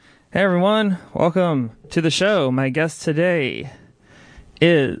Hey everyone, welcome to the show. My guest today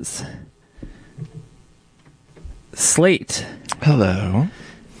is Slate. Hello.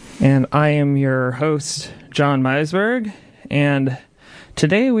 And I am your host, John Meisberg. And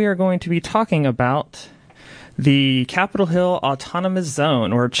today we are going to be talking about the Capitol Hill Autonomous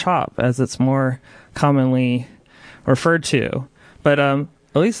Zone, or CHOP, as it's more commonly referred to. But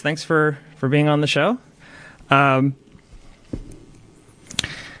Elise, thanks for being on the show.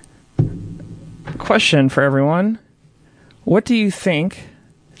 Question for everyone. What do you think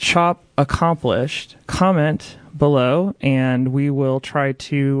CHOP accomplished? Comment below, and we will try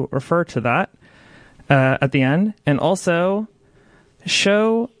to refer to that at the end. And also,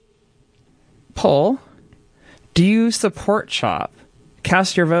 show poll. Do you support CHOP?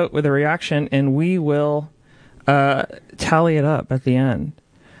 Cast your vote with a reaction, and we will tally it up at the end.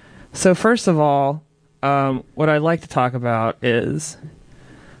 So first of all, what I'd like to talk about is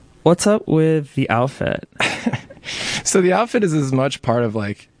what's up with the outfit? So the outfit is as much part of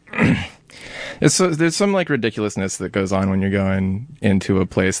like there's some like ridiculousness that goes on when you're going into a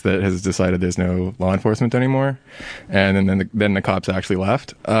place that has decided there's no law enforcement anymore, and then the cops actually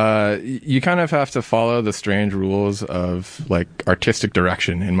left. You kind of have to follow the strange rules of like artistic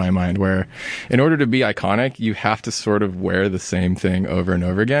direction in my mind, where in order to be iconic, you have to sort of wear the same thing over and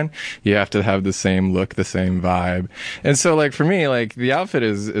over again. You have to have the same look, the same vibe. And so like for me, like the outfit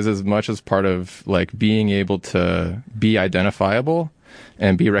is as much as part of like being able to be identifiable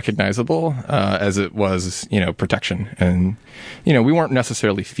and be recognizable as it was, protection. And, we weren't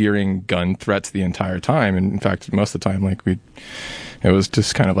necessarily fearing gun threats the entire time. And in fact, most of the time, it was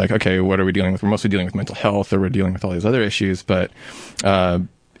just kind of like, okay, what are we dealing with? We're mostly dealing with mental health, or we're dealing with all these other issues. But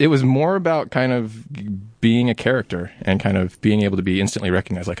it was more about kind of being a character and kind of being able to be instantly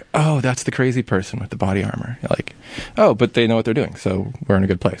recognized. Like, oh, that's the crazy person with the body armor. Like, oh, but they know what they're doing. So we're in a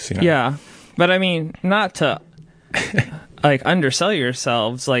good place. Yeah. But I mean, not to like undersell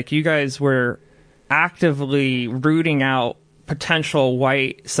yourselves, like you guys were actively rooting out potential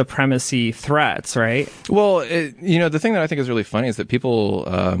white supremacy threats, right? Well, the thing that I think is really funny is that people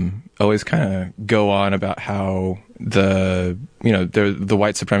always kind of go on about how the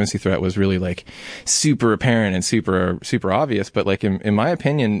white supremacy threat was really like super apparent and super obvious. But like in my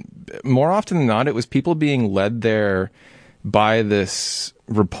opinion, more often than not, it was people being led there by this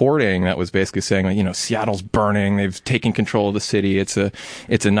reporting that was basically saying, like, Seattle's burning. They've taken control of the city. It's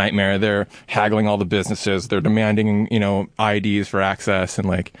a nightmare. They're haggling all the businesses. They're demanding, IDs for access. And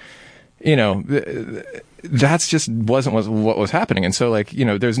like, that's just wasn't what was happening. And so like,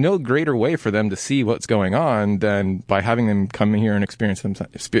 there's no greater way for them to see what's going on than by having them come here and experience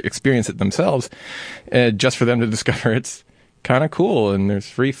it themselves, just for them to discover it's kind of cool, and there's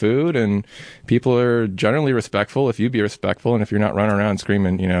free food, and people are generally respectful if you be respectful, and if you're not running around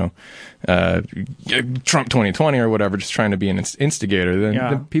screaming, Trump 2020 or whatever, just trying to be an instigator,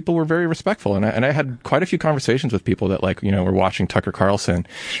 then people were very respectful. And I had quite a few conversations with people that were watching Tucker Carlson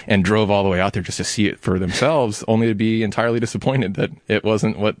and drove all the way out there just to see it for themselves, only to be entirely disappointed that it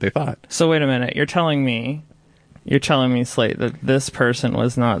wasn't what they thought. So wait a minute, you're telling me, Slate, that this person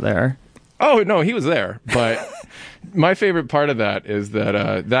was not there? Oh no, he was there, but my favorite part of that is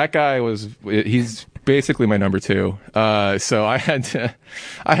that that guy he's basically my number two. So I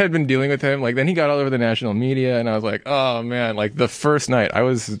had been dealing with him. Like, then he got all over the national media, and I was like, oh man, like the first night I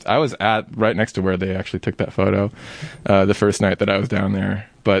was at right next to where they actually took that photo, the first night that I was down there.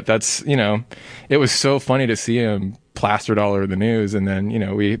 But that's, it was so funny to see him plastered all over the news. And then,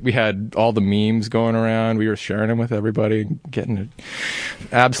 we had all the memes going around. We were sharing them with everybody, getting an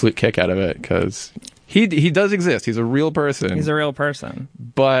absolute kick out of it, because he does exist. He's a real person. He's a real person.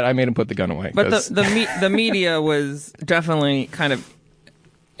 But I made him put the gun away. But the media was definitely kind of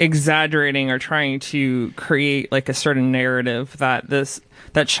exaggerating or trying to create like a certain narrative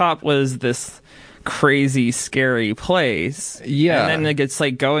that CHOP was this crazy, scary place. Yeah. And then it gets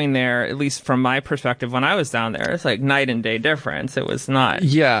like going there, at least from my perspective, when I was down there, it's like night and day difference. It was not.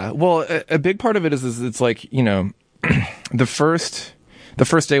 Yeah. Well, a big part of it is it's like, the first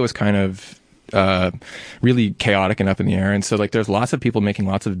day was kind of really chaotic and up in the air, and so like there's lots of people making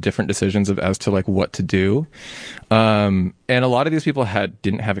lots of different decisions as to like what to do, and a lot of these people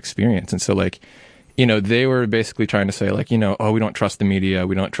didn't have experience, and so like they were basically trying to say like, oh, we don't trust the media,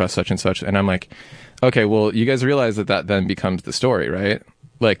 we don't trust such and such, and I'm like, okay, well, you guys realize that then becomes the story, right?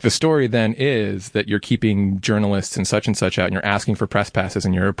 Like, the story then is that you're keeping journalists and such out, and you're asking for press passes,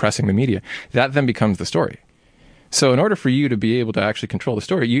 and you're oppressing the media. That then becomes the story. So in order for you to be able to actually control the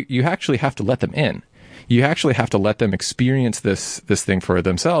story, you actually have to let them in. You actually have to let them experience this thing for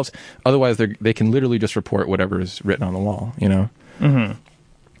themselves. Otherwise, they can literally just report whatever is written on the wall, Mm-hmm.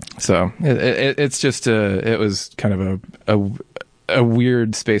 So it's just it was kind of a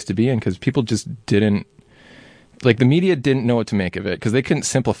weird space to be in, because people just didn't, like, the media didn't know what to make of it, because they couldn't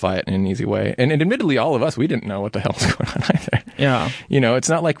simplify it in an easy way. And admittedly, all of us, we didn't know what the hell was going on either. Yeah. It's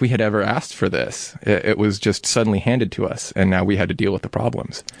not like we had ever asked for this. It was just suddenly handed to us, and now we had to deal with the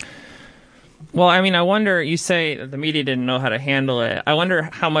problems. Well, I mean, I wonder, you say that the media didn't know how to handle it. I wonder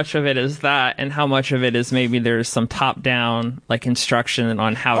how much of it is that, and how much of it is maybe there's some top-down, like, instruction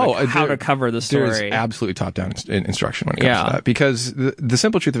on how to cover the story. There's absolutely top-down instruction when it comes to that. Because the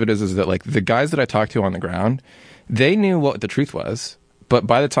simple truth of it is that, like, the guys that I talked to on the ground, they knew what the truth was. But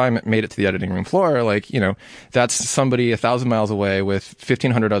by the time it made it to the editing room floor, like, that's somebody 1,000 miles away with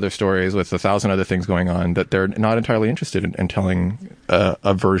 1,500 other stories, with 1,000 other things going on, that they're not entirely interested in telling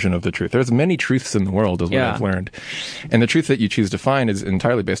a version of the truth. There's many truths in the world, is what I've learned. And the truth that you choose to find is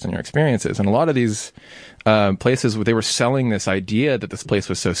entirely based on your experiences. And a lot of these places, they were selling this idea that this place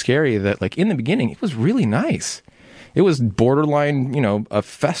was so scary that, like, in the beginning, it was really nice. It was borderline, a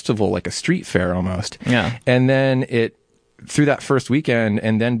festival, like a street fair almost. Yeah. And then through that first weekend,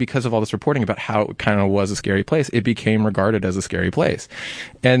 and then because of all this reporting about how it kind of was a scary place, it became regarded as a scary place.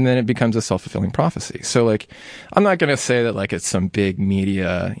 And then it becomes a self-fulfilling prophecy. So, like, I'm not going to say that, like, it's some big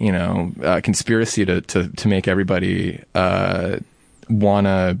media, conspiracy to make everybody want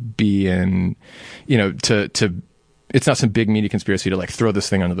to be in, it's not some big media conspiracy to, like, throw this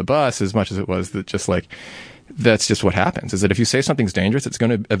thing under the bus, as much as it was that just, like, that's just what happens, is that if you say something's dangerous, it's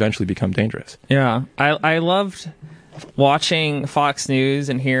going to eventually become dangerous. Yeah. I loved watching Fox News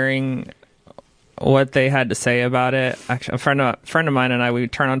and hearing what they had to say about it. Actually, a friend of mine and I, we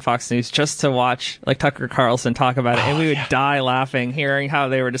would turn on Fox News just to watch, like, Tucker Carlson talk about it, and we would die laughing hearing how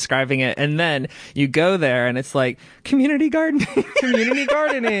they were describing it. And then you go there and it's like community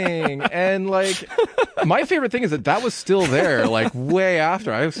gardening. And, like, my favorite thing is that was still there, like, way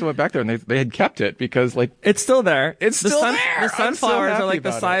after. I went back there and they had kept it, because, like, it's still there. It's still there. The sunflowers are like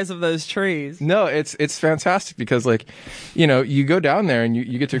the size of those trees. No, it's fantastic, because, like, you go down there and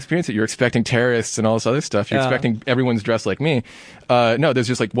you get to experience it. You're expecting terrorists and all this other stuff. You're expecting everyone's dressed like me. No, there's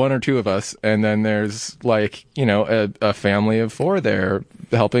just, like, one or two of us, and then there's, like, a family of 4 there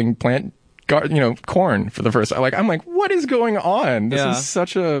helping plant corn for the first time. Like, I'm like, what is going on? This is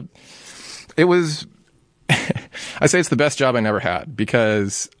such a... It was... I say it's the best job I never had,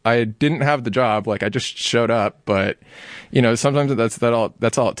 because I didn't have the job. Like, I just showed up, but, sometimes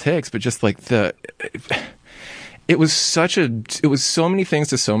that's all it takes. But just, like, it was so many things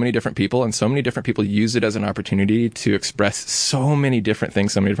to so many different people, and so many different people use it as an opportunity to express so many different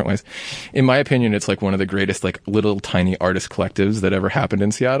things, so many different ways. In my opinion, it's like one of the greatest, like, little tiny artist collectives that ever happened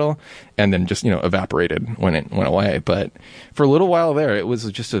in Seattle, and then just, evaporated when it went away. But for a little while there, it was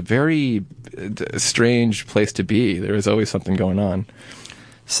just a very strange place to be. There was always something going on.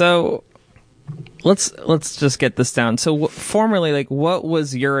 So let's just get this down. So formerly, like, what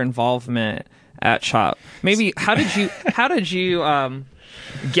was your involvement at CHOP? Maybe how did you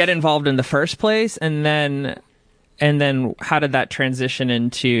get involved in the first place, and then how did that transition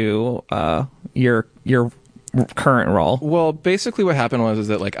into your current role? Well, basically what happened was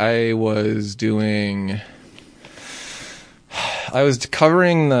that, like, I was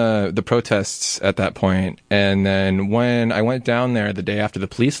covering the protests at that point, and then when I went down there the day after the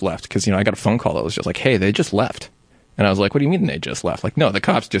police left, because, I got a phone call that was just like, hey, they just left. And I was like, what do you mean they just left? Like, no, the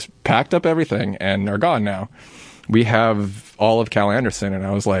cops just packed up everything and are gone now. We have all of Cal Anderson. And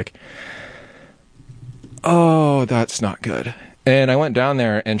I was like, oh, that's not good. And I went down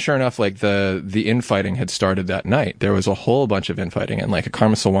there, and sure enough, like, the infighting had started that night. There was a whole bunch of infighting, and, like,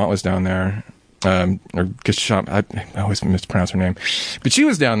 Karma Sawant was down there. Or Gisham, I always mispronounce her name. But she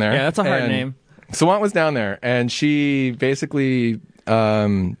was down there. Yeah, that's a hard name. Sawant was down there, and she basically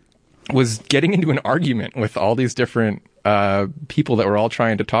was getting into an argument with all these different people that were all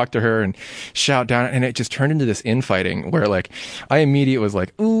trying to talk to her and shout down, and it just turned into this infighting where, like, I immediately was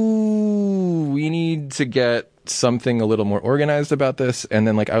like, ooh, we need to get something a little more organized about this. And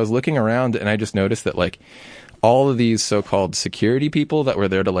then, like, I was looking around, and I just noticed that, like, all of these so-called security people that were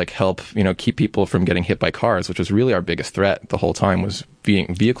there to, like, help, keep people from getting hit by cars, which was really our biggest threat the whole time, was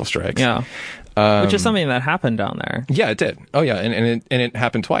being vehicle strikes. Yeah. Which is something that happened down there. Yeah, it did. Oh, yeah, and it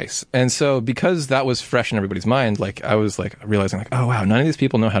happened twice. And so because that was fresh in everybody's mind, like, I was, like, realizing, like, oh, wow, none of these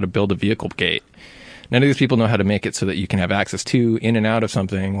people know how to build a vehicle gate. None of these people know how to make it so that you can have access to, in and out of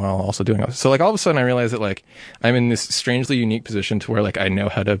something while also doing it. So, like, all of a sudden I realized that, like, I'm in this strangely unique position to where, like, I know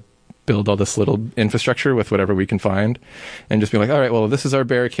how to build all this little infrastructure with whatever we can find, and just be like, all right, well, this is our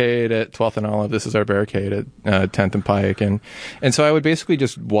barricade at 12th and Olive, this is our barricade at 10th and Pike, and so I would basically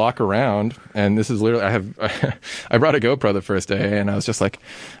just walk around, and this is literally, I brought a GoPro the first day, and I was just like,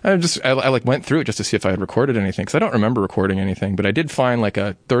 I like went through it just to see if I had recorded anything, because I don't remember recording anything, but I did find like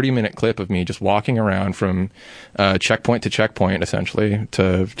a 30-minute clip of me just walking around from checkpoint to checkpoint, essentially,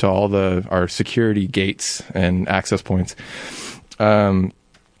 to all our security gates and access points.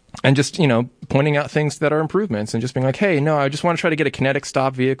 And just, pointing out things that are improvements and just being like, hey, no, I just want to try to get a kinetic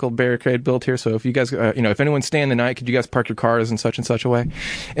stop vehicle barricade built here. So if you guys, if anyone's staying the night, could you guys park your cars in such and such a way?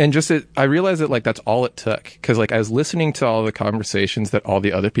 And I realized that like, that's all it took. Cause like I was listening to all the conversations that all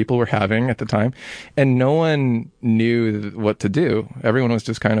the other people were having at the time, and no one knew what to do. Everyone was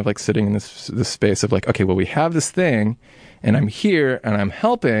just kind of like sitting in this space of like, okay, well, we have this thing, and I'm here and I'm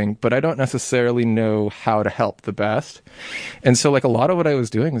helping, but I don't necessarily know how to help the best. And so like a lot of what I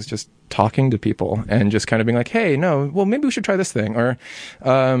was doing was just talking to people and just kind of being like, hey, no, well, maybe we should try this thing. Or,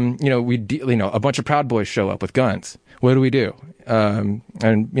 a bunch of Proud Boys show up with guns. What do we do? And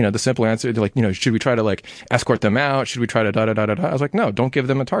the simple answer, like, should we try to like escort them out? Should we try to da-da-da-da-da? I was like, no, don't give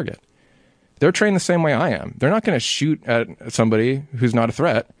them a target. They're trained the same way I am. They're not going to shoot at somebody who's not a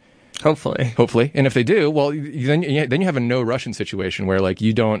threat. Hopefully. And if they do, well, then you have a no Russian situation where like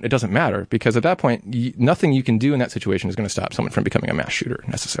it doesn't matter, because at that point, nothing you can do in that situation is going to stop someone from becoming a mass shooter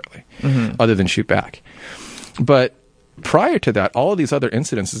necessarily, other than shoot back. But prior to that, all of these other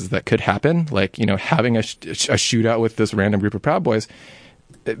incidences that could happen, like, having a shootout with this random group of Proud Boys,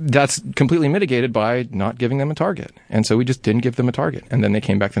 that's completely mitigated by not giving them a target. And so we just didn't give them a target. And then they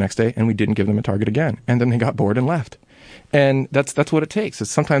came back the next day and we didn't give them a target again. And then they got bored and left. And that's what it takes.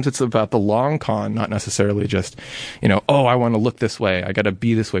 Sometimes it's about the long con, not necessarily just, I want to look this way. I got to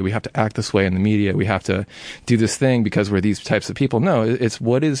be this way. We have to act this way in the media. We have to do this thing because we're these types of people. No, it's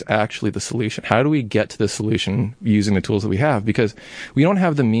what is actually the solution? How do we get to the solution using the tools that we have? Because we don't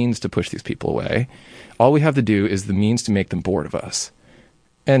have the means to push these people away. All we have to do is the means to make them bored of us.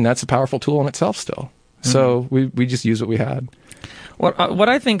 And that's a powerful tool in itself still. So we just use what we had. What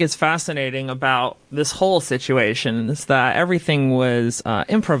I think is fascinating about this whole situation is that everything was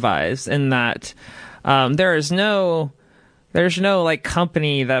improvised, and that there's no like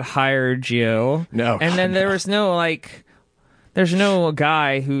company that hired you. No. And then there's no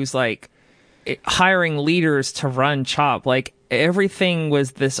guy who's like hiring leaders to run CHOP. Like everything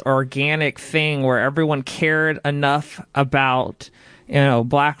was this organic thing where everyone cared enough about,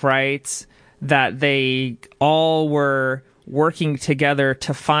 Black rights that they all were working together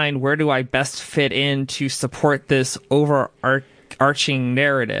to find where do I best fit in to support this overarching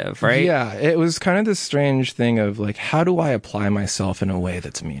narrative, right? Yeah, it was kind of this strange thing of like, how do I apply myself in a way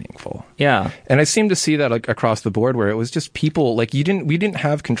that's meaningful? Yeah. And I seem to see that like across the board, where it was just people like we didn't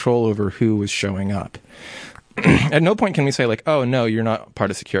have control over who was showing up. At no point can we say like, oh no, you're not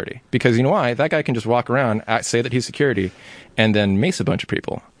part of security, because you know why? That guy can just walk around, say that he's security, and then mace a bunch of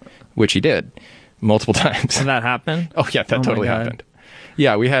people, which he did multiple times. Did that happen? Oh yeah, that totally happened.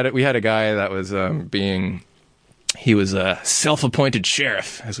 Yeah, we had a guy that was he was a self-appointed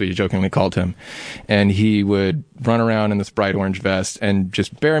sheriff, as we jokingly called him, and he would run around in this bright orange vest and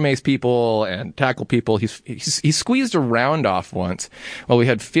just bear mace people and tackle people. He squeezed a round off once while we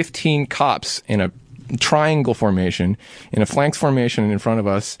had 15 cops in a triangle formation, in a flanks formation in front of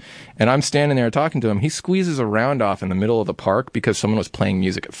us, and I'm standing there talking to him. He squeezes a round off in the middle of the park because someone was playing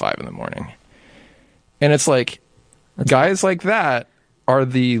music at 5 a.m. And it's like, guys like that are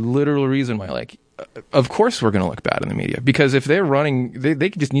the literal reason why, like, of course we're going to look bad in the media, because if they're running, they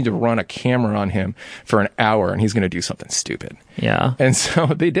just need to run a camera on him for an hour and he's going to do something stupid. Yeah. And so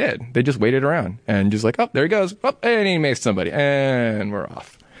they did. They just waited around and just like, oh, there he goes. Oh, and he maced somebody, and we're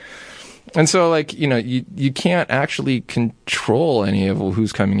off. And so, like, you can't actually control any of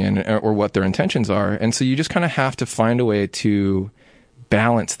who's coming in or what their intentions are. And so you just kind of have to find a way to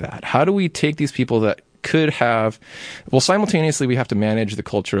balance that. How do we take these people that could have, well, simultaneously we have to manage the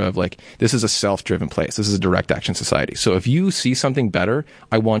culture of like, this is a self-driven place. This is a direct action society. So if you see something better,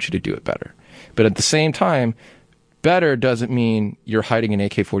 I want you to do it better. But at the same time, better doesn't mean you're hiding an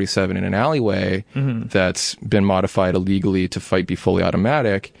AK-47 in an alleyway that's been modified illegally to be fully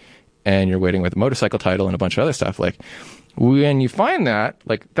automatic, and you're waiting with a motorcycle title and a bunch of other stuff. Like, when you find that,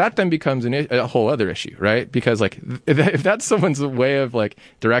 like, that then becomes a whole other issue, right? Because, like, if that's someone's way of, like,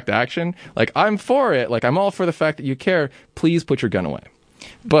 direct action, like, I'm for it. Like, I'm all for the fact that you care. Please put your gun away.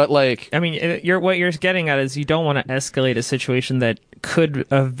 But, like... I mean, what you're getting at is you don't want to escalate a situation that could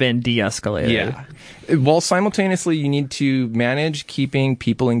have been de-escalated. Yeah. Well, simultaneously, you need to manage keeping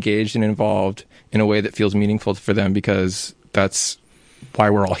people engaged and involved in a way that feels meaningful for them, because that's why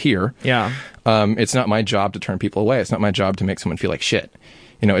we're all here. Yeah. It's not my job to turn people away. It's not my job to make someone feel like shit.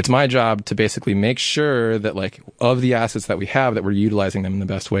 It's my job to basically make sure that, like, of the assets that we have, that we're utilizing them in the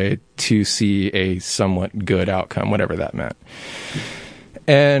best way to see a somewhat good outcome, whatever that meant.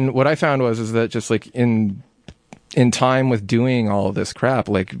 And what I found is that just, like, in time with doing all of this crap,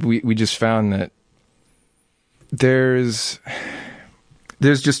 like, we just found that there's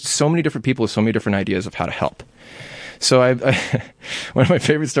just so many different people with so many different ideas of how to help. So I one of my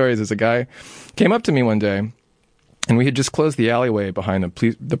favorite stories is a guy came up to me one day, and we had just closed the alleyway behind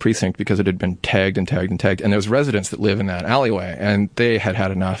the precinct because it had been tagged. And there's residents that live in that alleyway, and they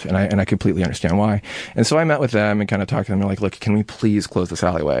had enough, and I completely understand why. And so I met with them and kind of talked to them. They're like, look, can we please close this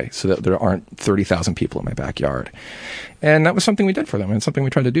alleyway so that there aren't 30,000 people in my backyard? And that was something we did for them, and something we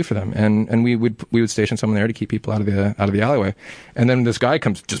tried to do for them. And we would station someone there to keep people out of the alleyway. And then this guy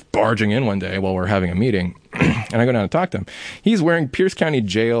comes just barging in one day while we're having a meeting, and I go down and talk to him. He's wearing Pierce County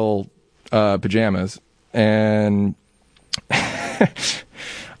Jail pajamas, and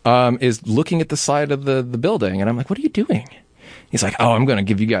is looking at the side of the building, and I'm like, what are you doing? He's like, oh, I'm going to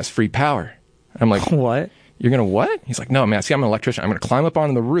give you guys free power. I'm like, what? You're going to what? He's like, no, man, see, I'm an electrician. I'm going to climb up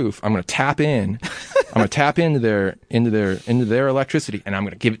onto the roof. I'm going to tap in. I'm going to tap into their electricity, and I'm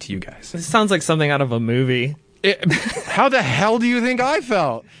going to give it to you guys. This sounds like something out of a movie. How the hell do you think I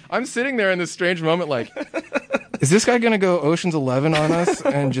felt? I'm sitting there in this strange moment, like, is this guy going to go Ocean's 11 on us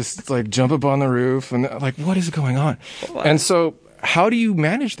and just, like, jump up on the roof? And, like, what is going on? What? And so how do you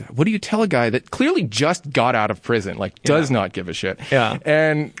manage that? What do you tell a guy that clearly just got out of prison, like, does not give a shit? Yeah.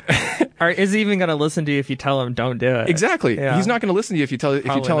 And or is he even going to listen to you if you tell him don't do it? Exactly. Yeah. He's not going to listen to you if you tell him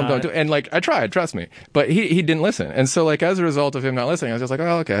don't do it. And, like, I tried, trust me. But he didn't listen. And so, like, as a result of him not listening, I was just like,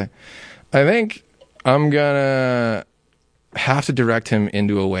 oh, okay. I think I'm going to have to direct him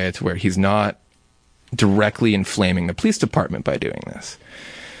into a way to where he's not directly inflaming the police department by doing this.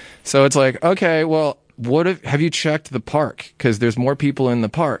 So it's like, okay, well, have you checked the park? Because there's more people in the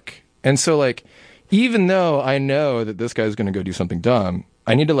park. And so, like, even though I know that this guy's going to go do something dumb,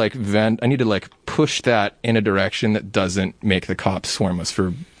 I need to, like, vent. I need to, like, push that in a direction that doesn't make the cops swarm us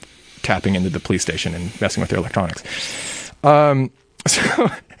for tapping into the police station and messing with their electronics. So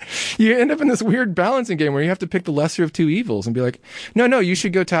you end up in this weird balancing game where you have to pick the lesser of two evils and be like, no, you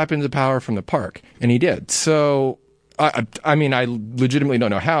should go tap into the power from the park. And he did. So, I mean, I legitimately don't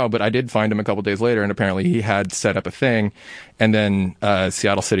know how, but I did find him a couple days later, and apparently he had set up a thing, and then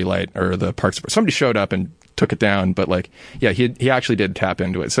Seattle City Light, or the parks, somebody showed up and took it down. But, like, yeah, he actually did tap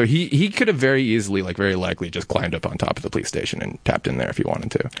into it. So he could have very easily, like, very likely just climbed up on top of the police station and tapped in there if he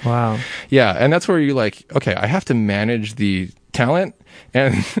wanted to. Wow. Yeah, and that's where you're like, okay, I have to manage the talent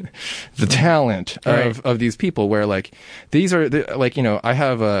and the talent of these people, where, like, these are like, I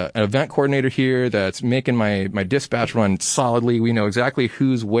have an event coordinator here that's making my dispatch run solidly. We know exactly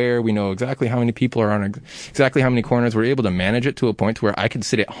who's where. We know exactly how many people are on exactly how many corners. We're able to manage it to a point where I can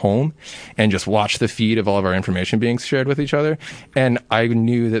sit at home and just watch the feed of all of our information being shared with each other. And I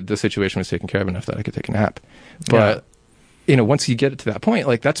knew that the situation was taken care of enough that I could take a nap. But once you get it to that point,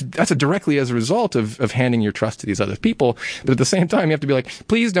 like, that's directly as a result of handing your trust to these other people. But at the same time, you have to be like,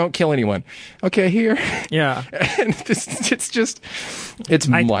 please don't kill anyone. Okay, here. Yeah. And it's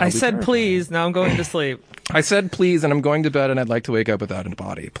mildly I said terrifying. Please, now I'm going to sleep. I said please, and I'm going to bed, and I'd like to wake up without a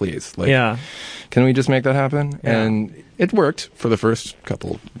body, please. Like, yeah. Can we just make that happen? Yeah. And it worked for the first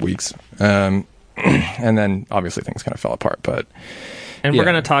couple weeks. And then obviously things kind of fell apart, but... And we're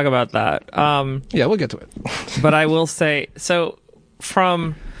going to talk about that. Yeah, we'll get to it. But I will say, so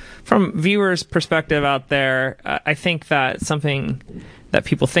from viewers' perspective out there, I think that something that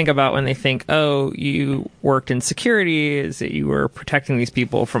people think about when they think, oh, you worked in security, is that you were protecting these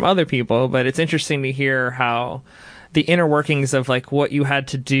people from other people. But it's interesting to hear how the inner workings of, like, what you had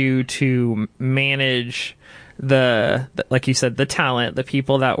to do to manage the like you said, the talent, the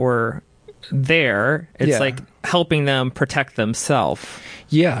people that were there. It's like helping them protect themselves.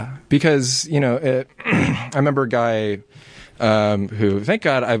 Yeah, because, I remember a guy who, thank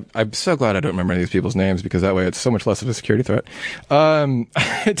God, I'm so glad I don't remember any of these people's names, because that way it's so much less of a security threat. I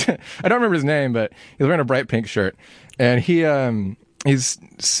don't remember his name, but he was wearing a bright pink shirt, and he's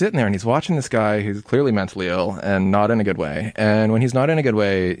sitting there and he's watching this guy who's clearly mentally ill and not in a good way. And when he's not in a good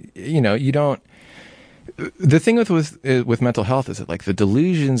way, you don't... The thing with mental health is that, like, the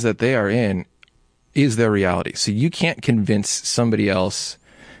delusions that they are in is their reality. So you can't convince somebody else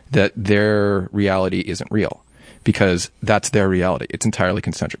that their reality isn't real, because that's their reality. It's entirely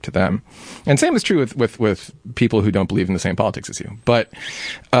concentric to them. And same is true with people who don't believe in the same politics as you. But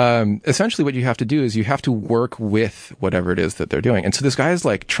essentially what you have to do is you have to work with whatever it is that they're doing. And so this guy is,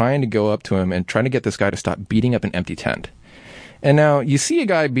 like, trying to go up to him and trying to get this guy to stop beating up an empty tent. And now you see a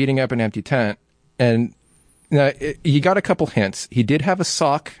guy beating up an empty tent, and he got a couple hints. He did have a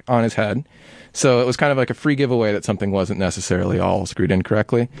sock on his head, so it was kind of like a free giveaway that something wasn't necessarily all screwed in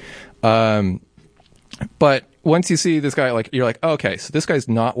correctly. But once you see this guy, like, you're like, oh, okay, so this guy's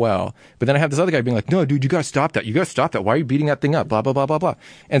not well. But then I have this other guy being like, no, dude, you gotta stop that. You gotta stop that. Why are you beating that thing up? Blah, blah, blah, blah, blah.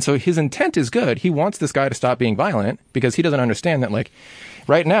 And so his intent is good. He wants this guy to stop being violent because he doesn't understand that, like,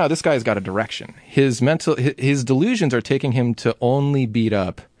 right now, this guy's got a direction. His delusions are taking him to only beat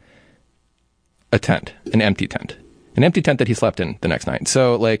up a tent, an empty tent that he slept in the next night.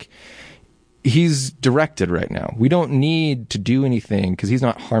 So, like, he's directed right now. We don't need to do anything because he's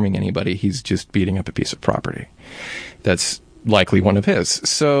not harming anybody. He's just beating up a piece of property that's likely one of his.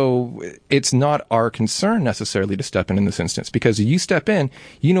 So it's not our concern necessarily to step in this instance, because if you step in,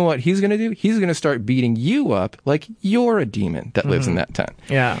 you know what he's going to do? He's going to start beating you up like you're a demon that lives in that tent.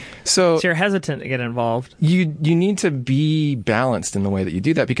 Yeah. So you're hesitant to get involved. You need to be balanced in the way that you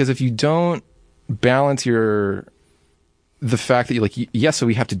do that, because if you don't balance the fact that you're like, yes, so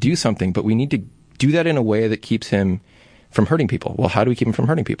we have to do something, but we need to do that in a way that keeps him from hurting people. Well, how do we keep him from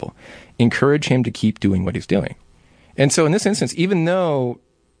hurting people? Encourage him to keep doing what he's doing. And so in this instance, even though,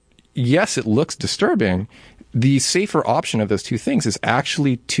 yes, it looks disturbing, the safer option of those two things is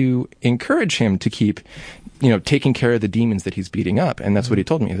actually to encourage him to keep, taking care of the demons that he's beating up. And that's what he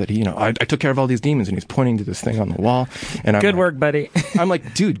told me, that he, I took care of all these demons, and he's pointing to this thing on the wall. And I'm good work, buddy. I'm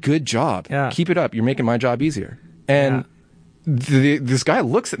like, dude, good job. Yeah. Keep it up. You're making my job easier. And this guy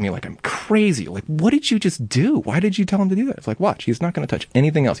looks at me like I'm crazy. Like, what did you just do? Why did you tell him to do that? It's like, watch, he's not going to touch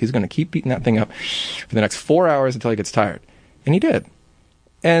anything else. He's going to keep beating that thing up for the next 4 hours until he gets tired. And he did.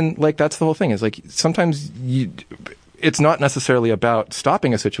 And, like, that's the whole thing, is like, sometimes it's not necessarily about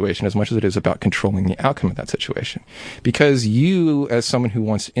stopping a situation as much as it is about controlling the outcome of that situation. Because you, as someone who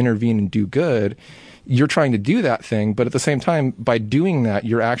wants to intervene and do good, you're trying to do that thing, but at the same time, by doing that,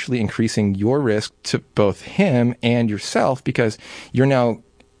 you're actually increasing your risk to both him and yourself, because you're now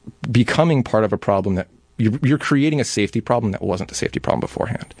becoming part of a problem that you're creating a safety problem that wasn't a safety problem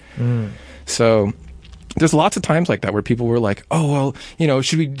beforehand. So there's lots of times like that where people were like, oh, well,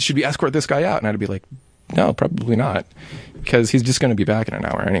 should we escort this guy out? And I'd be like, no, probably not, because he's just going to be back in an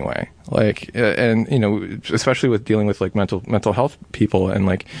hour anyway. Like, and, especially with dealing with like mental health people, and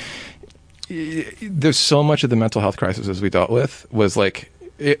like, there's so much of the mental health crisis as we dealt with was like,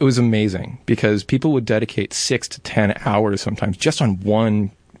 it was amazing, because people would dedicate 6 to 10 hours sometimes just on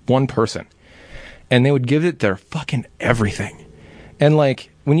one person, and they would give it their fucking everything. And like,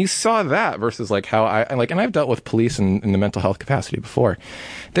 when you saw that versus like how I like, and I've dealt with police in the mental health capacity before,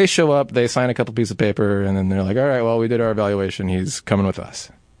 they show up, they sign a couple pieces of paper, and then they're like, all right, well, we did our evaluation, he's coming with us.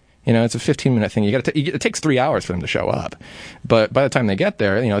 It's a 15-minute thing. It takes 3 hours for them to show up. But by the time they get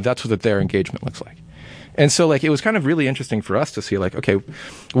there, that's what their engagement looks like. And so, like, it was kind of really interesting for us to see, like, okay,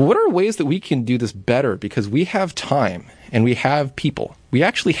 what are ways that we can do this better? Because we have time and we have people. We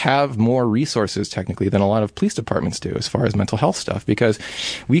actually have more resources, technically, than a lot of police departments do as far as mental health stuff, because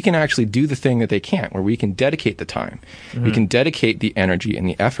we can actually do the thing that they can't, where we can dedicate the time. We can dedicate the energy and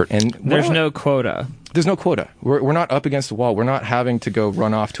the effort. And there's no quota. There's no quota. We're not up against the wall. We're not having to go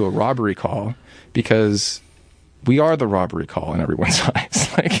run off to a robbery call, because we are the robbery call in everyone's eyes.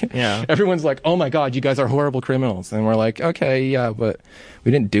 Like, everyone's like, oh my God, you guys are horrible criminals. And we're like, okay, yeah, but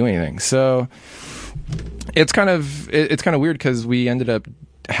we didn't do anything. So it's kind of weird, because we ended up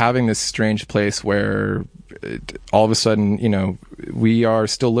having this strange place where all of a sudden, we are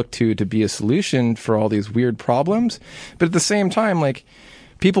still looked to be a solution for all these weird problems. But at the same time, like,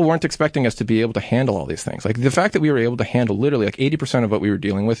 people weren't expecting us to be able to handle all these things. Like, the fact that we were able to handle literally like 80% of what we were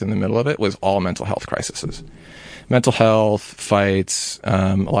dealing with in the middle of it was all mental health crises. Mental health, fights,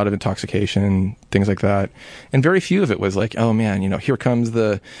 a lot of intoxication, things like that. And very few of it was like, oh man, here comes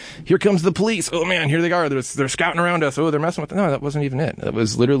the police. Oh man, here they are. They're scouting around us. Oh, they're messing with us. No, that wasn't even it. It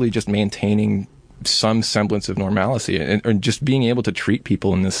was literally just maintaining some semblance of normalcy, and just being able to treat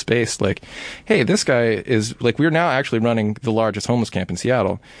people in this space like, hey, this guy is like, we're now actually running the largest homeless camp in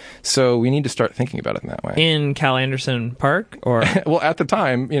Seattle, so we need to start thinking about it in that way. In Cal Anderson Park, or well, at the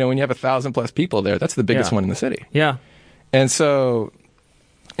time, when you have 1,000+ people there, that's the biggest one in the city. Yeah. And so,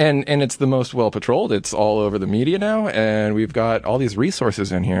 and it's the most well patrolled. It's all over the media now, and we've got all these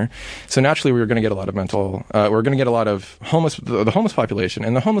resources in here. So naturally, we're going to get a lot of we're going to get a lot of the homeless population,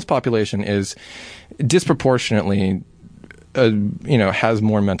 and the homeless population is disproportionately, has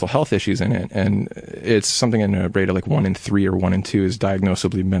more mental health issues in it, and it's something in a rate of like 1 in 3 or 1 in 2 is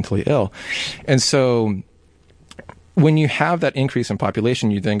diagnosably mentally ill, and so when you have that increase in population,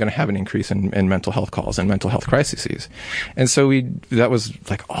 you're then going to have an increase in mental health calls and mental health crises. And so that was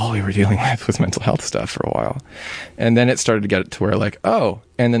like all we were dealing with was mental health stuff for a while. And then it started to get to where like, oh,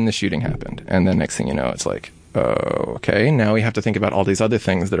 and then the shooting happened. And then next thing you know, it's like, oh, okay, now we have to think about all these other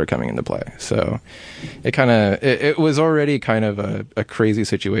things that are coming into play. So it was already kind of a crazy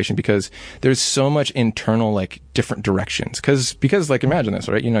situation because there's so much internal, like, different directions. Because like, imagine this,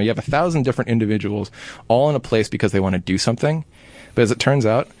 right? You have 1,000 different individuals all in a place because they want to do something. But as it turns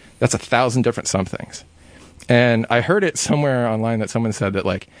out, that's 1,000 different somethings. And I heard it somewhere online that someone said that,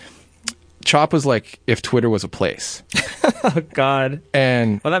 like, CHOP was like if Twitter was a place. Oh, God.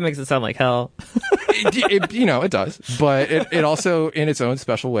 And well, that makes it sound like hell. It does. But it also, in its own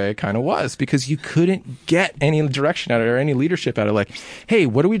special way, kind of was. Because you couldn't get any direction out of it or any leadership out of it. Like, hey,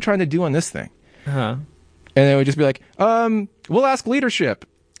 what are we trying to do on this thing? Uh-huh. And it would just be like, we'll ask leadership.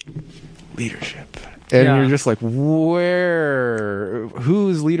 Leadership. And you're just like, who's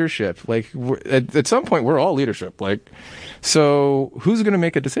leadership? Like, at some point, we're all leadership. Like, so who's going to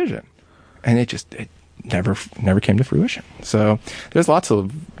make a decision? And it never came to fruition. So there's lots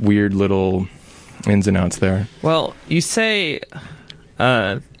of weird little ins and outs there. Well, you say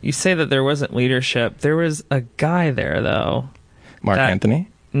that there wasn't leadership. There was a guy there, though. Mark Anthony?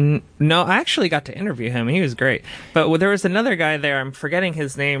 No, I actually got to interview him. He was great. But there was another guy there. I'm forgetting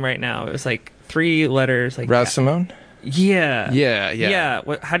his name right now. It was like 3 letters. Like Raz Simone? Yeah. Yeah.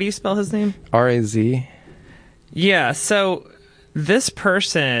 How do you spell his name? R-A-Z. Yeah. So this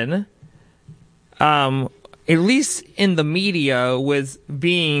person, at least in the media, was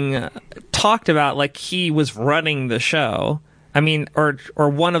being talked about like he was running the show. I mean, or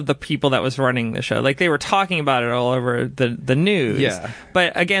one of the people that was running the show. Like, they were talking about it all over the news. Yeah.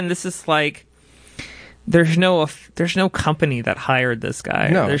 But again, this is like, there's no company that hired this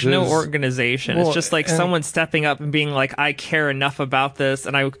guy. No, there's no organization. It's just like someone stepping up and being like, I care enough about this,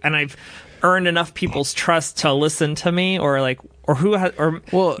 and I've earned enough people's trust to listen to me,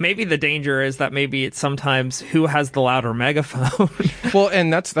 maybe the danger is that maybe it's sometimes who has the louder megaphone. Well,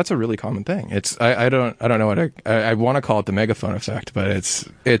 and that's a really common thing. It's I don't know what I want to call it the megaphone effect, but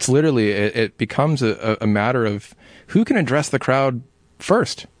it's literally it becomes a matter of who can address the crowd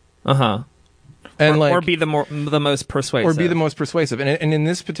first. And or be the most persuasive. Or be the most persuasive. And in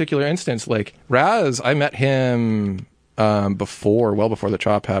this particular instance, like Raz, I met him well before the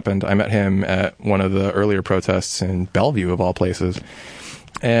CHOP happened. I met him at one of the earlier protests in Bellevue, of all places.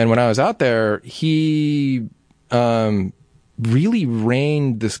 And when I was out there, he really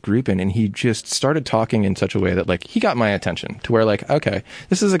reined this group in, and he just started talking in such a way that, like, he got my attention to where, like, okay,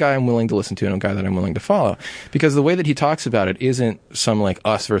 this is a guy I'm willing to listen to and a guy that I'm willing to follow. Because the way that he talks about it isn't some, like,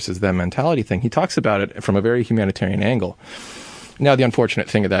 us versus them mentality thing. He talks about it from a very humanitarian angle. Now, the unfortunate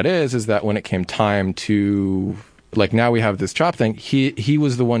thing of that is that when it came time to, like, now we have this CHOP thing, he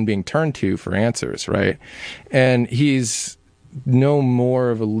was the one being turned to for answers, right? And he's no more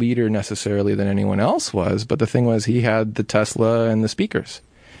of a leader necessarily than anyone else was, but the thing was he had the Tesla and the speakers.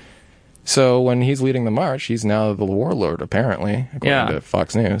 So when he's leading the march, he's now the warlord, apparently, according to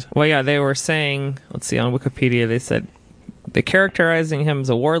Fox News. Well, yeah, they were saying, let's see, on Wikipedia, they said, they're characterizing him as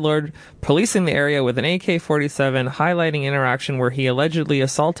a warlord, policing the area with an AK-47, highlighting interaction where he allegedly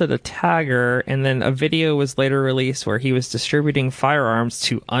assaulted a tagger, and then a video was later released where he was distributing firearms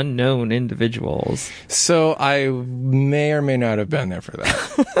to unknown individuals. So I may or may not have been there for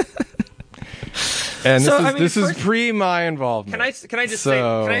that. And this is pre my involvement. Can I just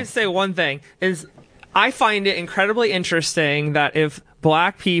say one thing? Is I find it incredibly interesting that if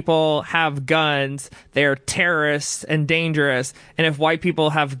black people have guns, they're terrorists and dangerous, and if white people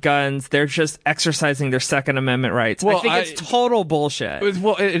have guns, they're just exercising their Second Amendment rights. Well, I think it's total bullshit.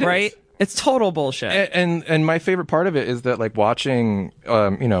 Well, it right? Is. It's total bullshit. And my favorite part of it is that, like, watching,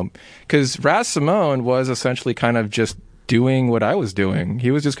 because Raz Simone was essentially kind of just doing what I was doing.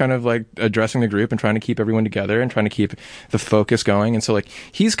 He was just kind of like addressing the group and trying to keep everyone together and trying to keep the focus going. And so, like,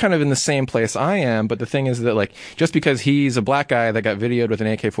 he's kind of in the same place I am. But the thing is that, like, just because he's a black guy that got videoed with an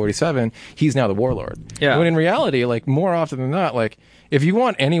AK-47, he's now the warlord. Yeah. When in reality, like, more often than not, like, if you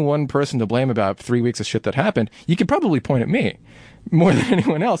want any one person to blame about 3 weeks of shit that happened, you could probably point at me more than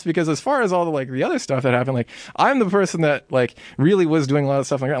anyone else, because as far as all the other stuff that happened, like, I'm the person that, like, really was doing a lot of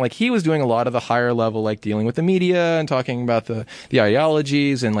stuff on the ground. Like, he was doing a lot of the higher level, like, dealing with the media and talking about the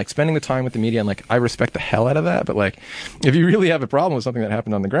ideologies and, like, spending the time with the media, and, like, I respect the hell out of that. But, like, if you really have a problem with something that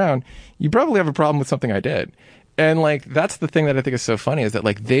happened on the ground, you probably have a problem with something I did. And, like, that's the thing that I think is so funny, is that,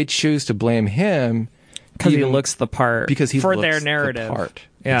 like, they choose to blame him because he looks the part, because he for looks their narrative. The part.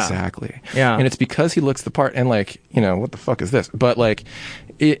 Yeah. Exactly. Yeah. And it's because he looks the part, and, like, what the fuck is this? But, like,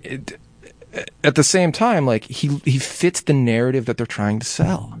 at the same time, like he fits the narrative that they're trying to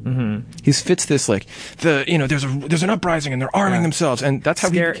sell. Mm-hmm. He fits this like there's an uprising and they're arming themselves, and that's how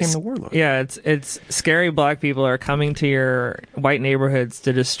he became the warlord. Yeah, it's scary. Black people are coming to your white neighborhoods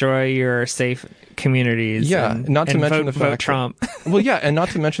to destroy your safe communities. Yeah, not to mention the fact Trump. Well, yeah, and not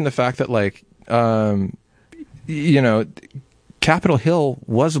to mention the fact that like Capitol Hill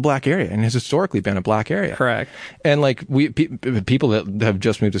was a black area and has historically been a black area. Correct. And like people that have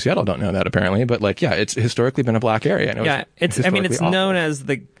just moved to Seattle don't know that apparently, but like, yeah, it's historically been a black area. And it's known as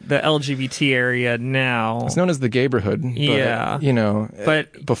the LGBT area now. It's known as the gayborhood.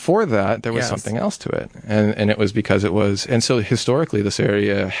 But before that, there was something else to it. And it was because it was, and so historically this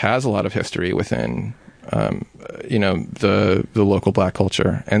area has a lot of history within the local black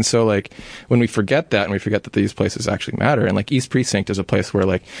culture. And so like when we forget that and we forget that these places actually matter, and like East Precinct is a place where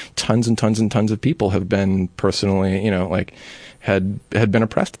like tons and tons and tons of people have been personally, had been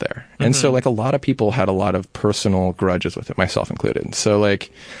oppressed there. Mm-hmm. And so like a lot of people had a lot of personal grudges with it, myself included. So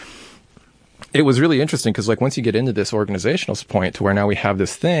like it was really interesting because like once you get into this organizational point to where now we have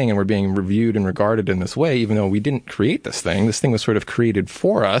this thing and we're being reviewed and regarded in this way, even though we didn't create this thing was sort of created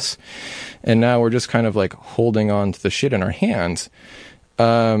for us. And now we're just kind of like holding on to the shit in our hands.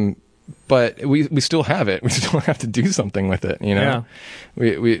 But we still have it. We still have to do something with it, Yeah.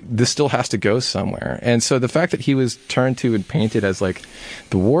 This still has to go somewhere. And so the fact that he was turned to and painted as like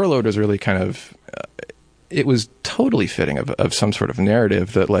the warlord was really kind of, it was totally fitting of some sort of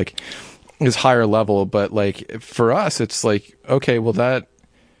narrative that like, is higher level, but like for us it's like, okay, well that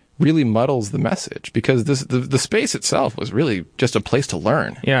really muddles the message because the space itself was really just a place to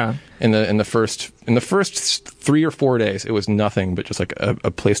learn. Yeah. In the first 3 or 4 days it was nothing but just like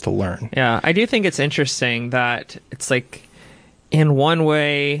a place to learn. Yeah, I do think it's interesting that it's like in one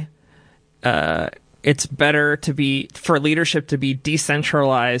way it's better for leadership to be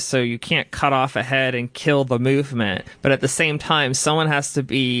decentralized so you can't cut off a head and kill the movement, but at the same time someone has to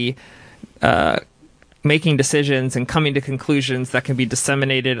be making decisions and coming to conclusions that can be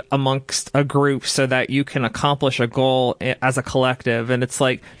disseminated amongst a group so that you can accomplish a goal as a collective. And it's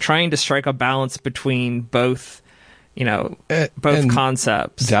like trying to strike a balance between both, both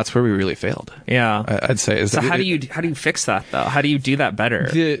concepts. That's where we really failed. Yeah. I'd say. So how do you fix that though? How do you do that better?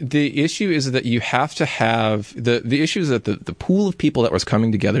 The issue is that you have to have the issue is that the pool of people that was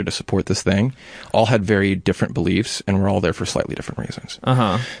coming together to support this thing all had very different beliefs and were all there for slightly different reasons.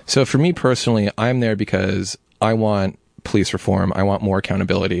 Uh-huh. So for me personally, I'm there because I want police reform. I want more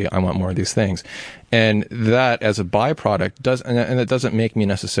accountability. I want more of these things. And that as a byproduct and it doesn't make me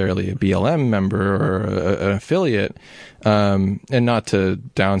necessarily a BLM member or an affiliate, and not to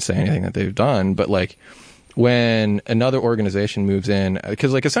downsay anything that they've done, but like when another organization moves in,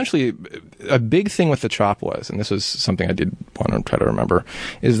 because like essentially a big thing with the CHOP was, and this was something I did want to try to remember,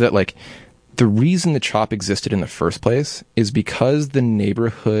 is that like the reason the CHOP existed in the first place is because the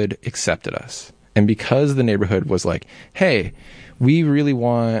neighborhood accepted us. And because the neighborhood was like, hey, we really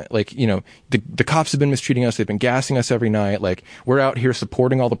want, like, the cops have been mistreating us. They've been gassing us every night. Like, we're out here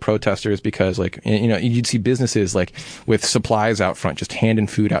supporting all the protesters because, like, you'd see businesses, like, with supplies out front, just handing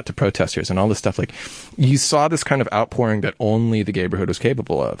food out to protesters and all this stuff. Like, you saw this kind of outpouring that only the neighborhood was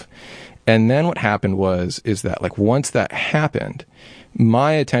capable of. And then what happened is that, like, once that happened,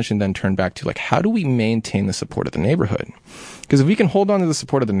 my attention then turned back to, like, how do we maintain the support of the neighborhood? Because if we can hold on to the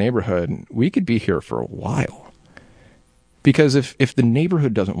support of the neighborhood, we could be here for a while. Because if the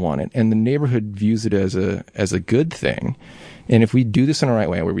neighborhood doesn't want it and the neighborhood views it as a good thing, and if we do this in the right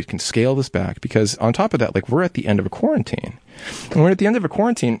way where we can scale this back, because on top of that, like we're at the end of a quarantine. And when we're at the end of a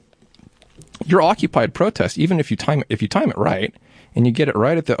quarantine, your occupied protest, even if you time it right and you get it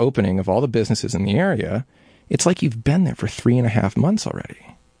right at the opening of all the businesses in the area, it's like you've been there for 3.5 months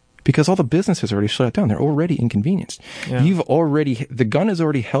already. Because all the businesses already shut down. They're already inconvenienced. Yeah. The gun is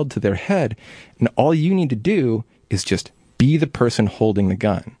already held to their head, and all you need to do is just be the person holding the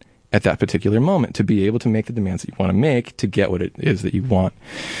gun at that particular moment to be able to make the demands that you want to make to get what it is that you want.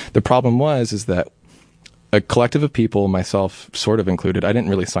 The problem is that a collective of people, myself sort of included, I didn't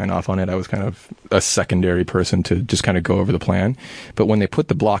really sign off on it. I was kind of a secondary person to just kind of go over the plan. But when they put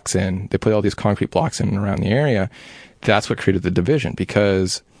the blocks in, they put all these concrete blocks in and around the area, that's what created the division,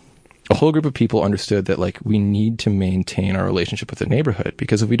 because a whole group of people understood that, like, we need to maintain our relationship with the neighborhood,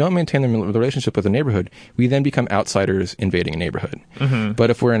 because if we don't maintain the relationship with the neighborhood, we then become outsiders invading a neighborhood. Mm-hmm. But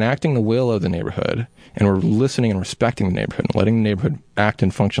if we're enacting the will of the neighborhood and we're listening and respecting the neighborhood and letting the neighborhood act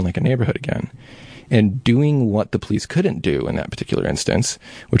and function like a neighborhood again, and doing what the police couldn't do in that particular instance,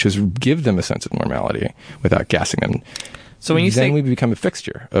 which is give them a sense of normality without gassing them. So when you then we become a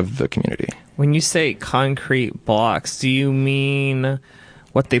fixture of the community. When you say concrete blocks, do you mean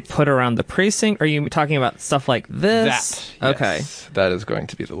what they put around the precinct? Are you talking about stuff like this? That. Okay. Yes, that is going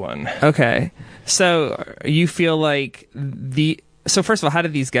to be the one. Okay. So you feel like so first of all, how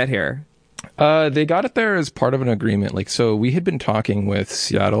did these get here? They got it there as part of an agreement. Like, so we had been talking with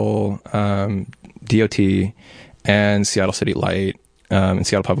Seattle DOT and Seattle City Light and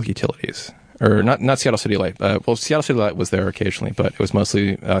Seattle Public Utilities. Or not Seattle City Light. Well, Seattle City Light was there occasionally, but it was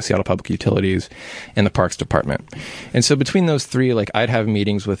mostly Seattle Public Utilities and the Parks Department. And so between those three, like, I'd have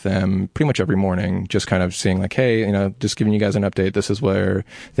meetings with them pretty much every morning, just kind of saying like, hey, you know, just giving you guys an update. This is where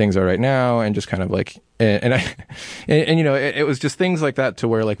things are right now, and just kind of like, and you know, it was just things like that to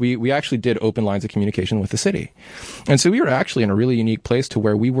where like we actually did open lines of communication with the city. And so we were actually in a really unique place to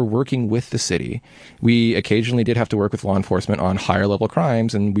where we were working with the city. We occasionally did have to work with law enforcement on higher level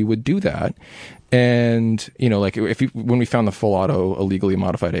crimes, and we would do that. And, you know, like when we found the full auto illegally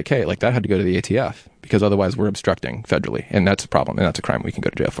modified AK, like that had to go to the ATF because otherwise we're obstructing federally. And that's a problem. And that's a crime we can go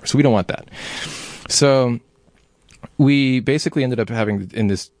to jail for. So we don't want that. So we basically ended up having in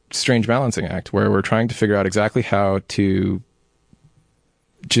this strange balancing act where we're trying to figure out exactly how to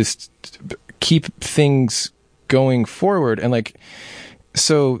just keep things going forward. And like,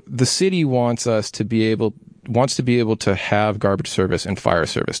 so the city wants to be able to have garbage service and fire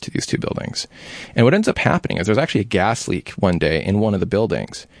service to these two buildings. And what ends up happening is there's actually a gas leak one day in one of the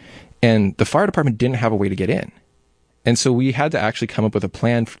buildings, and the fire department didn't have a way to get in. And so we had to actually come up with a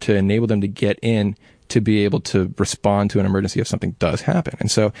plan to enable them to get in to be able to respond to an emergency if something does happen. And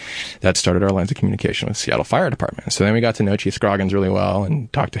so that started our lines of communication with Seattle Fire Department. So then we got to know Chief Scroggins really well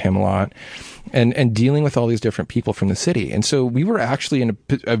and talked to him a lot, and dealing with all these different people from the city. And so we were actually in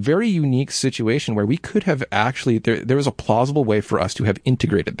a very unique situation where we could have actually, there was a plausible way for us to have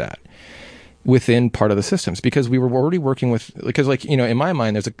integrated that within part of the systems, because we were already working with, because like, you know, in my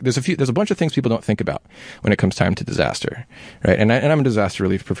mind, there's a bunch of things people don't think about when it comes time to disaster, right? And I'm a disaster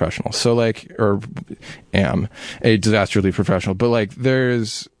relief professional. So like, or am a disaster relief professional, but like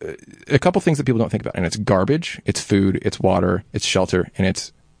there's a couple things that people don't think about, and it's garbage, it's food, it's water, it's shelter, and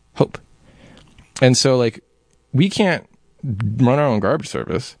it's hope. And so like, we can't run our own garbage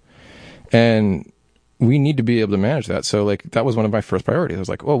service, and we need to be able to manage that. So like, that was one of my first priorities. I was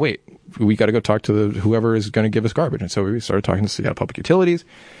like, oh wait, we got to go talk to whoever is going to give us garbage. And so we started talking to Seattle Public Utilities,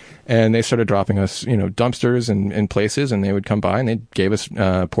 and they started dropping us, you know, dumpsters in places, and they would come by and they gave us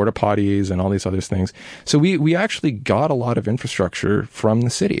porta potties and all these other things. So we actually got a lot of infrastructure from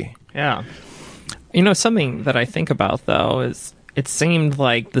the city. Yeah. You know, something that I think about though is, it seemed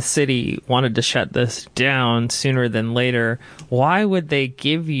like the city wanted to shut this down sooner than later. Why would they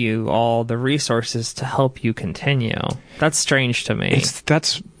give you all the resources to help you continue? That's strange to me.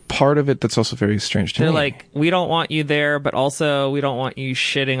 That's part of it that's also very strange to me. They're like, we don't want you there, but also we don't want you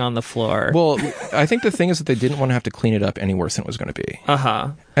shitting on the floor. Well, I think the thing is that they didn't want to have to clean it up any worse than it was going to be. Uh-huh.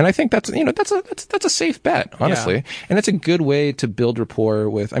 And I think that's, you know, that's a safe bet, honestly. Yeah. And it's a good way to build rapport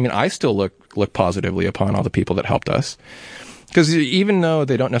with, I mean, I still look positively upon all the people that helped us. Because even though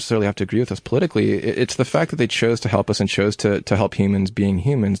they don't necessarily have to agree with us politically, it's the fact that they chose to help us and chose to help humans being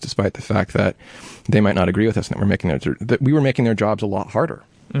humans, despite the fact that they might not agree with us and that we were making their jobs a lot harder.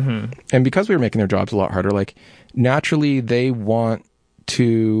 Mm-hmm. And because we were making their jobs a lot harder, like, naturally they want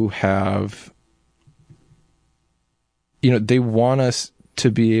to have, you know, they want us to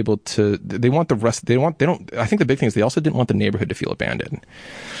be able to, they want the rest, I think the big thing is they also didn't want the neighborhood to feel abandoned.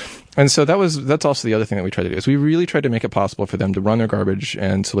 And so that's also the other thing that we tried to do, is we really tried to make it possible for them to run their garbage.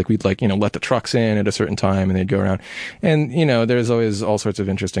 And so like, we'd like, you know, let the trucks in at a certain time and they'd go around. And, you know, there's always all sorts of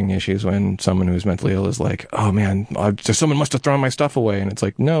interesting issues when someone who's mentally ill is like, oh man, someone must have thrown my stuff away. And it's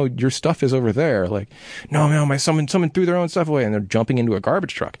like, no, your stuff is over there. Like, no, someone threw their own stuff away, and they're jumping into a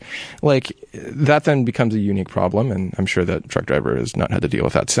garbage truck. Like, that then becomes a unique problem. And I'm sure that truck driver has not had to deal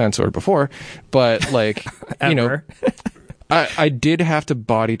with that since or before, but like, you know, I did have to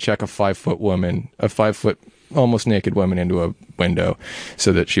body check a 5-foot woman, a 5-foot almost naked woman, into a window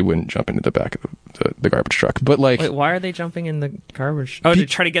so that she wouldn't jump into the back of the garbage truck. But like, wait, why are they jumping in the garbage? Oh, to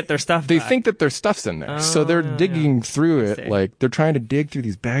try to get their stuff They back. think that their stuff's in there. So they're digging through it. Like, they're trying to dig through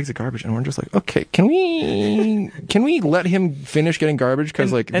these bags of garbage. And we're just like, okay, can we let him finish getting garbage?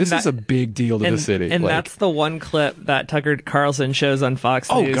 Because like, this is a big deal to the city. And like, that's the one clip that Tucker Carlson shows on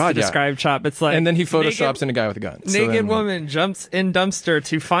Fox News to describe CHOP. It's like, and then he photoshops in a guy with a gun. Naked woman jumps in dumpster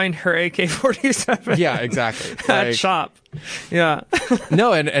to find her AK-47. Yeah, exactly. At CHOP. Yeah.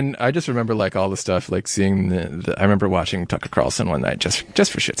 No, and I just remember like all the stuff, like seeing I remember watching Tucker Carlson one night just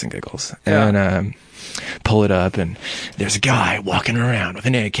for shits and giggles, and pull it up, and there's a guy walking around with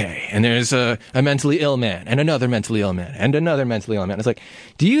an AK, and there's a mentally ill man, and another mentally ill man, and another mentally ill man. It's like,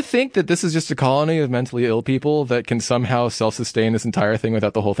 do you think that this is just a colony of mentally ill people that can somehow self-sustain this entire thing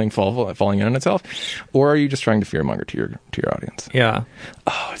without the whole thing falling in on itself, or are you just trying to fearmonger to your audience? Yeah.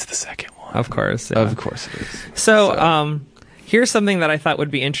 Oh, it's the second one. Of course. Yeah. Of course it is. So, here's something that I thought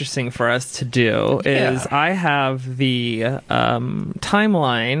would be interesting for us to do is I have the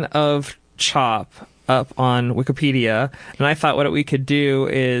timeline of CHOP up on Wikipedia, and I thought what we could do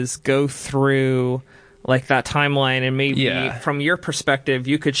is go through like that timeline, and maybe from your perspective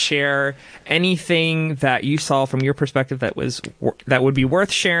you could share anything that you saw from your perspective that would be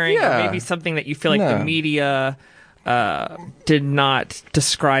worth sharing, or maybe something that you feel like the media did not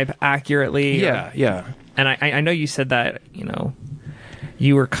describe accurately. And I know you said that, you know,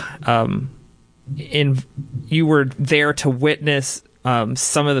 you were you were there to witness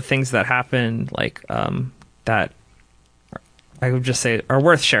some of the things that happened, like that I would just say are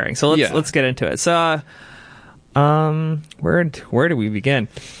worth sharing. So let's get into it. So where do we begin?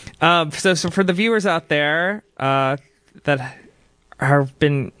 So for the viewers out there that have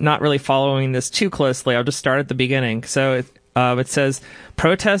been not really following this too closely, I'll just start at the beginning. So it says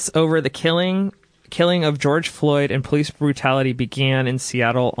protests over the killing of George Floyd and police brutality began in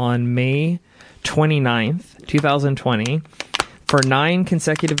Seattle on May 29th, 2020. For 9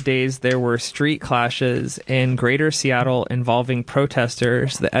 consecutive days, there were street clashes in Greater Seattle involving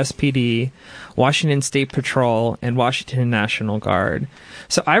protesters, the SPD, Washington State Patrol, and Washington National Guard.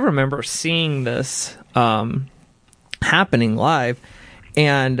 So I remember seeing this happening live,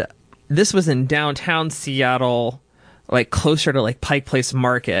 and this was in downtown Seattle, like closer to like Pike Place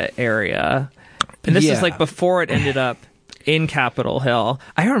Market area. And this is like before it ended up in Capitol Hill.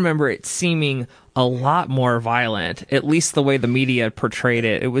 I remember it seeming a lot more violent, at least the way the media portrayed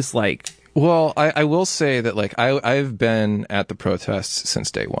it. It was like... Well, I will say that like I've been at the protests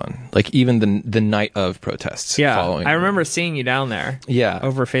since day one, like even the night of protests. Following I remember seeing you down there.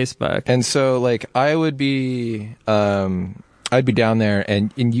 Over Facebook. And so like I would be I'd be down there,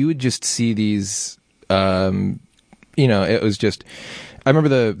 and you would just see these you know, it was just... I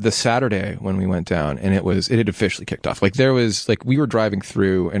remember the Saturday when we went down, and it had officially kicked off. Like there was like we were driving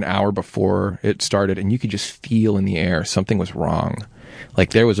through an hour before it started, and you could just feel in the air something was wrong.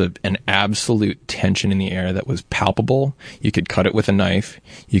 Like there was an absolute tension in the air that was palpable. You could cut it with a knife.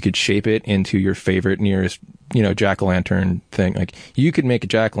 You could shape it into your favorite nearest, you know, jack-o'-lantern thing. Like you could make a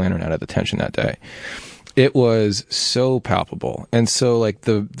jack-o'-lantern out of the tension that day. It was so palpable, and so like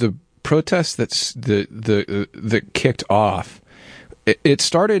the protests that kicked off. It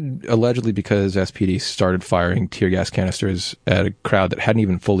started allegedly because SPD started firing tear gas canisters at a crowd that hadn't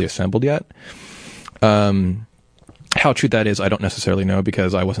even fully assembled yet. How true that is, I don't necessarily know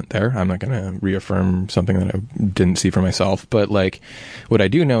because I wasn't there. I'm not going to reaffirm something that I didn't see for myself. But like, what I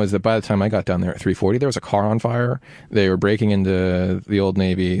do know is that by the time I got down there at 3:40, there was a car on fire. They were breaking into the Old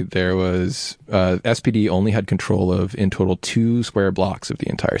Navy. There was SPD only had control of in total 2 square blocks of the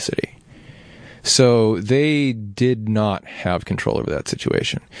entire city. So they did not have control over that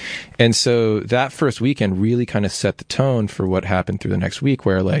situation. And so that first weekend really kind of set the tone for what happened through the next week,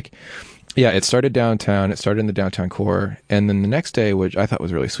 where like, it started downtown, it started in the downtown core. And then the next day, which I thought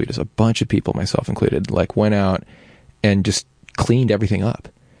was really sweet, is a bunch of people, myself included, like went out and just cleaned everything up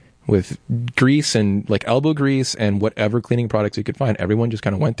with grease and like elbow grease and whatever cleaning products you could find. Everyone just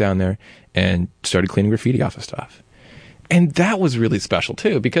kind of went down there and started cleaning graffiti off of stuff. And that was really special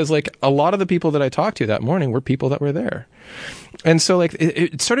too, because like a lot of the people that I talked to that morning were people that were there. And so like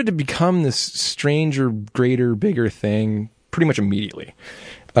it started to become this stranger, greater, bigger thing pretty much immediately.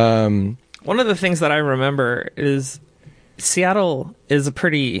 One of the things that I remember is Seattle is a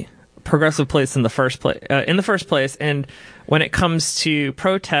pretty progressive place in the first place. And when it comes to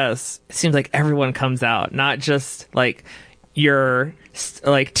protests, it seems like everyone comes out, not just like your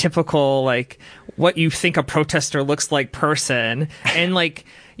like typical like what you think a protester looks like person. And like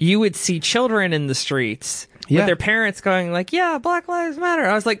you would see children in the streets with their parents going like, yeah, Black Lives Matter.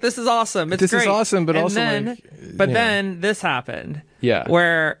 I was like, this is awesome. It's great. This is awesome, but and also then, like, then this happened. Yeah.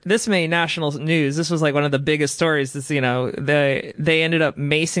 Where this made national news. This was like one of the biggest stories. This, you know, they ended up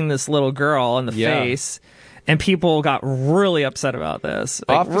macing this little girl in the face. And people got really upset about this.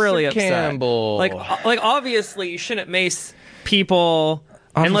 Like Officer really upset. Campbell. Like obviously you shouldn't mace people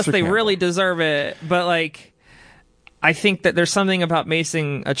unless they really deserve it. But like, I think that there's something about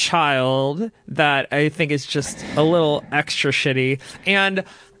macing a child that I think is just a little extra shitty. And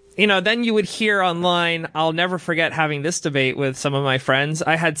then you would hear online, I'll never forget having this debate with some of my friends.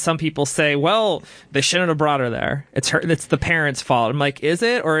 I had some people say, well, they shouldn't have brought her there. It's the parents' fault. I'm like, is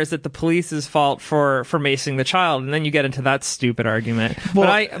it? Or is it the police's fault for macing the child? And then you get into that stupid argument.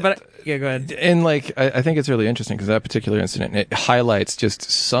 Well, yeah, go ahead. And like, I think it's really interesting because that particular incident, it highlights just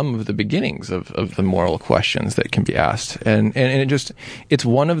some of the beginnings of the moral questions that can be asked. And it's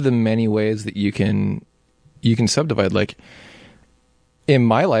one of the many ways that you can subdivide. Like, in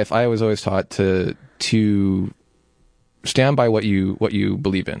my life, I was always taught to stand by what you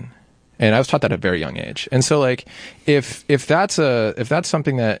believe in. And I was taught that at a very young age. And so like, if that's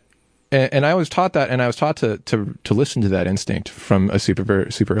something that, and I was taught that, and I was taught to listen to that instinct from a super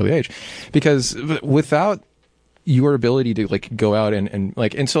early age, because without your ability to like go out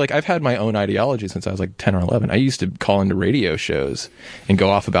and so like I've had my own ideology since I was like 10 or 11. I used to call into radio shows and go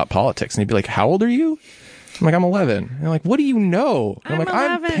off about politics, and they'd be like, "How old are you?" I'm like, "I'm 11." And they're like, "What do you know?" And I'm like,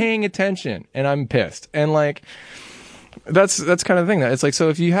 11. "I'm paying attention," and I'm pissed. And like, that's kind of the thing that it's like, so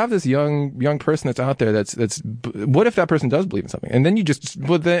if you have this young person that's out there that's what if that person does believe in something, and then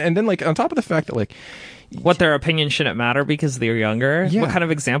and then like on top of the fact that like what, their opinion shouldn't matter because they're younger? Yeah. What kind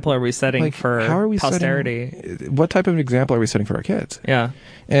of example are we setting like, for how are we posterity? What type of example are we setting for our kids? Yeah.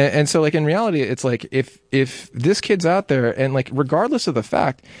 And so like in reality, it's like if this kid's out there, and like regardless of the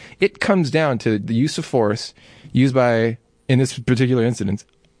fact, it comes down to the use of force used by, in this particular incident,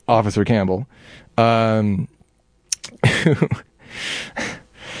 Officer Campbell,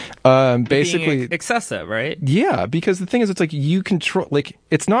 basically being excessive, right? Yeah, because the thing is, it's like you control, like,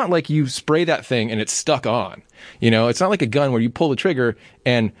 it's not like you spray that thing and it's stuck on, it's not like a gun where you pull the trigger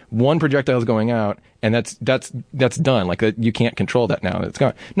and one projectile is going out and that's done. Like, that, you can't control that now. It's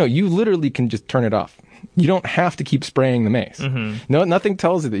gone. No, you literally can just turn it off. You don't have to keep spraying the mace. Mm-hmm. No, nothing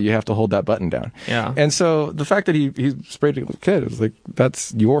tells you that you have to hold that button down. Yeah. And so the fact that he sprayed a kid is like,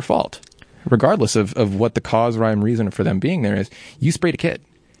 that's your fault. Regardless of what the cause, rhyme, reason for them being there is, you sprayed a kid.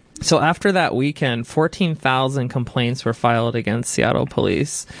 So after that weekend, 14,000 complaints were filed against Seattle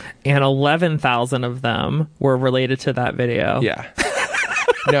police, and 11,000 of them were related to that video. Yeah.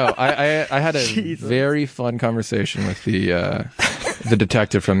 No, I had a very fun conversation with the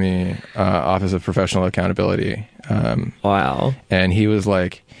detective from the Office of Professional Accountability. Wow. And he was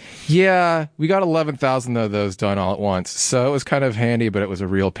like, yeah, we got 11,000 of those done all at once. So it was kind of handy, but it was a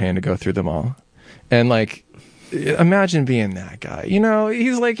real pain to go through them all. And like, imagine being that guy.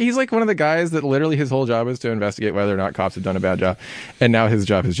 He's like one of the guys that literally his whole job is to investigate whether or not cops have done a bad job. And now his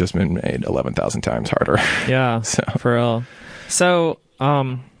job has just been made 11,000 times harder. Yeah, for real. So,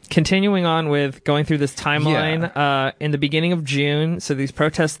 continuing on with going through this timeline, in the beginning of June, so these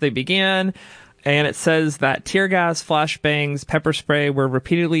protests, they began, and it says that tear gas, flashbangs, pepper spray were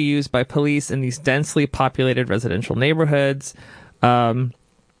repeatedly used by police in these densely populated residential neighborhoods. On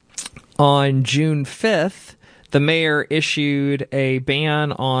June 5th, the mayor issued a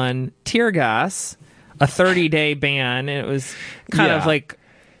ban on tear gas, a 30-day ban, and it was kind of like,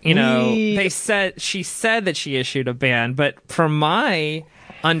 she said that she issued a ban, but from my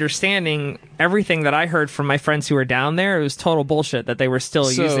understanding, everything that I heard from my friends who were down there, it was total bullshit that they were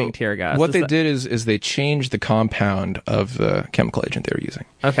still using tear gas. What they did is they changed the compound of the chemical agent they were using.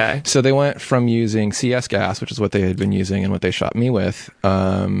 Okay. So they went from using CS gas, which is what they had been using and what they shot me with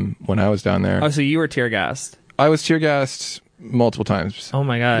when I was down there. Oh, so you were tear gassed? I was tear gassed multiple times. Oh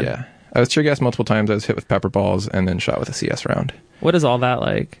my God. Yeah. I was tear gassed multiple times. I was hit with pepper balls and then shot with a CS round. What is all that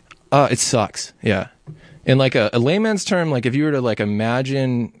like? It sucks. Yeah. In like a layman's term, like if you were to like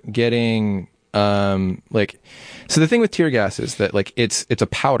imagine getting so the thing with tear gas is that like it's a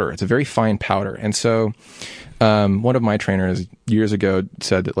powder. It's a very fine powder. And so one of my trainers years ago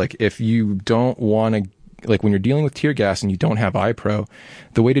said that like if you don't want to, like when you're dealing with tear gas and you don't have iPro,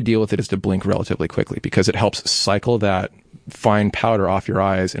 the way to deal with it is to blink relatively quickly, because it helps cycle that fine powder off your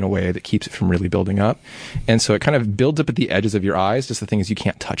eyes in a way that keeps it from really building up. And so it kind of builds up at the edges of your eyes. Just the thing is, you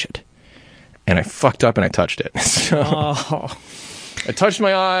can't touch it. And I fucked up and I touched it. So I touched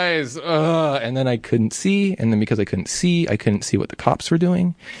my eyes, and then I couldn't see. And then because I couldn't see what the cops were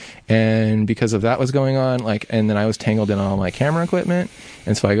doing. And because of that was going on, and then I was tangled in all my camera equipment.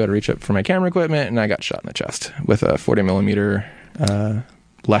 And so I go to reach up for my camera equipment, and I got shot in the chest with a 40 millimeter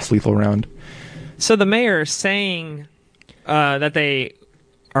less lethal round. So the mayor saying that they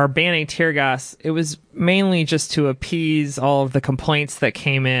are banning tear gas, it was mainly just to appease all of the complaints that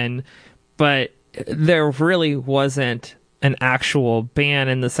came in, but there really wasn't an actual ban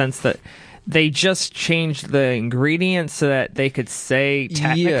in the sense that they just changed the ingredients so that they could say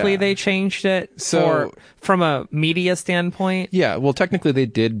technically they changed it. So from a media standpoint. Yeah, well, technically they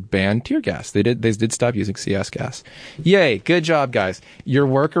did ban tear gas. They did stop using CS gas. Yay, good job, guys. Your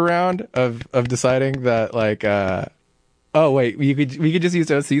workaround of deciding that like, oh wait, we could just use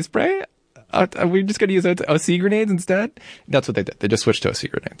OC spray. We're just gonna use OC grenades instead. That's what they did. They just switched to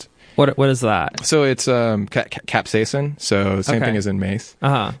OC grenades. What is that? So it's capsaicin. So same thing as in mace.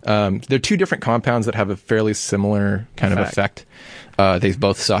 They're two different compounds that have a fairly similar kind of effect. They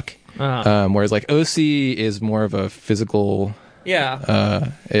both suck. Whereas like OC is more of a physical.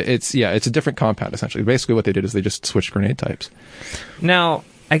 Yeah. It's a different compound essentially. Basically, what they did is they just switched grenade types. Now,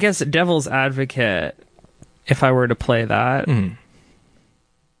 I guess devil's advocate, if I were to play that,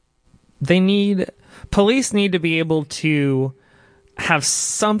 police need to be able to have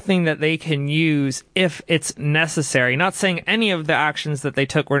something that they can use if it's necessary. Not saying any of the actions that they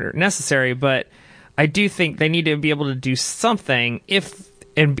took were necessary, but I do think they need to be able to do something if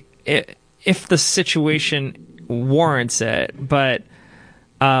the situation warrants it. But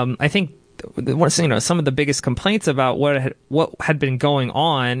I think some of the biggest complaints about what had been going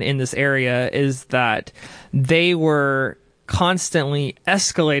on in this area is that they were constantly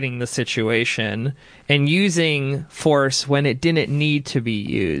escalating the situation and using force when it didn't need to be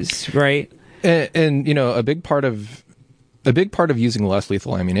used, right? And a big part of using less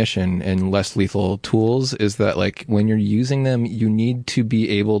lethal ammunition and less lethal tools is that like when you're using them, you need to be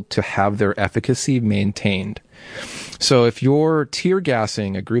able to have their efficacy maintained. So if you're tear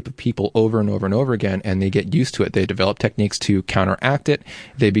gassing a group of people over and over and over again and they get used to it, they develop techniques to counteract it,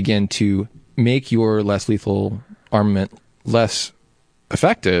 they begin to make your less lethal armament less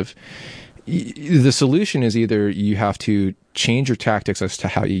effective. The solution is either you have to change your tactics as to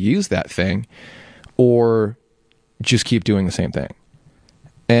how you use that thing or just keep doing the same thing.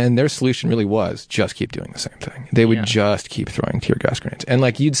 And their solution really was just keep doing the same thing. They would just keep throwing tear gas grenades. And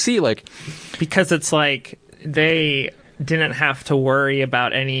like you'd see like because it's like they didn't have to worry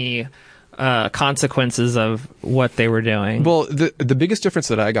about any consequences of what they were doing. Well, the biggest difference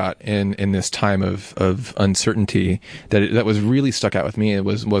that I got in this time of uncertainty that was really stuck out with me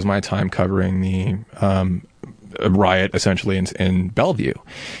was my time covering the riot essentially in Bellevue,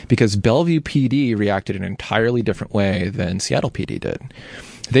 because Bellevue PD reacted in an entirely different way than Seattle PD did.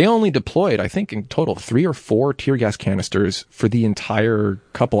 They only deployed, I think, in total 3 or 4 tear gas canisters for the entire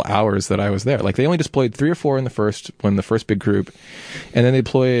couple hours that I was there. Like they only deployed 3 or 4 in the first big group, and then they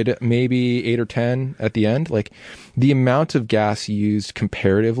deployed maybe 8 or 10 at the end. Like the amount of gas used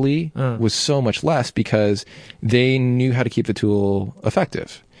comparatively was so much less because they knew how to keep the tool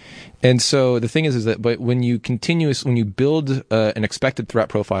effective. And so the thing is that, but when you build an expected threat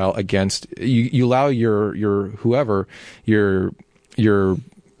profile against, you allow your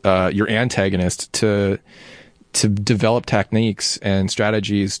antagonist to develop techniques and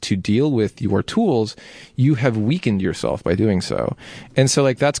strategies to deal with your tools, you have weakened yourself by doing so. And so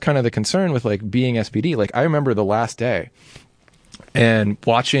like that's kind of the concern with like being SPD. Like I remember the last day and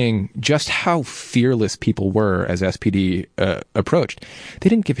watching just how fearless people were as SPD approached. They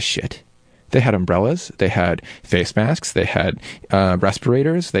didn't give a shit. They had umbrellas, they had face masks, they had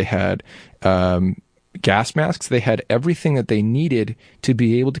respirators, they had gas masks, they had everything that they needed to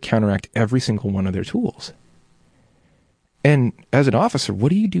be able to counteract every single one of their tools. And as an officer, what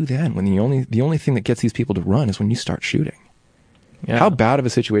do you do then when the only thing that gets these people to run is when you start shooting? Yeah. How bad of a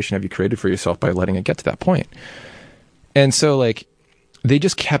situation have you created for yourself by letting it get to that point? And so like they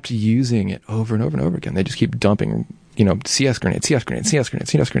just kept using it over and over and over again. They just keep dumping, CS grenade, CS grenade, CS grenade,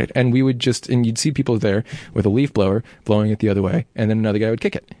 CS grenade. And you'd see people there with a leaf blower blowing it the other way, and then another guy would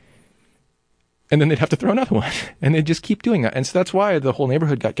kick it. And then they'd have to throw another one. And they'd just keep doing that. And so that's why the whole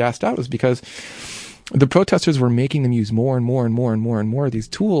neighborhood got gassed out, was because the protesters were making them use more and more and more and more and more of these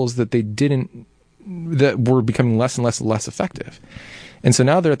tools that were becoming less and less and less effective. And so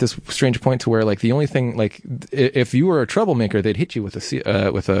now they're at this strange point to where like the only thing, like if you were a troublemaker, they'd hit you with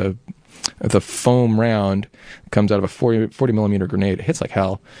a foam round, comes out of a 40 millimeter grenade. It hits like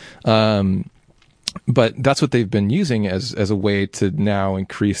hell. But that's what they've been using as a way to now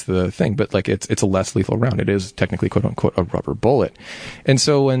increase the thing. But like it's a less lethal round. It is technically quote unquote a rubber bullet. And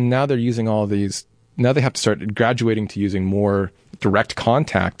so when now they're using all these, now they have to start graduating to using more direct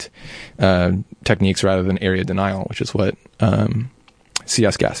contact techniques rather than area denial, which is what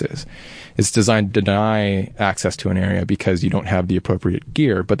CS gas is. It's designed to deny access to an area because you don't have the appropriate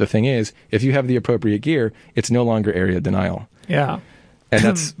gear. But the thing is, if you have the appropriate gear, it's no longer area denial. Yeah. And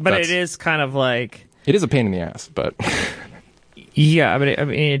it is kind of like... It is a pain in the ass, but... Yeah, but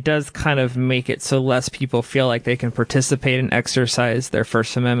it does kind of make it so less people feel like they can participate and exercise their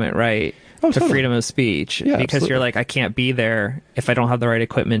First Amendment right. to totally. freedom of speech, Yeah, because absolutely. you're like, I can't be there if I don't have the right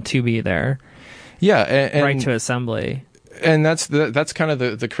equipment to be there. Yeah, and Right to assembly. And that's kind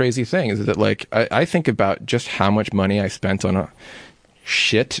of the crazy thing, is that like I think about just how much money I spent on a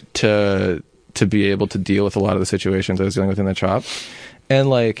shit to be able to deal with a lot of the situations I was dealing with in the shop, and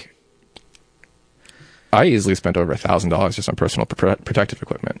like I easily spent over $1,000 just on personal protective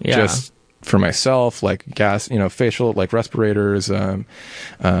equipment, just for myself, like gas, facial, like respirators,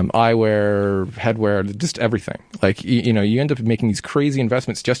 eyewear, headwear, just everything. Like you end up making these crazy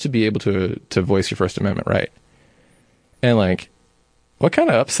investments just to be able to voice your First Amendment right. And like, what kind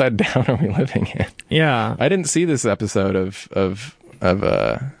of upside down are we living in? Yeah, I didn't see this episode of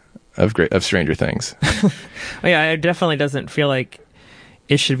Stranger Things. Yeah, it definitely doesn't feel like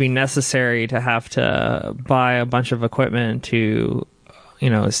it should be necessary to have to buy a bunch of equipment to,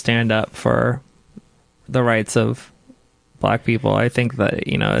 stand up for the rights of Black people. I think that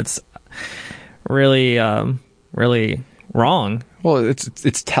it's really, really wrong. Well,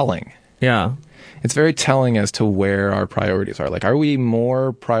 it's telling. Yeah. It's very telling as to where our priorities are. Like, are we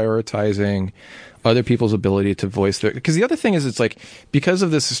more prioritizing other people's ability to voice their... Because the other thing is, it's like, because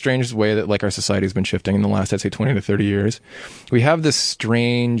of this strange way that like our society has been shifting in the last, I'd say, 20 to 30 years, we have this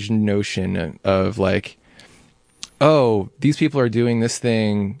strange notion of like, oh, these people are doing this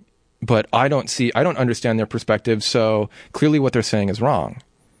thing, but I don't understand their perspective, so clearly what they're saying is wrong.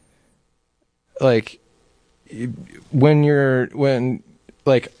 Like, when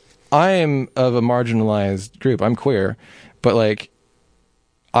I am of a marginalized group. I'm queer, but like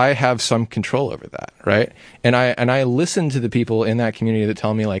I have some control over that, right? And I listen to the people in that community that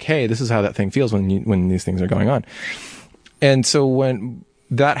tell me like, "Hey, this is how that thing feels when these things are going on." And so when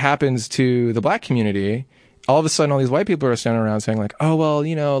that happens to the Black community, all of a sudden all these white people are standing around saying like, "Oh, well,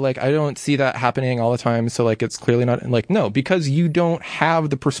 like I don't see that happening all the time, so like it's clearly not." Like, no, because you don't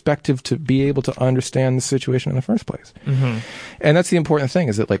have the perspective to be able to understand the situation in the first place. Mm-hmm. And that's the important thing,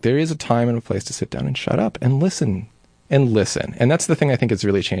 is that like there is a time and a place to sit down and shut up and listen. And that's the thing I think has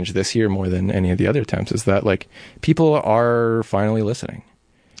really changed this year more than any of the other attempts, is that like people are finally listening.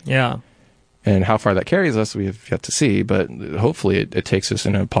 Yeah. And how far that carries us, we have yet to see, but hopefully it takes us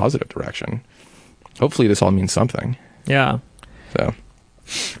in a positive direction. Hopefully this all means something. Yeah. So,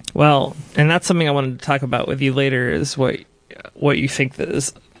 well, and that's something I wanted to talk about with you later, is what you think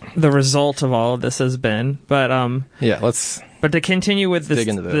the result of all of this has been. But yeah, But to continue with dig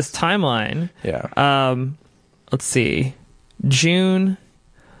into this timeline, yeah. Let's see. On June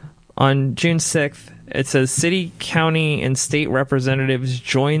 6th, it says city, county, and state representatives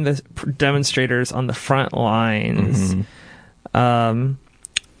joined the demonstrators on the front lines. Mm-hmm.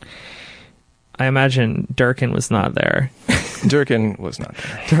 I imagine Durkin was not there. Durkin was not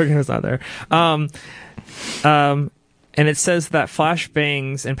there. Durkin was not there. And it says that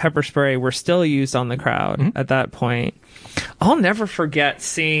flashbangs and pepper spray were still used on the crowd at that point. I'll never forget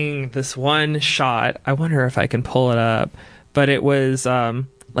seeing this one shot. I wonder if I can pull it up. But it was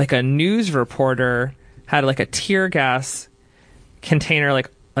like a news reporter had like a tear gas container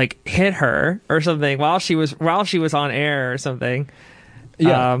like hit her or something while she was on air or something.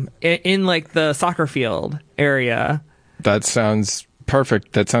 Yeah. In like the soccer field area. That sounds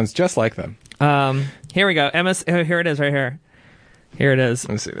perfect. That sounds just like them. Here we go. Here it is right here. Here it is.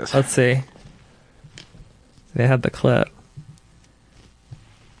 Let's see this. Let's see. They had the clip.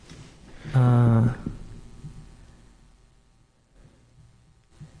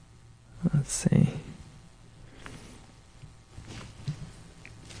 Let's see.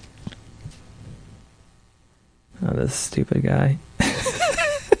 Oh, this stupid guy.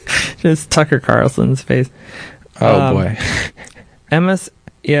 Just Tucker Carlson's face. Oh, boy.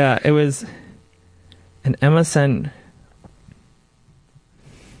 Yeah, it was an MSN.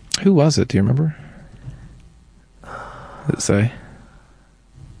 Who was it? Do you remember? What did it say?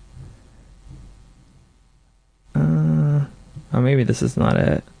 Oh, maybe this is not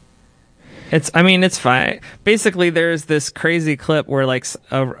it. It's fine. Basically, there's this crazy clip where like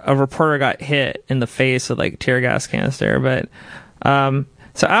a reporter got hit in the face with like tear gas canister. But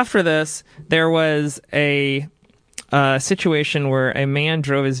so after this, there was a situation where a man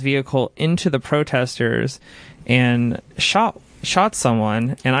drove his vehicle into the protesters and shot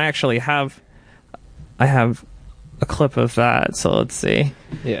someone. And I actually have a clip of that. So let's see.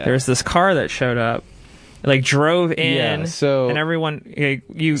 Yeah. There's this car that showed up. Like drove in, Yeah, so and everyone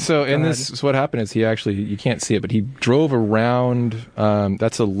So what happened is you can't see it, but he drove around.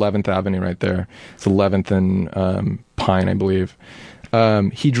 That's 11th Avenue right there. It's 11th and Pine, I believe.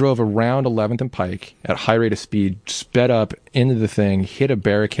 He drove around 11th and Pike at high rate of speed, sped up into the thing, hit a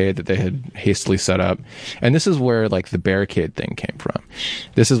barricade that they had hastily set up. And this is where like the barricade thing came from.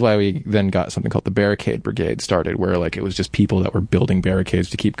 This is why we then got something called the Barricade Brigade started, where like it was just people that were building barricades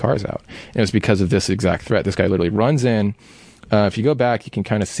to keep cars out. And it was because of this exact threat. This guy literally runs in. If you go back, you can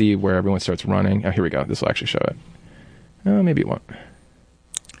kind of see where everyone starts running. Oh, here we go. This will actually show it. Oh, maybe it won't.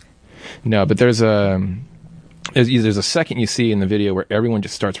 No, but there's a second you see in the video where everyone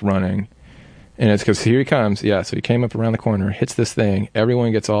just starts running. And it's because here he comes. Yeah, so he came up around the corner, hits this thing.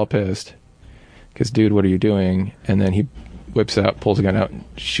 Everyone gets all pissed. Because, dude, what are you doing? And then he whips out, pulls a gun out, and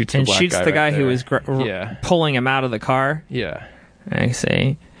shoots the black guy. And shoots the guy right who was pulling him out of the car. Yeah. I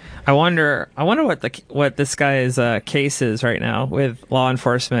see. I wonder what this guy's case is right now with law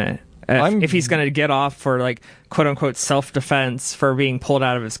enforcement. If he's going to get off for like quote unquote self-defense for being pulled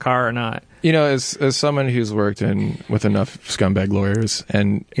out of his car or not. You know, as someone who's worked with enough scumbag lawyers,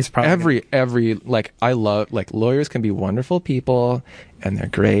 and he's probably every like I love like lawyers can be wonderful people and they're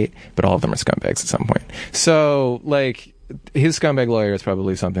great, but all of them are scumbags at some point. So like his scumbag lawyer is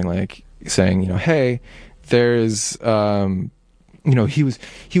probably something like saying, you know, hey, there's you know, he was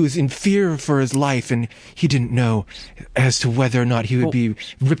in fear for his life, and he didn't know as to whether or not he would be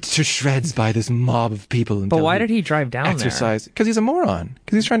ripped to shreds by this mob of people. But why did he drive down there? Because he's a moron.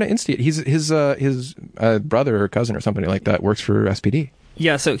 Because he's trying to instigate. His brother or cousin or somebody like that works for SPD.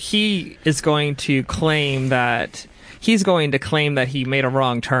 Yeah, so he is going to claim that he made a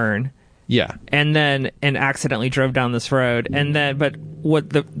wrong turn. Yeah, and accidentally drove down this road, and then but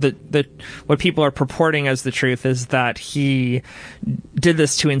what what people are purporting as the truth is that he did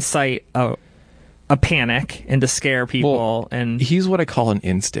this to incite a panic and to scare people. Well, and he's what I call an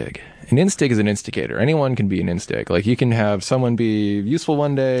instig. An instig is an instigator. Anyone can be an instig. Like you can have someone be useful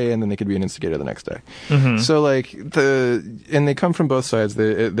one day and then they could be an instigator the next day. Mm-hmm. So like and they come from both sides.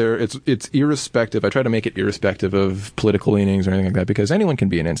 It's irrespective. I try to make it irrespective of political leanings or anything like that because anyone can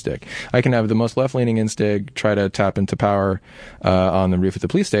be an instig. I can have the most left-leaning instig try to tap into power on the roof of the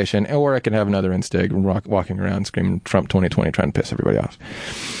police station, or I can have another instig walking around screaming Trump 2020 trying to piss everybody off.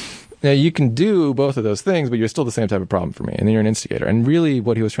 Now, you can do both of those things, but you're still the same type of problem for me. And then you're an instigator. And really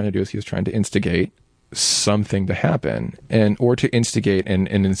what he was trying to do is he was trying to instigate something to happen or to instigate and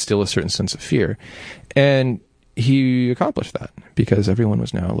instill a certain sense of fear. And he accomplished that because everyone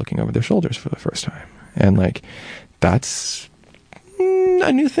was now looking over their shoulders for the first time. And like, that's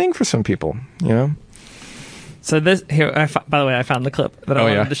a new thing for some people, you know? So this here, by the way, I found the clip that I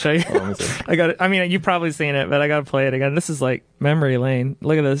wanted to show you. I got it. I mean, you've probably seen it, but I got to play it again. This is like memory lane.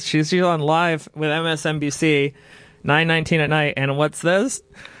 Look at this. She's on live with MSNBC, 9:19 at night, and what's this?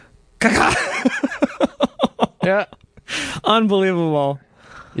 Yeah, unbelievable.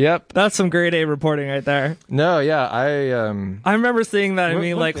 Yep, that's some grade A reporting right there. No, yeah, I remember seeing that. I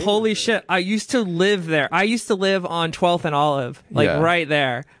mean, like, holy shit! I used to live there. I used to live on 12th and Olive, like right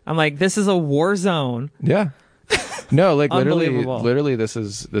there. I'm like, this is a war zone. Yeah. No, like literally, this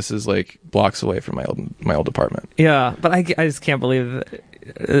is like blocks away from my old apartment. Yeah, but I just can't believe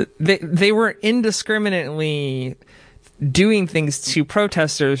they were indiscriminately doing things to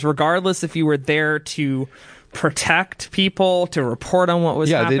protesters, regardless if you were there to protect people, to report on what was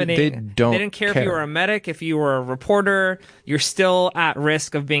happening. They didn't care if you were a medic, if you were a reporter. You're still at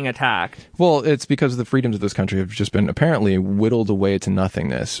risk of being attacked. Well, it's because the freedoms of this country have just been apparently whittled away to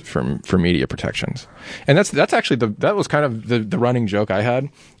nothingness for media protections. And that's actually that was kind of the running joke I had,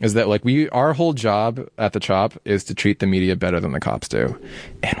 is that like our whole job at the CHOP is to treat the media better than the cops do,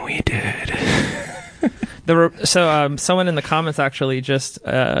 and we did. Someone in the comments actually just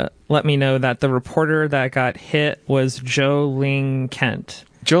let me know that the reporter that got hit was Joleen Kent.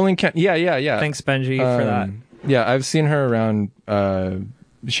 Joleen Kent, yeah. Thanks, Benji, for that. Yeah, I've seen her around.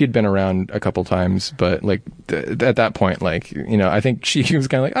 She'd been around a couple times, but like at that point, like, you know, I think she was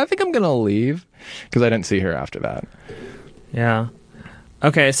kind of like, I think I'm gonna leave, because I didn't see her after that. Yeah.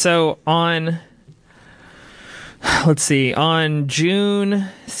 Okay, so let's see. On June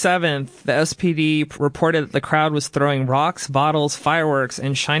 7th, the SPD reported that the crowd was throwing rocks, bottles, fireworks,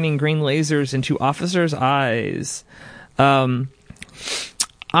 and shining green lasers into officers' eyes. I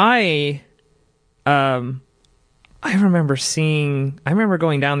remember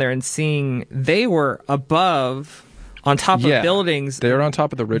going down there and seeing they were above, on top of buildings. They were on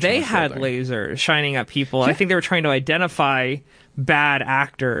top of the Richmond They had building. lasers shining at people. Yeah. I think they were trying to identify bad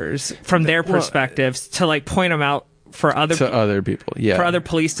actors from their perspectives to like point them out for other people, yeah, for other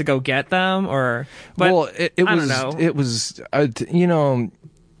police to go get them, or. But well, I don't know. It was, you know,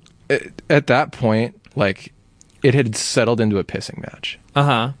 at that point, like, it had settled into a pissing match.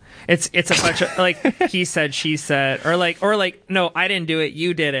 It's a bunch of like he said, she said, or like no, I didn't do it,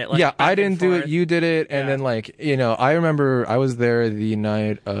 you did it. Like, yeah, I didn't do it, you did it, and then like I remember I was there the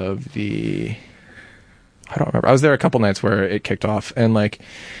night of the. I don't remember. I was there a couple nights where it kicked off, and like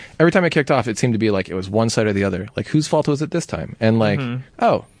every time it kicked off, it seemed to be like it was one side or the other. Like whose fault was it this time? And like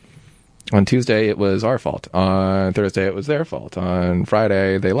on Tuesday it was our fault. On Thursday it was their fault. On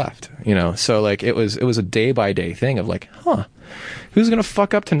Friday they left. So like it was a day by day thing of like, who's gonna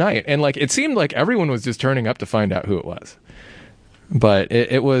fuck up tonight? And like it seemed like everyone was just turning up to find out who it was. But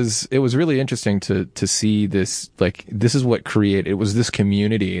it was really interesting to see this, like, this is what created, it was this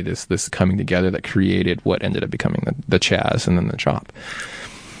community, this coming together that created what ended up becoming the Chaz and then the Chop.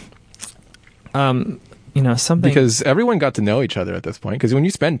 Something, because everyone got to know each other at this point, because when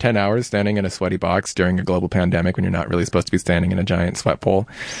you spend 10 hours standing in a sweaty box during a global pandemic when you're not really supposed to be standing in a giant sweat pool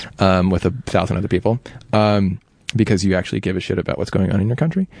with 1,000 other people, because you actually give a shit about what's going on in your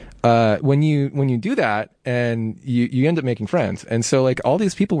country. When you do that, and you end up making friends, and so like all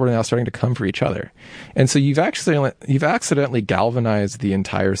these people were now starting to come for each other, and so you've accidentally galvanized the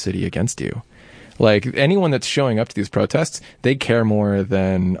entire city against you. Like anyone that's showing up to these protests, they care more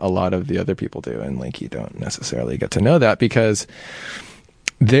than a lot of the other people do, and like you don't necessarily get to know that because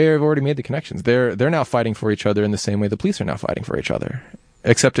they've already made the connections. They're now fighting for each other in the same way the police are now fighting for each other,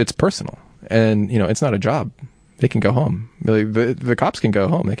 except it's personal, and it's not a job. They can go home. Like, the cops can go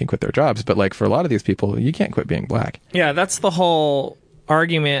home. They can quit their jobs. But like for a lot of these people, you can't quit being black. Yeah, that's the whole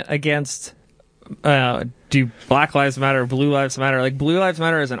argument against do Black Lives Matter, Blue Lives Matter. Like Blue Lives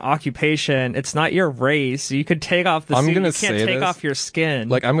Matter is an occupation. It's not your race. You could take off the suit. You can't take off your skin.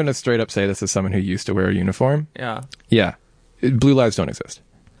 Like I'm going to straight up say this as someone who used to wear a uniform. Yeah. Yeah. Blue lives don't exist.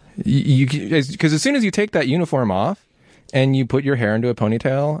 Because as soon as you take that uniform off, and you put your hair into a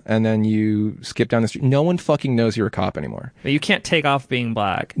ponytail, and then you skip down the street, no one fucking knows you're a cop anymore. But you can't take off being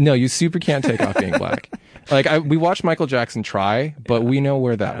black. No, you super can't take off being black. Like, we watched Michael Jackson try, but we know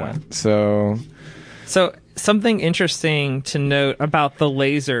where that went. So something interesting to note about the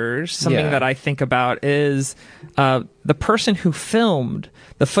lasers, something that I think about is the person who filmed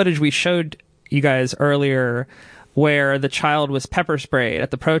the footage we showed you guys earlier where the child was pepper sprayed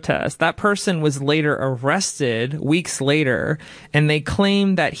at the protest. That person was later arrested weeks later, and they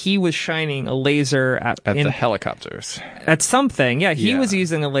claimed that he was shining a laser at the helicopters. At something. Yeah, he was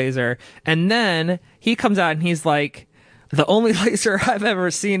using a laser. And then he comes out and he's like, the only laser I've ever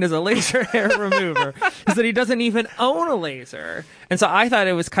seen is a laser hair remover. Is that he doesn't even own a laser. And so I thought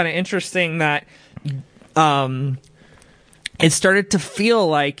it was kind of interesting that it started to feel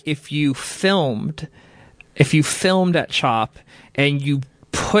like if you filmed at CHOP and you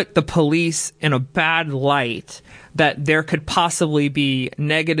put the police in a bad light, that there could possibly be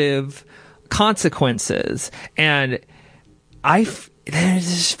negative consequences. And it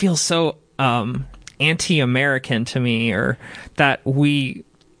just feels so anti-American to me, or that we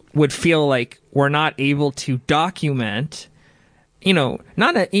would feel like we're not able to document,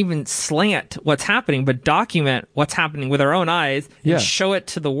 not even slant what's happening, but document what's happening with our own eyes and show it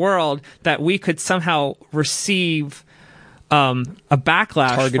to the world, that we could somehow receive a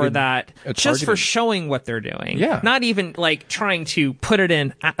backlash for that, just for showing what they're doing. Yeah. Not even like trying to put it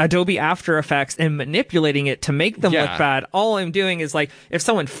in Adobe After Effects and manipulating it to make them look bad. All I'm doing is like, if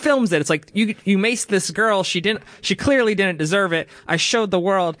someone films it, it's like, you maced this girl. She clearly didn't deserve it. I showed the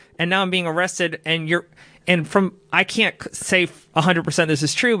world, and now I'm being arrested, I can't say 100% this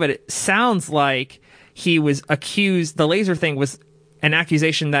is true, but it sounds like he was accused, the laser thing was an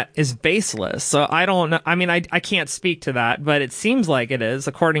accusation that is baseless. So I don't know. I mean, I can't speak to that, but it seems like it is,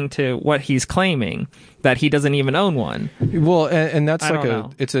 according to what he's claiming, that he doesn't even own one. Well, and that's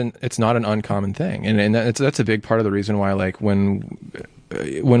like it's not an uncommon thing. And that's a big part of the reason why, like, when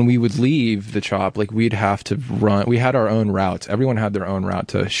we would leave the CHOP, like, we'd have to run. We had our own routes. Everyone had their own route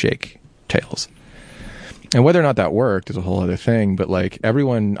to shake tails. And whether or not that worked is a whole other thing. But like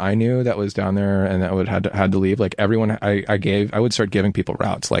everyone I knew that was down there and that had to leave, like everyone I would start giving people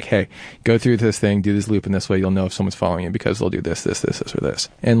routes. Like, hey, go through this thing, do this loop in this way. You'll know if someone's following you because they'll do this, or this.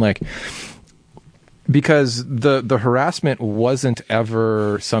 And like, because the harassment wasn't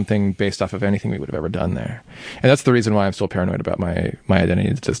ever something based off of anything we would have ever done there. And that's the reason why I'm still paranoid about my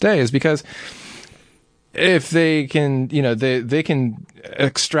identity to this day, is because if they can, they can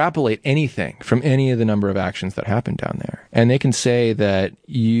extrapolate anything from any of the number of actions that happen down there. And they can say that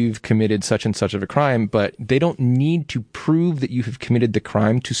you've committed such and such of a crime, but they don't need to prove that you have committed the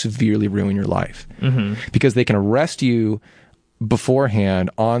crime to severely ruin your life. Mm-hmm. Because they can arrest you beforehand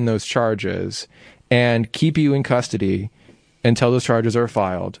on those charges and keep you in custody until those charges are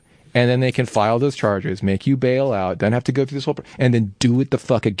filed. and then they can file those charges, make you bail out, then have to go through this whole, and then do it the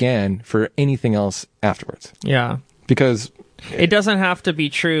fuck again for anything else afterwards. Yeah. Because it doesn't have to be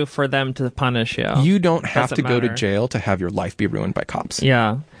true for them to punish you. You don't have to go to matter. jail to have your life be ruined by cops.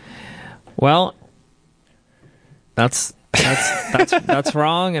 Yeah. Well, that's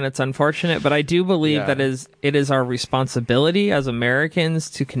wrong, and it's unfortunate, but I do believe that it is our responsibility as Americans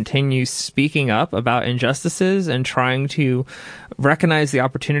to continue speaking up about injustices and trying to recognize the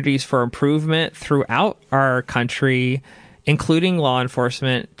opportunities for improvement throughout our country, including law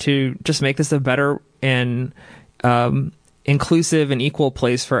enforcement, to just make this a better and inclusive and equal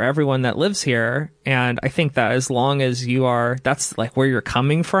place for everyone that lives here. And I think that as long as that's like where you're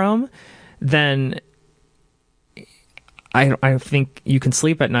coming from, then I think you can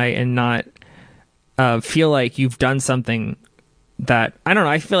sleep at night and not feel like you've done something that, I don't know,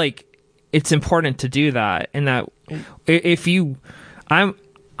 I feel like it's important to do that. And that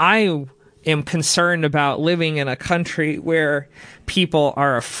I am concerned about living in a country where people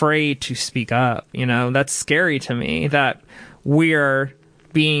are afraid to speak up. That's scary to me, that we're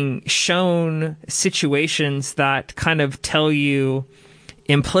being shown situations that kind of tell you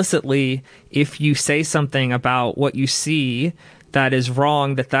implicitly, if you say something about what you see that is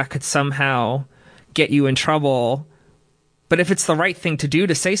wrong, that could somehow get you in trouble. But if it's the right thing to do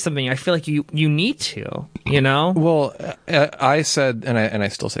to say something, I feel like you need to, Well, I said, and I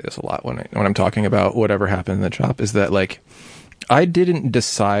still say this a lot when I'm talking about whatever happened in the shop, is that like, I didn't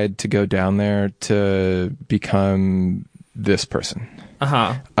decide to go down there to become this person.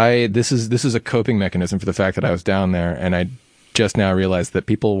 This is a coping mechanism for the fact that I was down there, and I just now realized that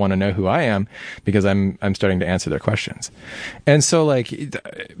people want to know who I am because I'm starting to answer their questions. And so like,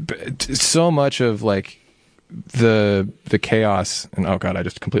 so much of like the chaos, and oh god, I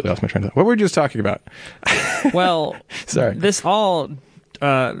just completely lost my train of thought. What were we just talking about? Well, sorry. This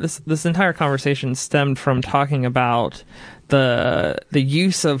entire conversation stemmed from talking about the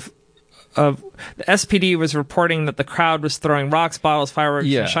use of the SPD was reporting that the crowd was throwing rocks, bottles,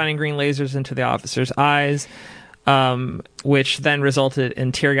 fireworks, and shining green lasers into the officers' eyes, which then resulted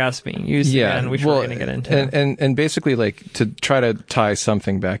in tear gas being used again, which we're going to get into. And basically, like, to try to tie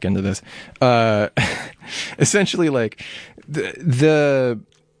something back into this, essentially, like, the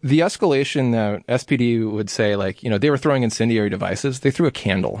escalation that SPD would say, like, they were throwing incendiary devices. They threw a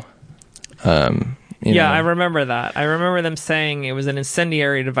candle. I remember that. I remember them saying it was an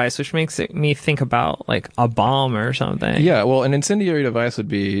incendiary device, which makes me think about like a bomb or something. Yeah, well, an incendiary device would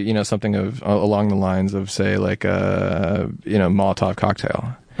be, something along the lines of, say, like a, Molotov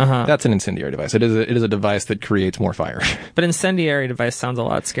cocktail. That's an incendiary device. It is a device that creates more fire. But incendiary device sounds a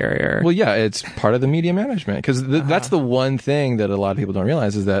lot scarier. Well, yeah, it's part of the media management, because that's the one thing that a lot of people don't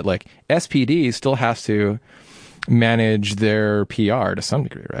realize, is that like SPD still has to manage their PR to some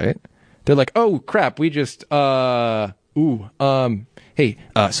degree, right? They're like, oh crap, we just, so we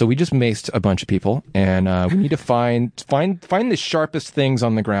just maced a bunch of people, and we need to find the sharpest things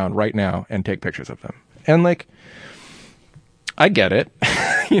on the ground right now and take pictures of them. And like, I get it,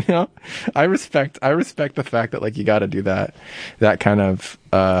 I respect the fact that like you got to do that kind of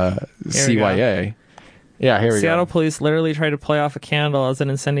CYA. Yeah, here we go. Seattle police literally tried to play off a candle as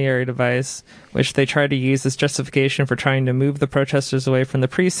an incendiary device, which they tried to use as justification for trying to move the protesters away from the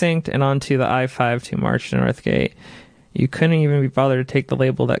precinct and onto the I-5 to march to Northgate. You couldn't even be bothered to take the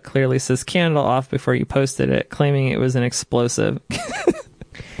label that clearly says candle off before you posted it, claiming it was an explosive.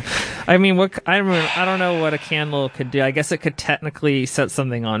 I mean, I don't know what a candle could do. I guess it could technically set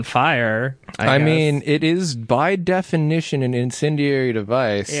something on fire. I mean, it is by definition an incendiary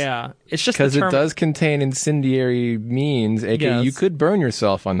device. Yeah, it's just because it does contain incendiary means. AKA, you could burn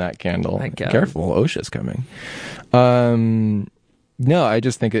yourself on that candle. I guess. Careful, OSHA's coming. No, I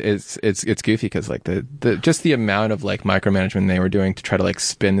just think it's goofy because like just the amount of like micromanagement they were doing to try to like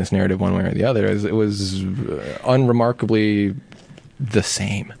spin this narrative one way or the other it was unremarkably the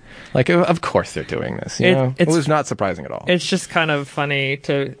same. Like, of course they're doing this. It was not surprising at all. It's just kind of funny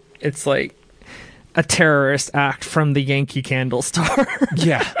it's like a terrorist act from the Yankee Candle store.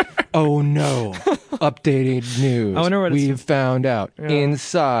 Yeah. Oh no. Updated news. I wonder what we've found out. Yeah.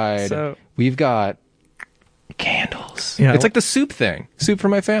 Inside, we've got candles. Yeah. It's like the soup thing. Soup for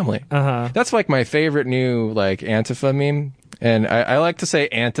my family. That's like my favorite new like Antifa meme. And I like to say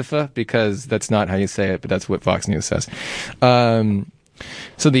Antifa because that's not how you say it, but that's what Fox News says.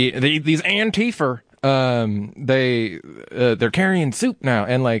 So these Antifa, they're carrying soup now,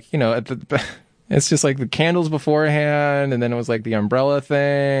 and like it's just like the candles beforehand, and then it was like the umbrella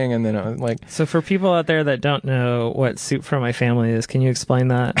thing, and then it was like. So for people out there that don't know what soup for my family is, can you explain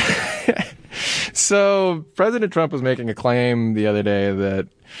that? So President Trump was making a claim the other day that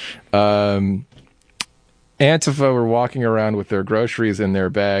Antifa were walking around with their groceries in their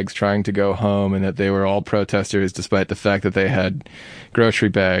bags trying to go home, and that they were all protesters despite the fact that they had grocery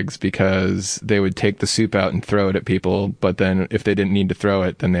bags, because they would take the soup out and throw it at people, but then if they didn't need to throw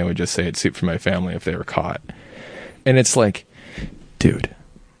it, then they would just say it's soup for my family if they were caught. And it's like, dude,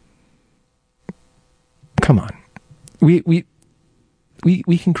 come on. We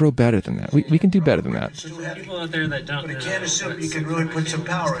can grow better than that. We can do better than that. People out there that don't know, but a can of soup, you can really put some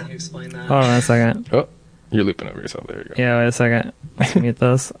power in. Can you explain that? Hold on a second. Oh, you're looping over yourself. There you go. Yeah, wait a second. Let's mute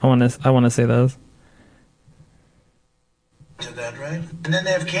those. I want to say those. To that, right? And then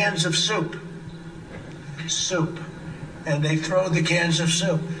they have cans of soup. And they throw the cans of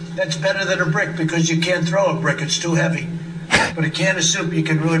soup. That's better than a brick, because you can't throw a brick. It's too heavy. But a can of soup, you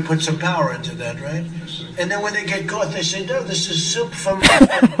can really put some power into that, right? And then when they get caught, they say, no, this is soup from my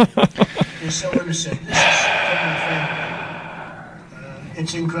family. They're so innocent. This is soup from my family.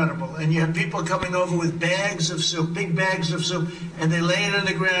 It's incredible. And you have people coming over with bags of soup, big bags of soup, and they lay it on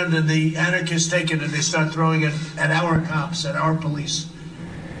the ground, and the anarchists take it and they start throwing it at our cops, at our police.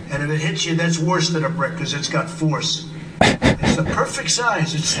 And if it hits you, that's worse than a brick, because it's got force. It's the perfect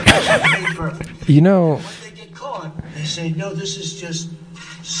size. It's made perfect. You know, when they get caught, they say, no, this is just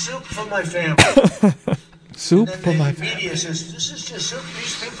soup for my family. soup for my family. The media says, this is just soup.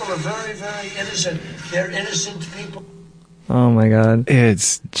 These people are very, very innocent. They're innocent people. Oh my God.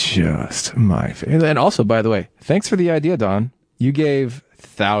 It's just my favorite. And also, by the way, thanks for the idea, Don. You gave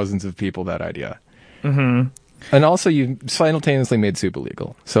thousands of people that idea. Mm-hmm. And also, you simultaneously made soup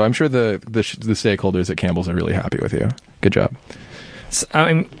illegal. So I'm sure the stakeholders at Campbell's are really happy with you. Good job. So,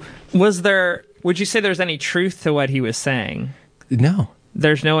 I mean, would you say there's any truth to what he was saying? No.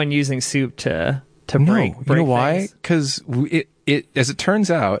 There's no one using soup to no. break You know why? Because it as it turns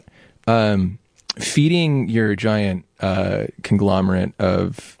out, feeding your giant conglomerate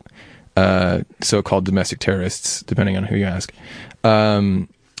of so-called domestic terrorists, depending on who you ask,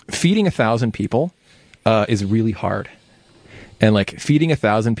 feeding 1,000 people is really hard. And like feeding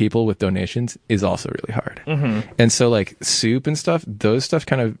 1,000 people with donations is also really hard. Mm-hmm. And so like soup and stuff, those stuff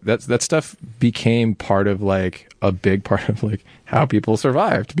kind of, that stuff became part of like a big part of like how people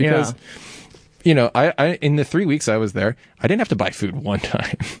survived, because you know, I in the 3 weeks I was there, I didn't have to buy food one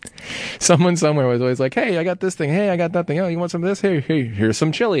time. Someone somewhere was always like, hey, I got this thing. Hey, I got that thing. Oh, you want some of this? Here's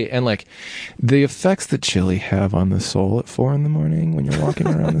some chili. And like the effects that chili have on the soul at 4 a.m. when you're walking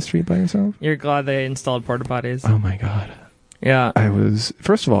around the street by yourself. You're glad they installed porta potties. Oh my God. Yeah.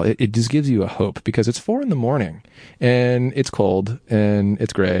 First of all, it just gives you a hope, because it's 4 a.m. and it's cold and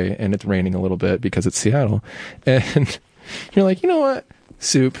it's gray and it's raining a little bit because it's Seattle. And you're like, you know what?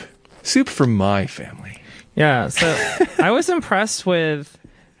 Soup for my family. Yeah. So I was impressed with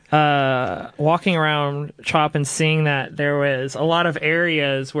walking around CHOP and seeing that there was a lot of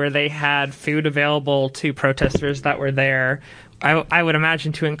areas where they had food available to protesters that were there. I would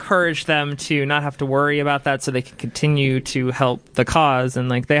imagine to encourage them to not have to worry about that, so they can continue to help the cause. And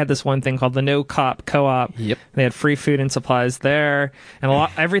like they had this one thing called the No Cop Co-op. Yep. They had free food and supplies there, and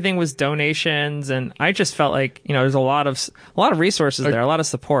everything was donations. And I just felt like, you know, there's a lot of resources there, a lot of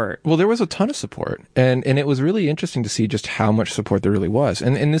support. Well, there was a ton of support, and it was really interesting to see just how much support there really was.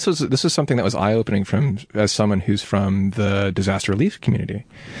 And this is something that was eye opening as someone who's from the disaster relief community.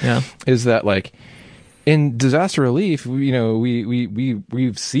 Yeah, is that like, in disaster relief, you know,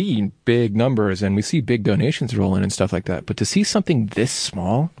 we've seen big numbers and we see big donations roll in and stuff like that. But to see something this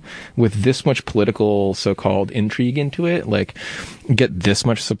small with this much political so-called intrigue into it, like get this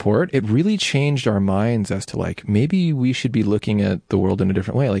much support, it really changed our minds as to like, maybe we should be looking at the world in a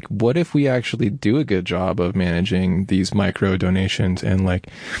different way. Like, what if we actually do a good job of managing these micro donations? And like,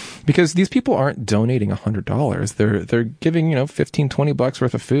 because these people aren't donating $100. They're giving, you know, $15, $20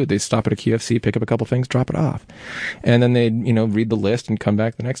 worth of food. They stop at a KFC, pick up a couple things, drop it off. And then they'd, you know, read the list and come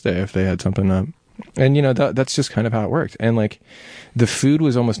back the next day if they had something up. And, you know, that's just kind of how it worked. And like, the food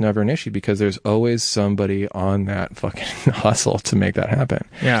was almost never an issue because there's always somebody on that fucking hustle to make that happen.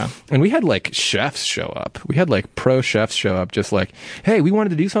 Yeah. And we had like chefs show up. We had like pro chefs show up, just like, hey, we wanted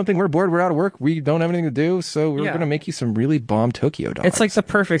to do something. We're bored. We're out of work. We don't have anything to do. So we're going to make you some really bomb Tokyo dogs. It's like the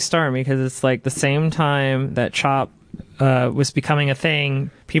perfect storm, because it's like the same time that CHOP was becoming a thing,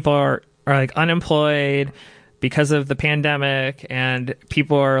 people are like unemployed because of the pandemic, and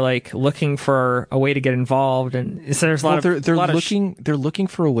people are like looking for a way to get involved, and so there's they're looking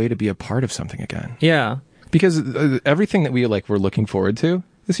for a way to be a part of something again. Yeah, because everything that we like were looking forward to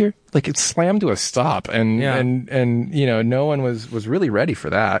this year, like it's slammed to a stop, and you know, no one was really ready for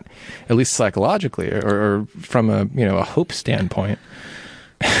that, at least psychologically or from a, you know, a hope standpoint.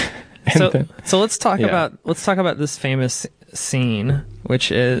 So let's talk about this famous scene,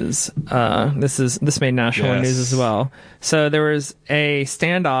 which is this made national news as well. So there was a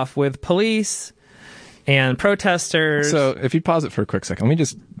standoff with police and protesters. So if you pause it for a quick second, let me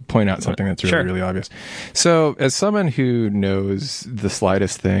just point out something that's really, really obvious. So as someone who knows the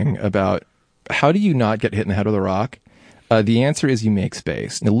slightest thing about how do you not get hit in the head with a rock, the answer is you make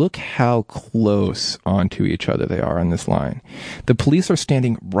space. Now look how close onto each other they are on this line. The police are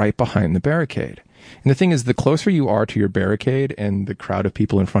standing right behind the barricade. And the thing is, the closer you are to your barricade and the crowd of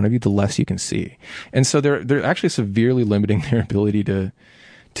people in front of you, the less you can see. And so they're actually severely limiting their ability to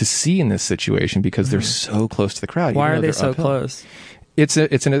see in this situation because they're so close to the crowd. Why are they so close? It's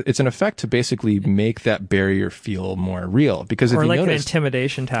an effect to basically make that barrier feel more real. Because if you notice, an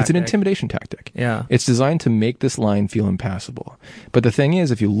intimidation tactic. It's an intimidation tactic. Yeah. It's designed to make this line feel impassable. But the thing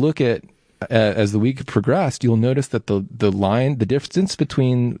is, if you look at as the week progressed, you'll notice that the distance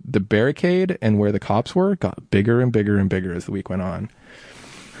between the barricade and where the cops were got bigger and bigger and bigger as the week went on.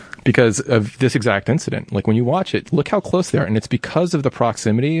 Because of this exact incident. Like when you watch it, look how close they are. And it's because of the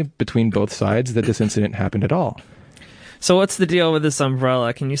proximity between both sides that this incident happened at all. So what's the deal with this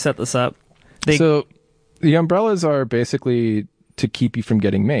umbrella? Can you set this up? So the umbrellas are basically to keep you from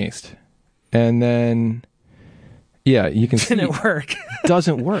getting maced. And then, yeah, you can see. Didn't work.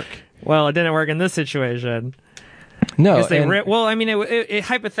 Doesn't work. Well, it didn't work in this situation. No. It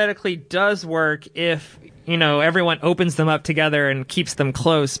hypothetically does work if, everyone opens them up together and keeps them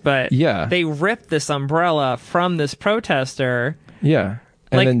close. But they ripped this umbrella from this protester. Yeah.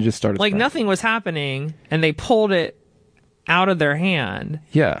 And then just started. Like nothing was happening, and they pulled it out of their hand.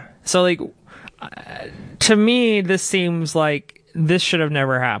 Yeah. So to me, this seems like this should have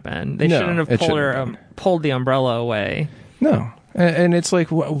never happened. They shouldn't have pulled the umbrella away. No. And it's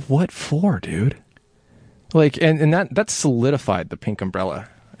like, what for, dude? Like, and that solidified the pink umbrella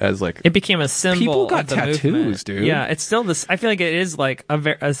as like it became a symbol. People got of the tattoos, movement. dude. Yeah, it's still this. I feel like it is like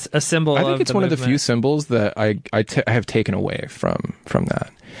a symbol. I think it's one of the few symbols that I have taken away from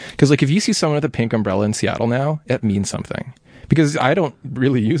that. Because like if you see someone with a pink umbrella in Seattle now, it means something. Because I don't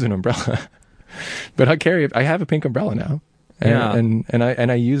really use an umbrella, but I have a pink umbrella now. And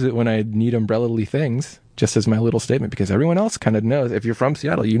I use it when I need umbrella-y things, just as my little statement, because everyone else kind of knows. If you're from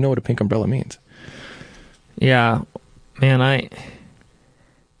Seattle, you know what a pink umbrella means. Yeah, man,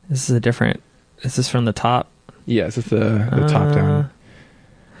 this is from the top. Yes, it's the top down.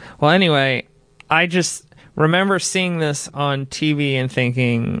 Well, anyway, I just remember seeing this on TV and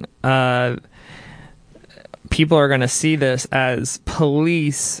thinking, people are going to see this as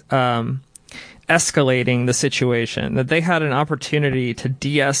police, escalating the situation, that they had an opportunity to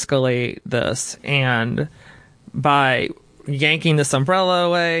de-escalate this, and by yanking this umbrella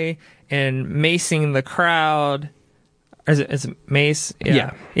away and macing the crowd, is it mace?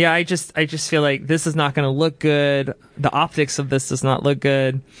 Yeah. I just feel like this is not going to look good. The optics of this does not look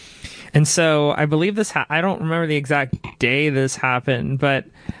good. And so I believe this I don't remember the exact day this happened, but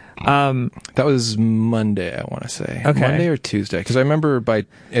that was Monday, I want to say. Okay. Monday or Tuesday, because I remember I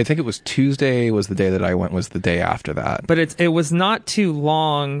think it was Tuesday was the day that I went, was the day after that. But it was not too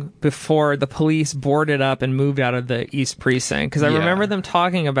long before the police boarded up and moved out of the East Precinct, because I remember them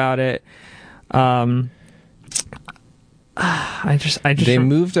talking about it. They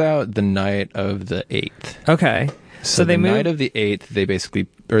moved out the night of the 8th. Okay. So the night of the 8th, they basically,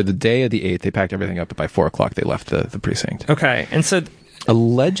 or the day of the 8th, they packed everything up, but by 4 o'clock, they left the precinct. Okay. And so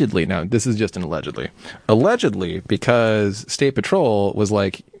allegedly, now this is just an allegedly, because State Patrol was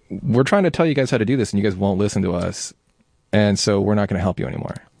like, we're trying to tell you guys how to do this and you guys won't listen to us, and so we're not going to help you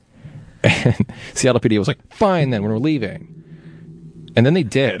anymore. And Seattle PD was like, fine then, we're leaving. And then they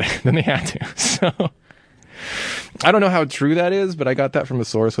did. Then they had to. So I don't know how true that is, but I got that from a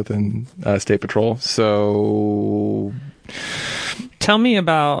source within State Patrol. So tell me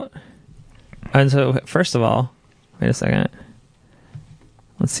about, and so first of all, wait a second.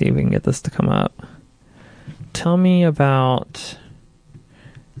 Let's see if we can get this to come up. Tell me about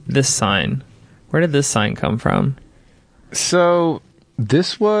this sign. Where did this sign come from? So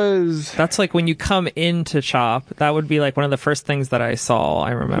that's like when you come into CHOP, that would be like one of the first things that I saw, I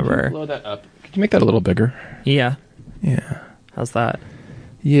remember. Could you blow that up? Could you make that a little bigger? Yeah. Yeah. How's that?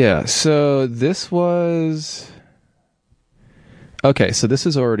 Yeah, so this was... Okay, so this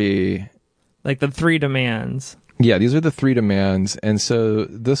is already... Like the 3 demands. Yeah, these are the 3 demands. And so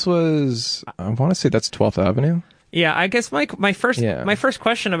this was, I want to say that's 12th Avenue. Yeah, I guess my first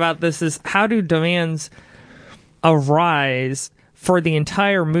question about this is, how do demands arise for the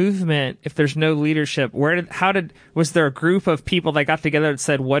entire movement if there's no leadership? Was there a group of people that got together and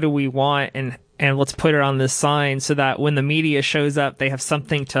said, what do we want, and let's put it on this sign so that when the media shows up, they have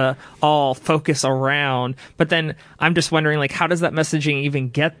something to all focus around. But then I'm just wondering, like, how does that messaging even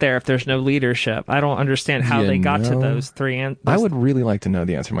get there if there's no leadership? I don't understand how they got to those three answers. I would really like to know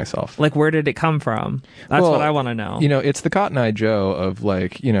the answer myself. Like, where did it come from? That's what I want to know. It's the Cotton Eye Joe of,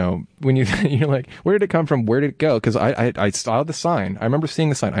 like, when you're like, where did it come from? Where did it go? Because I saw the sign. I remember seeing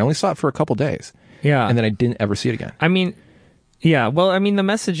the sign. I only saw it for a couple days. Yeah. And then I didn't ever see it again. I mean, yeah. Well, I mean, the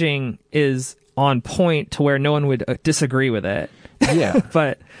messaging is on point to where no one would disagree with it. Yeah.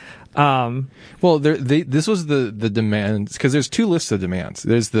 But well, this was the demands, because there's two lists of demands.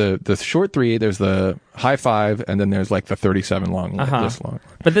 There's the short 3, there's the high 5, and then there's like the 37 long list long.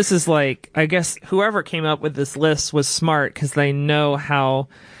 But this is like, I guess whoever came up with this list was smart, because they know how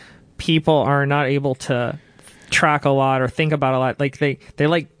people are not able to track a lot or think about a lot. Like they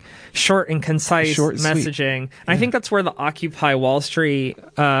like short and concise messaging. And I think that's where the Occupy Wall Street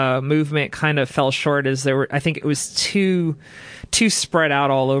movement kind of fell short. I think it was too spread out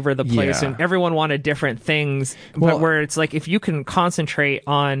all over the place, and everyone wanted different things. But where it's like, if you can concentrate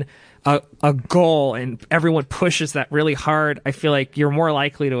on a goal and everyone pushes that really hard, I feel like you're more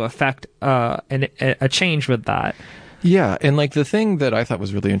likely to affect a change with that. Yeah, and like the thing that I thought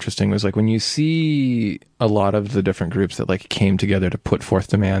was really interesting was like when you see a lot of the different groups that like came together to put forth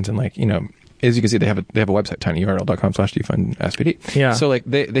demands, and like, as you can see, they have a website, tinyurl.com/defundspd. Yeah. So like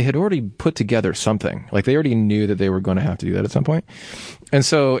they had already put together something. Like they already knew that they were going to have to do that at some point. And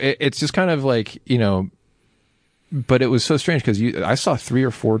so it's just kind of like, but it was so strange because I saw 3 or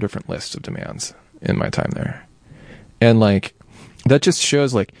 4 different lists of demands in my time there. And like, that just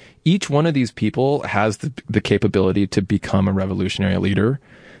shows like each one of these people has the capability to become a revolutionary leader.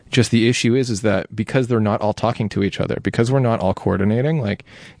 Just the issue is that because they're not all talking to each other, because we're not all coordinating, like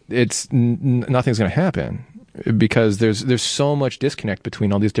nothing's going to happen, because there's so much disconnect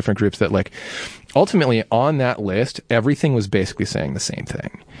between all these different groups that like ultimately on that list, everything was basically saying the same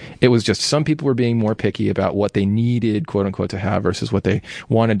thing. It was just some people were being more picky about what they needed, quote unquote, to have versus what they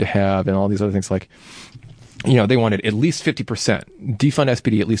wanted to have, and all these other things like, they wanted at least 50%, defund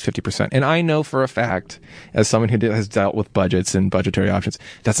SPD at least 50%. And I know for a fact, as someone who has dealt with budgets and budgetary options,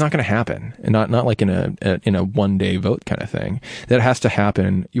 that's not going to happen. And not like in a one-day vote kind of thing. That has to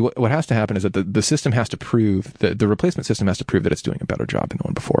happen. What has to happen is that the system has to prove, the replacement system has to prove that it's doing a better job than the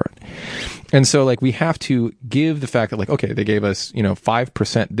one before it. And so like we have to give the fact that like, okay, they gave us,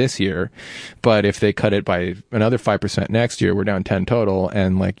 5% this year, but if they cut it by another 5% next year, we're down 10 total.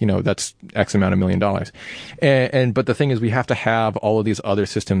 And like, that's X amount of $1 million. But the thing is, we have to have all of these other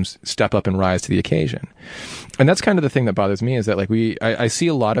systems step up and rise to the occasion. And that's kind of the thing that bothers me, is that like I see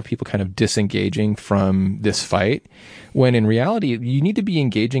a lot of people kind of disengaging from this fight, when in reality, you need to be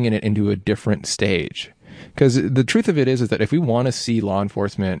engaging in it into a different stage. Because the truth of it is that if we want to see law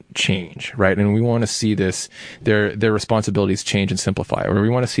enforcement change, right, and we want to see their responsibilities change and simplify, or we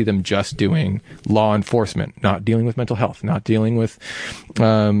want to see them just doing law enforcement, not dealing with mental health, not dealing with,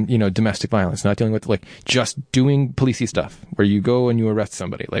 domestic violence, not dealing with like just doing policey stuff where you go and you arrest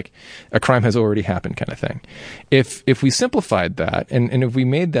somebody, like a crime has already happened kind of thing. If we simplified that and if we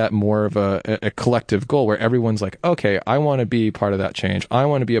made that more of a collective goal where everyone's like, okay, I want to be part of that change, I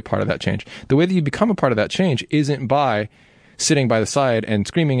want to be a part of that change. The way that you become a part of that change isn't by sitting by the side and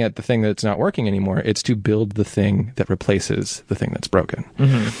screaming at the thing that's not working anymore. It's to build the thing that replaces the thing that's broken.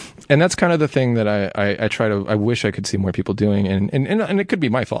 Mm-hmm. And that's kind of the thing that I wish I could see more people doing. And it could be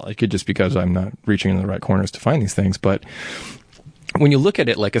my fault. It could just because I'm not reaching in the right corners to find these things. But when you look at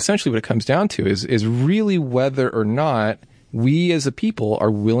it, like essentially what it comes down to is really whether or not we as a people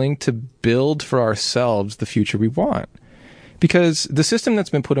are willing to build for ourselves the future we want. Because the system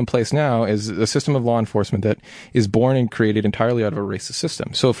that's been put in place now is a system of law enforcement that is born and created entirely out of a racist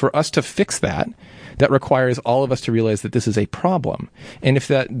system. So for us to fix that requires all of us to realize that this is a problem. And if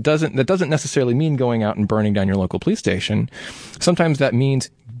that doesn't necessarily mean going out and burning down your local police station. Sometimes that means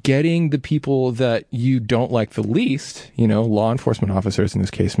getting the people that you don't like the least, law enforcement officers in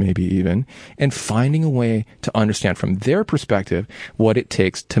this case, maybe even, and finding a way to understand from their perspective what it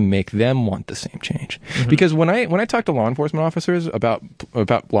takes to make them want the same change. Mm-hmm. Because when I talk to law enforcement officers about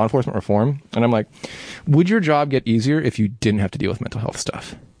law enforcement reform, and I'm like, would your job get easier if you didn't have to deal with mental health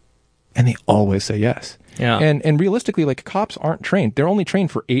stuff? And they always say yes. Yeah. And realistically, like cops aren't trained. They're only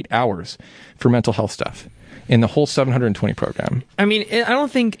trained for 8 hours for mental health stuff in the whole 720 program. I mean, I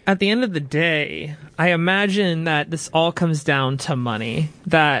don't think at the end of the day, I imagine that this all comes down to money,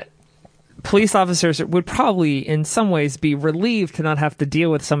 that police officers would probably in some ways be relieved to not have to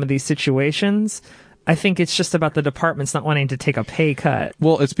deal with some of these situations. I think it's just about the departments not wanting to take a pay cut.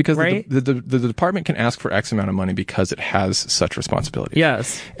 Well, it's because Right? the department can ask for X amount of money because it has such responsibility.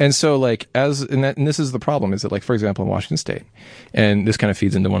 Yes. And so, like, and this is the problem, is that, like, for example, in Washington State, and this kind of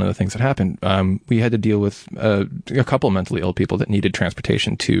feeds into one of the things that happened, we had to deal with a couple of mentally ill people that needed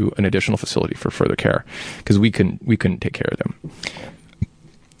transportation to an additional facility for further care because we couldn't take care of them.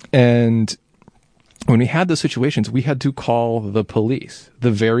 And when we had those situations, we had to call the police,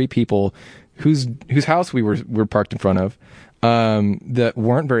 the very people whose house we were parked in front of, that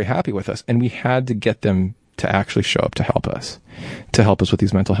weren't very happy with us, and we had to get them to actually show up to help us with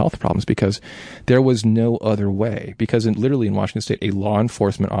these mental health problems, because there was no other way. Because literally in Washington State, a law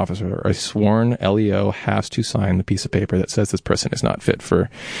enforcement officer, a sworn LEO, has to sign the piece of paper that says this person is not fit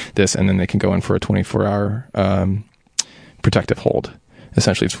for this, and then they can go in for a 24-hour protective hold,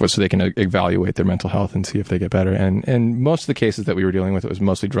 essentially, so they can evaluate their mental health and see if they get better. And most of the cases that we were dealing with, it was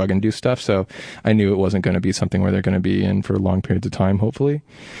mostly drug-induced stuff, so I knew it wasn't going to be something where they're going to be in for long periods of time, hopefully.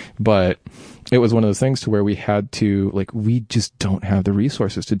 But it was one of those things to where we had to, like, we just don't have the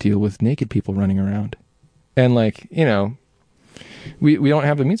resources to deal with naked people running around. And, like, you know, we don't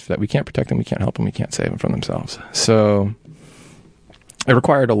have the means for that. We can't protect them, we can't help them, we can't save them from themselves. So it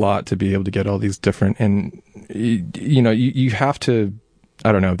required a lot to be able to get all these different, and, you know, you have to,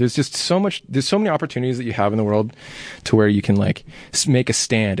 I don't know. There's so many opportunities that you have in the world to where you can, like, make a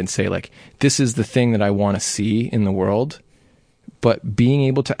stand and say, like, this is the thing that I want to see in the world. But being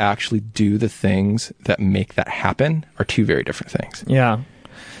able to actually do the things that make that happen are two very different things. Yeah.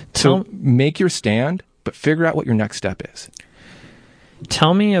 So make your stand, but figure out what your next step is.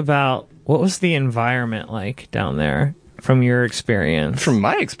 Tell me about, what was the environment like down there from your experience? From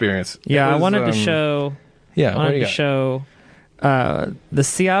my experience. Yeah, I wanted to show. Yeah, I wanted to show the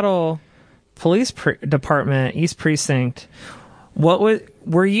Seattle Police Department, East Precinct.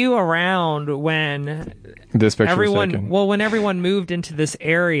 Were you around when this picture everyone? was taken? Well, when everyone moved into this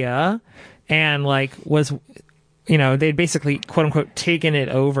area, and, like, was, you know, they'd basically, quote unquote, taken it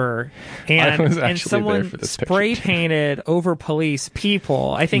over, and someone spray painted over police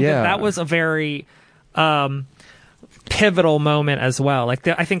people. I think that was a very pivotal moment as well. Like,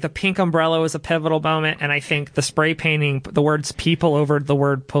 I think the pink umbrella was a pivotal moment, and I think the spray painting the words people over the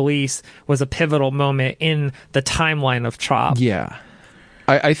word police was a pivotal moment in the timeline of CHOP. Yeah.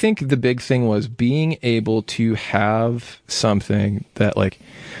 I think the big thing was being able to have something that, like,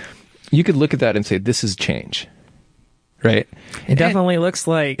 you could look at that and say, this is change. Right? It definitely looks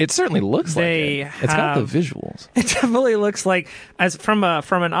like... It certainly looks like it. It's got the visuals. It definitely looks like, as from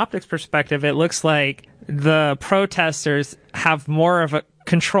an optics perspective, it looks like the protesters have more of a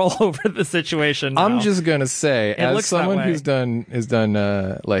control over the situation now. I'm just gonna say, as someone who's done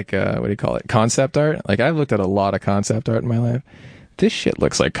like what do you call it, concept art. Like, I've looked at a lot of concept art in my life. This shit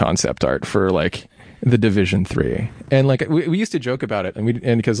looks like concept art for, like, the Division 3. And, like, we used to joke about it,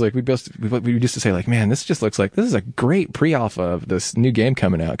 and because, like, we used to say, like, man, this just looks like this is a great pre-alpha of this new game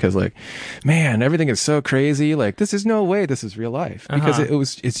coming out, because, like, man, everything is so crazy. Like, this is no way this is real life, because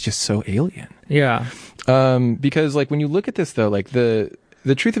it's just so alien. Yeah. Because, like, when you look at this, though, like, the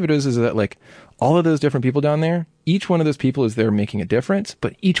truth of it is that, like, all of those different people down there, each one of those people is there making a difference,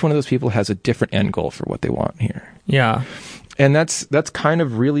 but each one of those people has a different end goal for what they want here. Yeah. And that's kind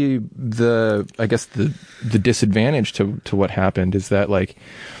of really the disadvantage to what happened, is that, like,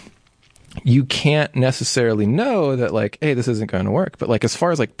 you can't necessarily know that, like, hey, this isn't going to work. But, like, as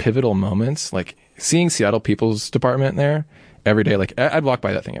far as, like, pivotal moments, like seeing Seattle People's Department there every day, like, I'd walk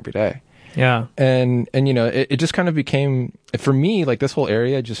by that thing every day. Yeah. And you know, it just kind of became, for me, like, this whole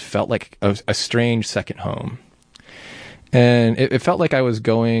area just felt like a strange second home. And it felt like I was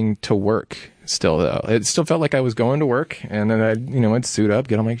going to work still, though. It still felt like I was going to work, and then I'd suit up,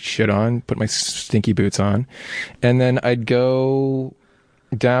 get all my shit on, put my stinky boots on, and then I'd go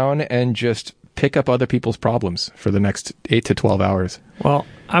down and just pick up other people's problems for the next 8 to 12 hours. Well,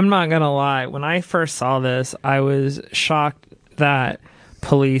 I'm not going to lie. When I first saw this, I was shocked that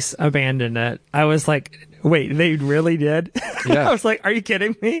police abandoned it. I was like, wait, they really did? Yeah. I was like, are you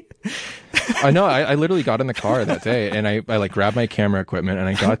kidding me? I know. I literally got in the car that day, and I like grabbed my camera equipment, and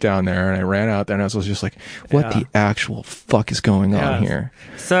I got down there, and I ran out there, and I was just like, what the actual fuck is going on here?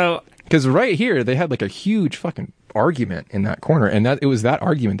 So, because right here, they had, like, a huge fucking argument in that corner, and it was that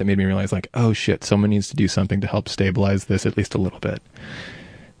argument that made me realize, like, oh shit, someone needs to do something to help stabilize this at least a little bit.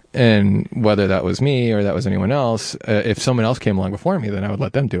 And whether that was me or that was anyone else, if someone else came along before me, then I would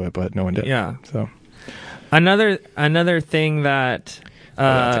let them do it, but no one did. Yeah. So another thing that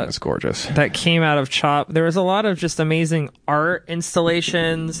that thing was gorgeous, that came out of CHOP, there was a lot of just amazing art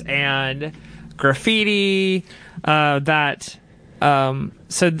installations and graffiti that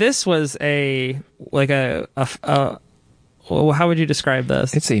So this was well, how would you describe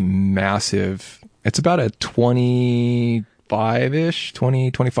this? It's a massive, it's about a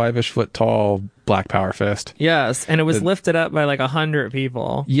 25-ish foot tall black power fist. Yes, and it was lifted up by like 100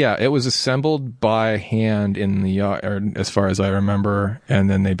 people. Yeah, it was assembled by hand in the yard, as far as I remember, and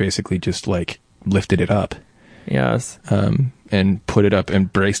then they basically just like lifted it up. Yes. And put it up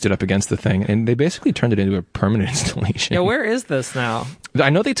and braced it up against the thing, and they basically turned it into a permanent installation. Yeah, where is this now? I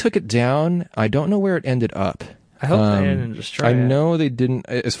know they took it down. I don't know where it ended up. I hope they didn't destroy it. I know they didn't.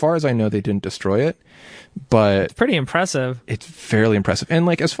 As far as I know, they didn't destroy it, but It's pretty impressive. it's fairly impressive. And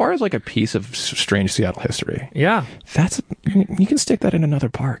like as far as like a piece of strange Seattle history, Yeah. you can stick that in another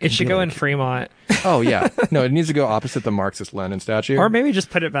park. It should go in Fremont. Oh yeah, no, it needs to go opposite the Marxist Lenin statue. Or maybe just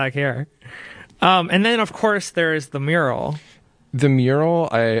put it back here. And then, of course, there's the mural. The mural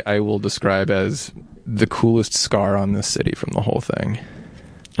I will describe as the coolest scar on this city from the whole thing.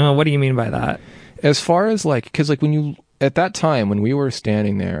 What do you mean by that? As far as like, because like when you, at that time when we were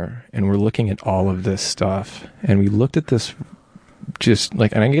standing there and we're looking at all of this stuff and we looked at this just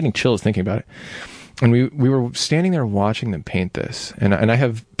like, and I'm getting chills thinking about it. And we were standing there watching them paint this. And I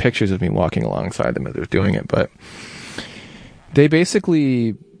have pictures of me walking alongside them as they're doing it. But they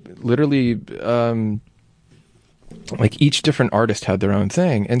basically literally, like each different artist had their own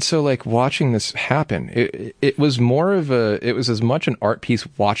thing. And so like watching this happen, it was more of it was as much an art piece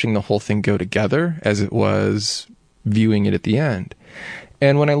watching the whole thing go together as it was viewing it at the end.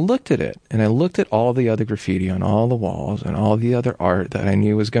 And when I looked at it and I looked at all the other graffiti on all the walls and all the other art that I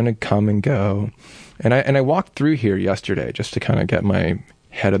knew was going to come and go, and I walked through here yesterday just to kind of get my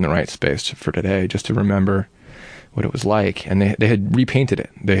head in the right space for today, just to remember what it was like. And they had repainted it.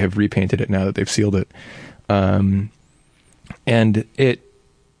 They have repainted it now that they've sealed it. And it,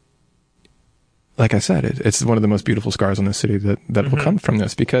 like I said, it's one of the most beautiful scars on the city that will come from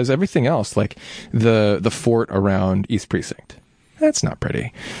this, because everything else, like the fort around East Precinct, that's not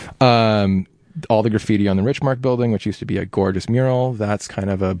pretty. All the graffiti on the Richmark building, which used to be a gorgeous mural, that's kind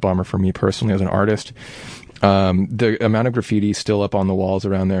of a bummer for me personally as an artist. The amount of graffiti still up on the walls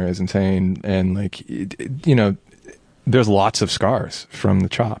around there is insane. And like, you know, there's lots of scars from the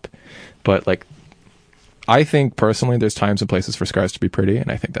chop, but like, I think personally there's times and places for scars to be pretty,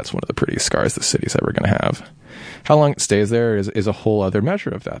 and I think that's one of the prettiest scars the city's ever going to have. How long it stays there is a whole other measure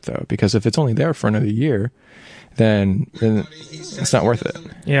of that, though, because if it's only there for another year, then it's not worth it.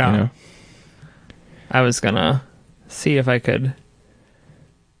 Yeah. You know? I was gonna see if I could,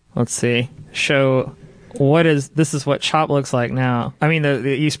 let's see, show this is what Chop looks like now. I mean, the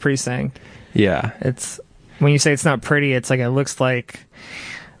East Precinct. Yeah. It's, when you say it's not pretty, it's like, it looks like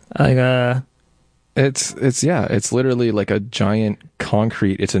a... It's literally like a giant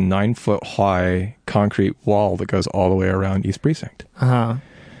concrete. It's a 9-foot high concrete wall that goes all the way around East Precinct. Uh-huh.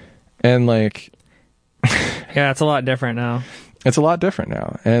 And like, yeah, it's a lot different now. It's a lot different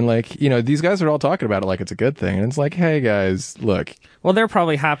now. And like, you know, these guys are all talking about it like it's a good thing. And it's like, hey guys, look. Well, they're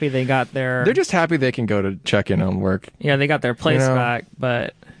probably happy they got their... They're just happy they can go to check in on work. Yeah, they got their place back,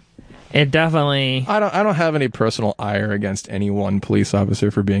 but it definitely... I don't have any personal ire against any one police officer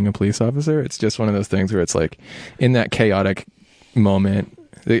for being a police officer. It's just one of those things where it's like, in that chaotic moment,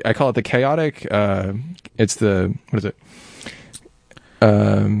 I call it the chaotic, it's the, what is it?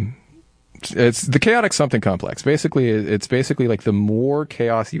 It's the chaotic something complex. Basically, it's basically like the more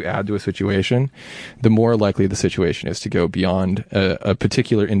chaos you add to a situation, the more likely the situation is to go beyond a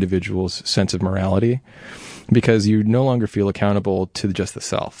particular individual's sense of morality, because you no longer feel accountable to just the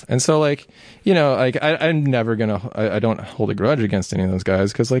self. And so, like, you know, like I'm never I don't hold a grudge against any of those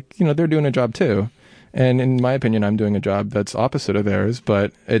guys, because, like, you know, they're doing a job too. And in my opinion, I'm doing a job that's opposite of theirs,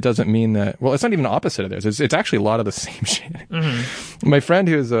 but it doesn't mean that, well, it's not even opposite of theirs. It's actually a lot of the same shit. Mm-hmm. My friend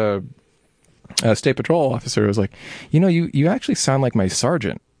who's a state patrol officer was like, you know, you actually sound like my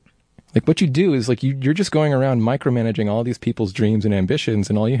sergeant. Like, what you do is, like, you're just going around micromanaging all these people's dreams and ambitions,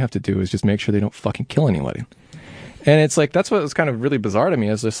 and all you have to do is just make sure they don't fucking kill anybody. And it's like, that's what was kind of really bizarre to me,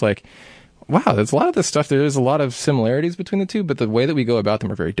 is just like, wow, there's a lot of this stuff, there's a lot of similarities between the two, but the way that we go about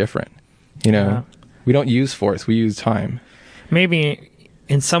them are very different. You know, yeah. We don't use force, we use time. Maybe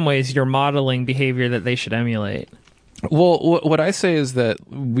in some ways you're modeling behavior that they should emulate. Well, what I say is that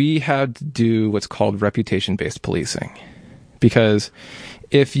we have to do what's called reputation-based policing. Because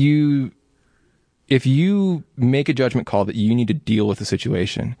if you make a judgment call that you need to deal with a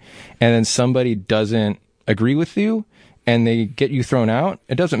situation, and then somebody doesn't agree with you, and they get you thrown out,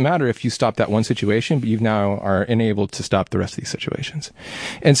 it doesn't matter if you stop that one situation, but you now are enabled to stop the rest of these situations.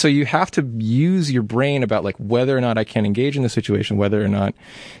 And so you have to use your brain about like whether or not I can engage in the situation, whether or not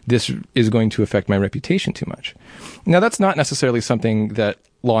this is going to affect my reputation too much. Now, that's not necessarily something that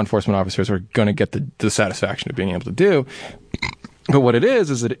law enforcement officers are going to get the satisfaction of being able to do. But what it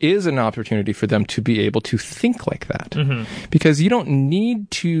is it is an opportunity for them to be able to think like that. Mm-hmm. Because you don't need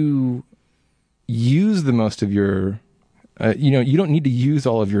to use the most of your, you don't need to use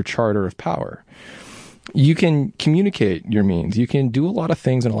all of your charter of power. You can communicate your means. You can do a lot of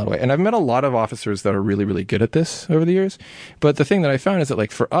things in a lot of ways. And I've met a lot of officers that are really, really good at this over the years. But the thing that I found is that,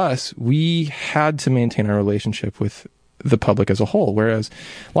 like, for us, we had to maintain our relationship with the public as a whole, whereas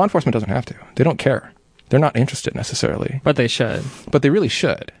law enforcement doesn't have to. They don't care. They're not interested necessarily. But they should. But they really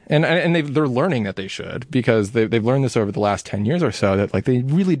should. And they're learning that they should, because they've learned this over the last 10 years or so, that like they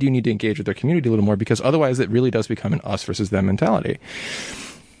really do need to engage with their community a little more, because otherwise it really does become an us versus them mentality.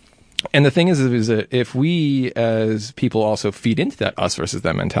 And the thing is that if we as people also feed into that us versus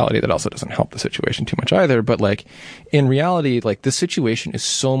them mentality, that also doesn't help the situation too much either. But like in reality, like the situation is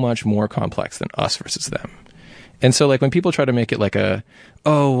so much more complex than us versus them. And so like when people try to make it like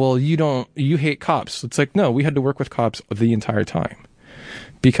oh, well, you hate cops. It's like, no, we had to work with cops the entire time.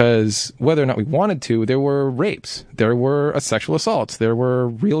 Because whether or not we wanted to, there were rapes, there were sexual assaults, there were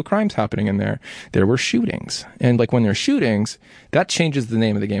real crimes happening in there, there were shootings. And like when there are shootings, that changes the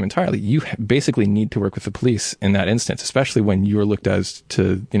name of the game entirely. You basically need to work with the police in that instance, especially when you're looked as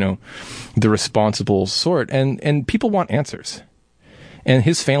to, the responsible sort. And people want answers. And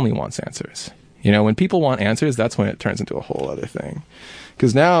his family wants answers. When people want answers, that's when it turns into a whole other thing.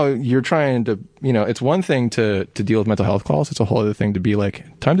 Because now you're trying to, it's one thing to deal with mental health calls. It's a whole other thing to be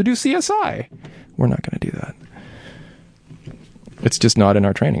like, time to do CSI. We're not going to do that. It's just not in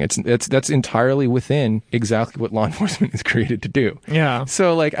our training. That's entirely within exactly what law enforcement is created to do. Yeah.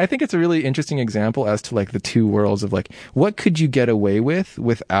 So like, I think it's a really interesting example as to like the two worlds of like, what could you get away with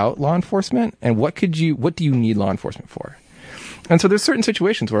without law enforcement? And what do you need law enforcement for? And so there's certain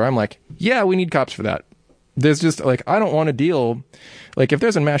situations where I'm like, yeah, we need cops for that. There's just like, I don't want to deal, like if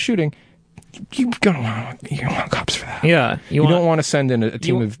there's a mass shooting, you want cops for that. Yeah. You don't want to send in a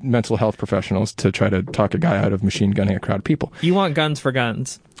team of mental health professionals to try to talk a guy out of machine gunning a crowd of people. You want guns for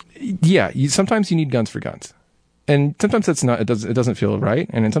guns. Yeah. Sometimes you need guns for guns. And sometimes it's not, it doesn't feel right.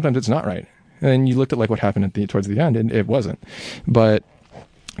 And then sometimes it's not right. And then you looked at like what happened towards the end, and it wasn't. But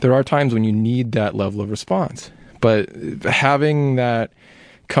there are times when you need that level of response. But having that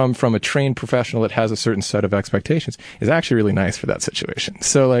come from a trained professional that has a certain set of expectations is actually really nice for that situation.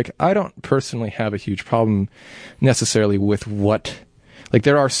 So like, I don't personally have a huge problem necessarily with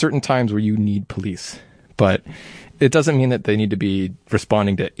there are certain times where you need police, but it doesn't mean that they need to be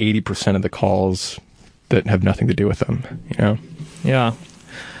responding to 80% of the calls that have nothing to do with them, Yeah.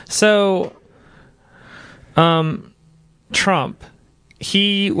 So, Trump,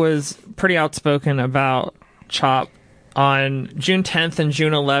 he was pretty outspoken about CHOP. On June 10th and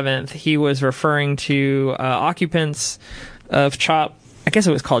June 11th, he was referring to occupants of CHOP. I guess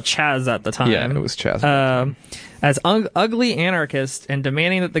it was called Chaz at the time. Yeah, it was Chaz. As ugly anarchists, and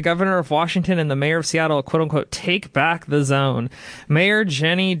demanding that the governor of Washington and the mayor of Seattle, quote unquote, take back the zone. Mayor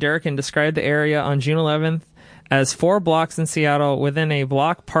Jenny Durkin described the area on June 11th as 4 blocks in Seattle within a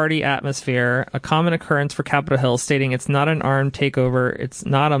block party atmosphere, a common occurrence for Capitol Hill, stating it's not an armed takeover, it's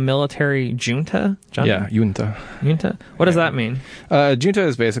not a military junta? Yeah, junta. Junta? What does that mean? Junta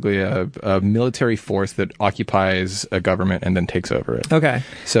is basically a military force that occupies a government and then takes over it. Okay.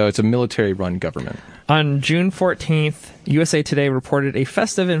 So it's a military-run government. On June 14th, USA Today reported a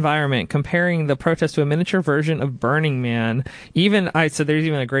festive environment, comparing the protest to a miniature version of Burning Man. So there's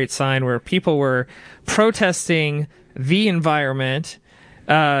even a great sign where people were protesting the environment.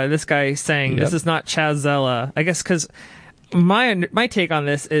 This guy saying, This is not Chazella. I guess because my take on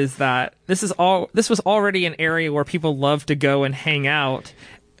this is that this was already an area where people love to go and hang out.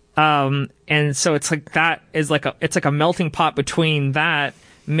 And so it's like that is it's like a melting pot between that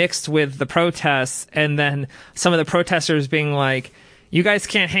mixed with the protests, and then some of the protesters being like, you guys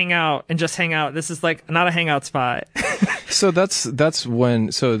can't hang out and just hang out. This is like not a hangout spot. So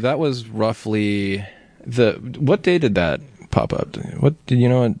that was roughly what day did that pop up? What do you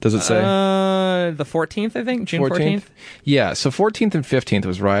know? Does it say? The 14th, I think, June 14th. Yeah. So 14th and 15th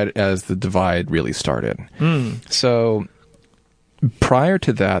was right as the divide really started. So prior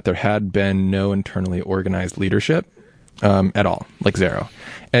to that, there had been no internally organized leadership. At all, like zero.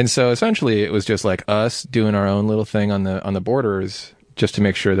 And so essentially it was just like us doing our own little thing on the borders just to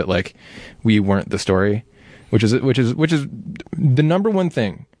make sure that like we weren't the story, which is the number one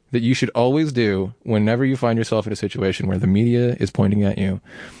thing that you should always do whenever you find yourself in a situation where the media is pointing at you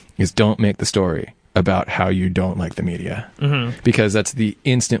is don't make the story about how you don't like the media. Because that's the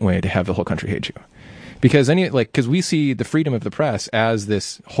instant way to have the whole country hate you. Because we see the freedom of the press as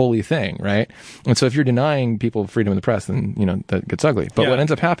this holy thing, right? And so if you're denying people freedom of the press, then, that gets ugly. But what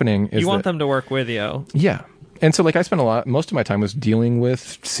ends up happening is you want them to work with you. Yeah. And so, I spent most of my time was dealing with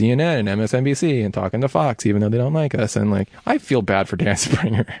CNN and MSNBC and talking to Fox, even though they don't like us. And, I feel bad for Dan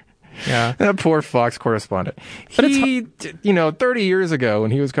Springer. Yeah. That poor Fox correspondent. But 30 years ago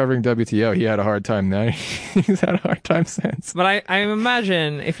when he was covering WTO, he had a hard time then. He's had a hard time since. But I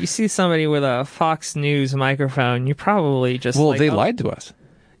imagine if you see somebody with a Fox News microphone, you probably just... Well, they lied to us.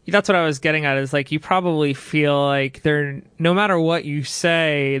 That's what I was getting at, is you probably feel like no matter what you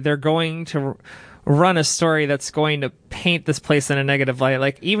say, they're going to run a story that's going to paint this place in a negative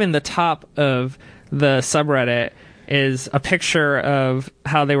light. Even the top of the subreddit is a picture of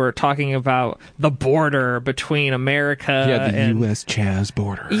how they were talking about the border between America and U.S.-Chaz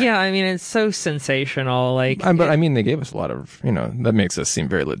border. Yeah, I mean, it's so sensational. But they gave us a lot of, that makes us seem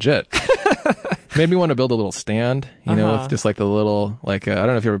very legit. Made me want to build a little stand, with just the little, I don't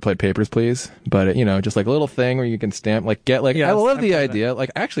know if you ever played Papers, Please, but, just a little thing where you can stamp, I love the idea.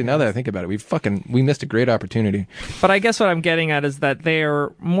 Actually, now that I think about it, we missed a great opportunity. But I guess what I'm getting at is that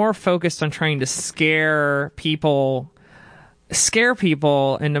they're more focused on trying to scare people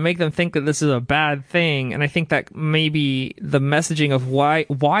and to make them think that this is a bad thing. And I think that maybe the messaging of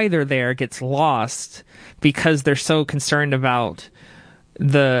why they're there gets lost because they're so concerned about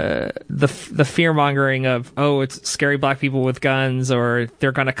the fear mongering of, it's scary black people with guns, or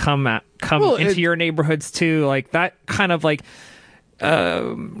they're going to come into your neighborhoods too. That kind of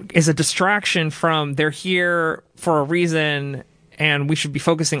is a distraction from they're here for a reason, and we should be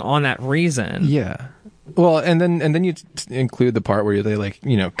focusing on that reason. Yeah. Well, and then you include the part where they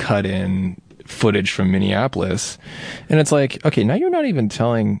cut in footage from Minneapolis, and it's okay, now you're not even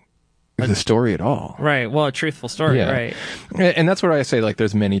telling the story at all. Right. Well, a truthful story, yeah. Right. And that's where I say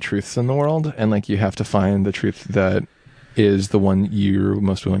there's many truths in the world, and you have to find the truth that is the one you're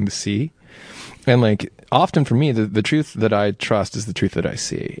most willing to see. And often for me, the truth that I trust is the truth that I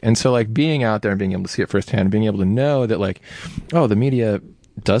see. And so being out there and being able to see it firsthand, and being able to know that the media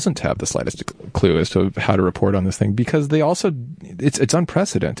doesn't have the slightest clue as to how to report on this thing, because they also it's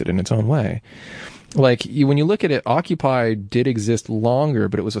unprecedented in its own way. When you look at it, Occupy did exist longer,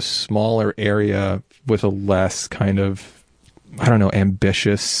 but it was a smaller area with a less kind of,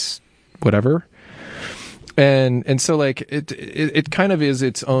 ambitious whatever. And so it kind of is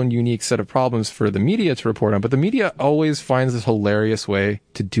its own unique set of problems for the media to report on, but the media always finds this hilarious way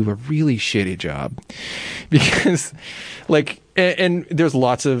to do a really shitty job. Because and there's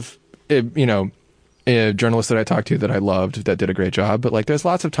lots of journalists that I talked to that I loved that did a great job, but there's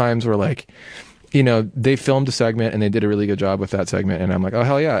lots of times where they filmed a segment and they did a really good job with that segment, and I'm oh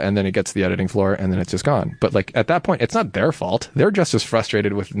hell yeah, and then it gets to the editing floor and then it's just gone. But at that point, it's not their fault. They're just as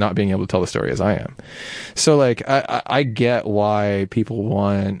frustrated with not being able to tell the story as I am. So I get why people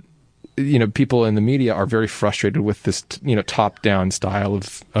want, people in the media are very frustrated with this top down style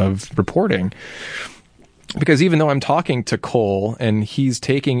of reporting. Because even though I'm talking to Cole and he was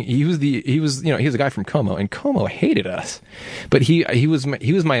a guy from Como, and Como hated us, but he was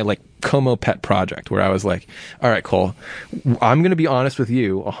my Como pet project, where I was all right, Cole, I'm going to be honest with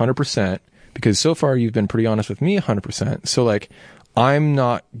you 100%, because so far you've been pretty honest with me 100%. So I'm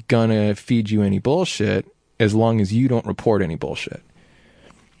not gonna feed you any bullshit as long as you don't report any bullshit.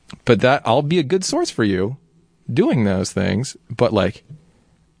 But that I'll be a good source for you doing those things, but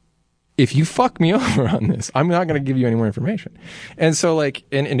if you fuck me over on this, I'm not going to give you any more information. And so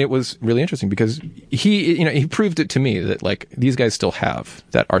and it was really interesting because he proved it to me that these guys still have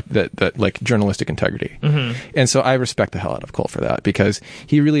that journalistic integrity. Mm-hmm. And so I respect the hell out of Cole for that, because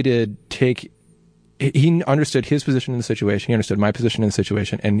he really did he understood his position in the situation. He understood my position in the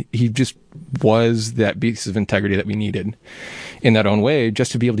situation, and he just was that piece of integrity that we needed in that own way,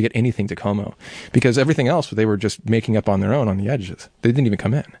 just to be able to get anything to Como, because everything else they were just making up on their own on the edges. They didn't even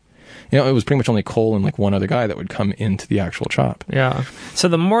come in. It was pretty much only Cole and one other guy that would come into the actual chop. Yeah. So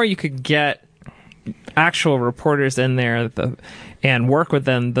the more you could get actual reporters in there and work with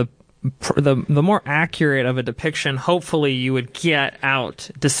them, the more accurate of a depiction, hopefully, you would get out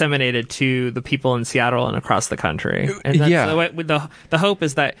disseminated to the people in Seattle and across the country. And that's the hope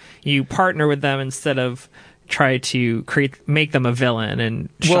is that you partner with them instead of try to make them a villain and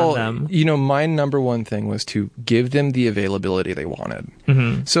shun them. My number one thing was to give them the availability they wanted.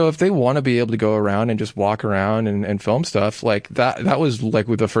 Mm-hmm. So if they want to be able to go around and just walk around and film stuff, like that was like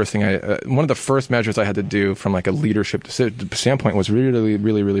the first thing one of the first measures I had to do from like a leadership standpoint was really,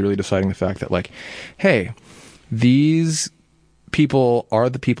 really, really, really deciding the fact that like, hey, these people are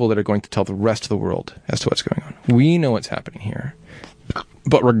the people that are going to tell the rest of the world as to what's going on. We know what's happening here.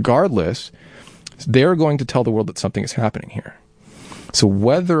 But regardless, they're going to tell the world that something is happening here. So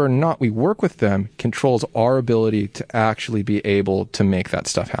whether or not we work with them controls our ability to actually be able to make that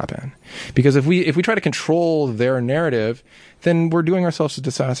stuff happen. Because if we try to control their narrative, then we're doing ourselves a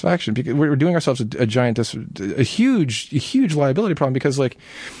dissatisfaction. Because we're doing ourselves a huge liability problem. Because like,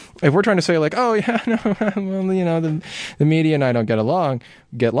 if we're trying to say like, oh yeah, no, well, the media and I don't get along,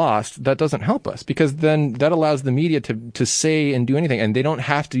 get lost, that doesn't help us, because then that allows the media to say and do anything, and they don't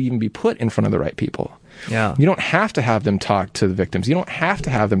have to even be put in front of the right people. Yeah. You don't have to have them talk to the victims. You don't have to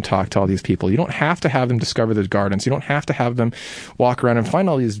have them talk to all these people. You don't have to have them discover those gardens. You don't have to have them walk around and find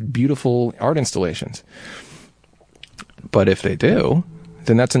all these beautiful art installations. But if they do,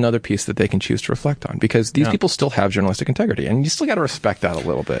 then that's another piece that they can choose to reflect on, because these people still have journalistic integrity, and you still got to respect that a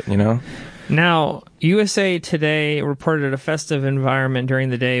little bit, Now, USA Today reported a festive environment during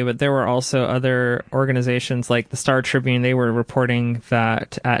the day, but there were also other organizations like the Star Tribune. They were reporting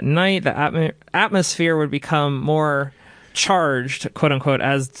that at night the atmosphere would become more charged, quote unquote,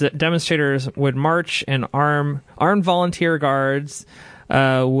 as demonstrators would march and armed volunteer guards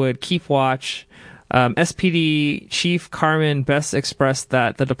would keep watch. SPD Chief Carmen Best expressed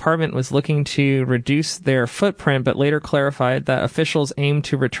that the department was looking to reduce their footprint, but later clarified that officials aimed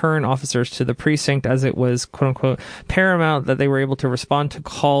to return officers to the precinct as it was, quote unquote, paramount that they were able to respond to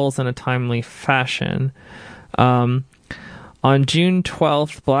calls in a timely fashion. On June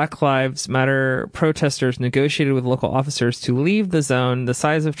 12th, Black Lives Matter protesters negotiated with local officers to leave the zone. The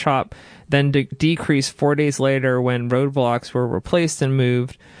size of CHOP then decreased 4 days later when roadblocks were replaced and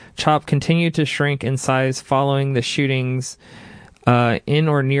moved. CHOP continued to shrink in size following the shootings in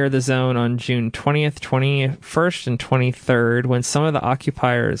or near the zone on June 20th, 21st, and 23rd, when some of the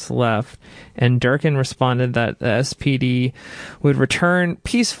occupiers left, and Durkin responded that the SPD would return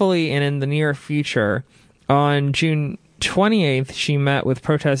peacefully and in the near future. On June 28th, she met with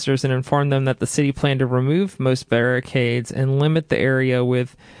protesters and informed them that the city planned to remove most barricades and limit the area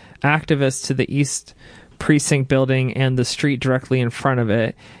with activists to the East Precinct building and the street directly in front of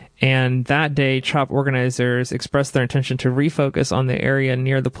it. And that day, CHOP organizers expressed their intention to refocus on the area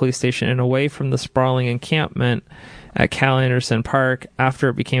near the police station and away from the sprawling encampment at Cal Anderson Park after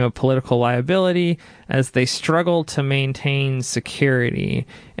it became a political liability as they struggled to maintain security.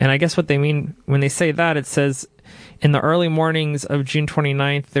 And I guess what they mean when they say that, it says, in the early mornings of June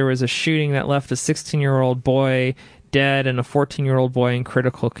 29th, there was a shooting that left a 16-year-old boy dead and a 14-year-old boy in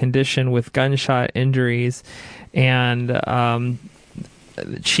critical condition with gunshot injuries. And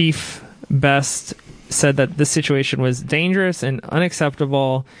Chief Best said that this situation was dangerous and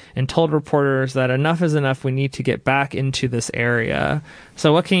unacceptable and told reporters that enough is enough. We need to get back into this area.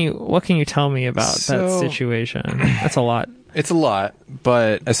 So what can you tell me about that situation? That's a lot. It's a lot,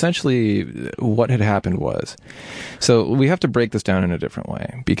 but essentially what had happened was, so we have to break this down in a different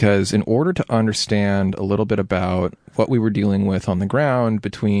way, because in order to understand a little bit about what we were dealing with on the ground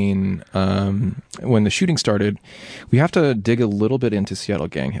between when the shooting started, we have to dig a little bit into Seattle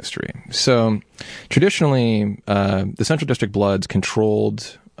gang history. So traditionally, the Central District Bloods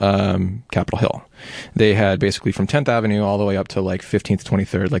controlled Capitol Hill. They had basically from 10th Avenue all the way up to like 15th,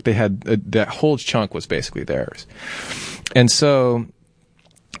 23rd. Like they had that whole chunk was basically theirs. And so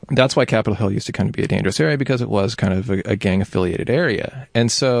that's why Capitol Hill used to kind of be a dangerous area, because it was kind of a gang affiliated area.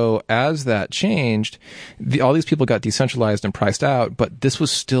 And so as that changed, all these people got decentralized and priced out, but this was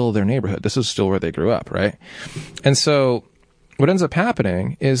still their neighborhood. This was still where they grew up, right? And so what ends up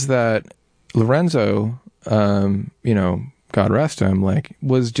happening is that Lorenzo, God rest him, like,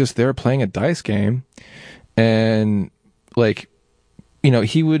 was just there playing a dice game. And like,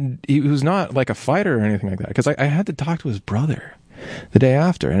 he was not like a fighter or anything like that. Cause I had to talk to his brother the day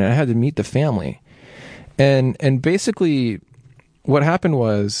after, and I had to meet the family. And basically what happened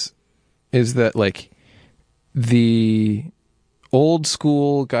is that like the old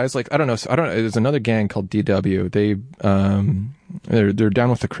school guys, like, I don't know. There's another gang called DW. They're Down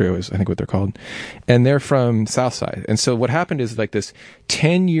with the Crew is I think what they're called. And they're from Southside. And so what happened is like this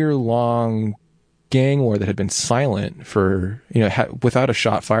 10-year long gang war that had been silent for, without a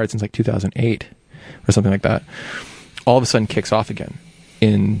shot fired since like 2008 or something like that, all of a sudden kicks off again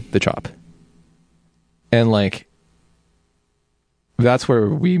in the CHOP. And like that's where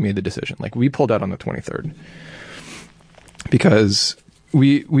we made the decision. Like, we pulled out on the 23rd because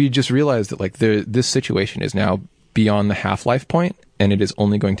we just realized that, like, this situation is now beyond the half-life point, and it is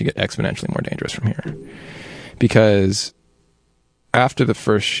only going to get exponentially more dangerous from here. Because after the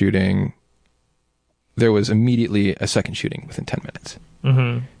first shooting, there was immediately a second shooting within 10 minutes.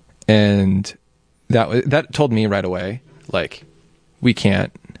 Mm-hmm. And that told me right away, like, we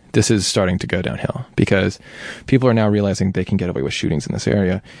can't, this is starting to go downhill because people are now realizing they can get away with shootings in this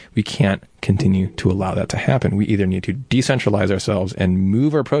area. We can't continue to allow that to happen. We either need to decentralize ourselves and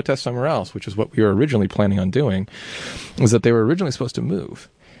move our protests somewhere else, which is what we were originally planning on doing, was that they were originally supposed to move.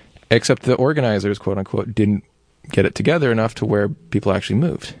 Except the organizers, quote unquote, didn't get it together enough to where people actually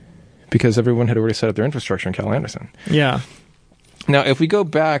moved because everyone had already set up their infrastructure in Cal Anderson. Yeah. Now, if we go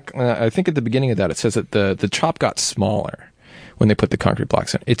back, I think at the beginning of that, it says that the chop got smaller when they put the concrete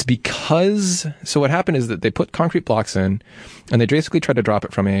blocks in. It's because, so what happened is that they put concrete blocks in and they basically tried to drop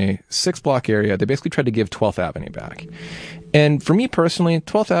it from a 6-block area. They basically tried to give 12th Avenue back. And for me personally,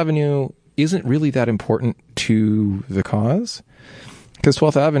 12th Avenue isn't really that important to the cause. Because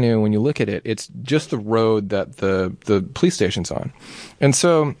 12th Avenue, when you look at it, it's just the road that the police station's on. And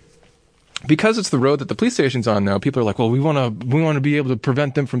so, because it's the road that the police station's on now, people are like, well, we want to be able to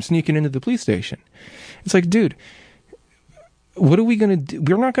prevent them from sneaking into the police station. It's like, dude, what are we going to do?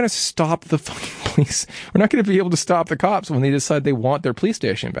 We're not going to stop the fucking police. We're not going to be able to stop the cops when they decide they want their police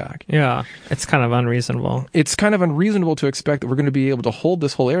station back. Yeah, it's kind of unreasonable. It's kind of unreasonable to expect that we're going to be able to hold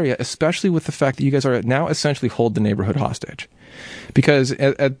this whole area, especially with the fact that you guys are now essentially hold the neighborhood hostage. Because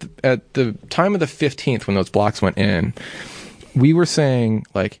at the time of the 15th, when those blocks went in, we were saying,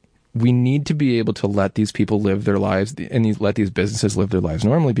 like, we need to be able to let these people live their lives and let these businesses live their lives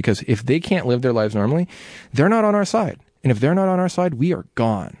normally, because if they can't live their lives normally, they're not on our side. And if they're not on our side, we are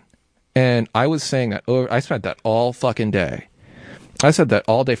gone. And I was saying that, I spent that all fucking day. I said that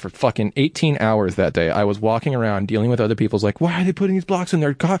all day for fucking 18 hours that day. I was walking around dealing with other people's like, why are they putting these blocks in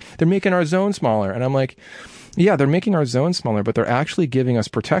there? God, they're making our zone smaller. And I'm like, yeah, they're making our zone smaller, but they're actually giving us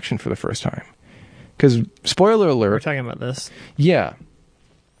protection for the first time. Because, spoiler alert. We're talking about this. Yeah.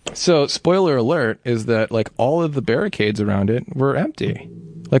 So, spoiler alert is that, like, all of the barricades around it were empty.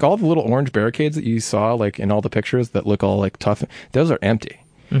 Like, all the little orange barricades that you saw, like, in all the pictures that look all, like, tough, those are empty.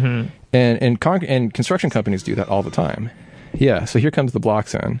 Mm-hmm. And construction companies do that all the time. Yeah, so here comes the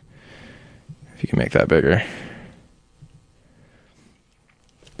blocks in. If you can make that bigger.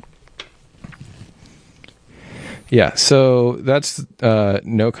 Yeah, so that's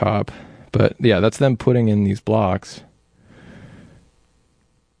no cop. But, yeah, that's them putting in these blocks.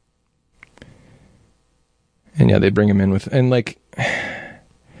 And, yeah, they bring them in with... And, like...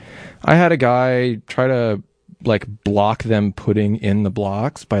 I had a guy try to, like, block them putting in the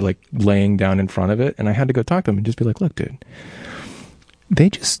blocks by, like, laying down in front of it. And I had to go talk to him and just be like, look, dude, they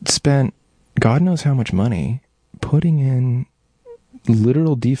just spent God knows how much money putting in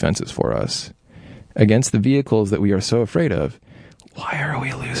literal defenses for us against the vehicles that we are so afraid of. Why are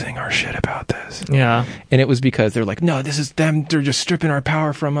we losing our shit about this? Yeah. And it was because they're like, no, this is them. They're just stripping our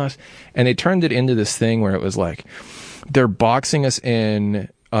power from us. And they turned it into this thing where it was like, they're boxing us in...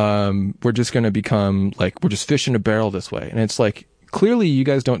 we're just going to become like, we're just fish in a barrel this way. And it's like, clearly you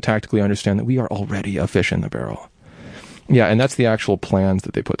guys don't tactically understand that we are already a fish in the barrel. Yeah. And that's the actual plans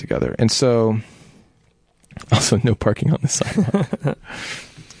that they put together. And so also no parking on the sidewalk.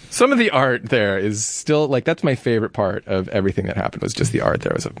 Some of the art there is still like, that's my favorite part of everything that happened was just the art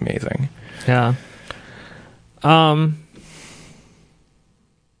there was amazing. Yeah. So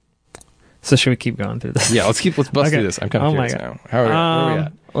should we keep going through this? Yeah, let's bust okay. through this. I'm kind of curious now. Where are we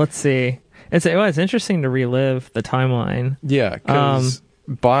at? Let's see. It's interesting to relive the timeline. Yeah, because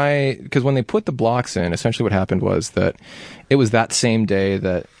when they put the blocks in, essentially what happened was that it was that same day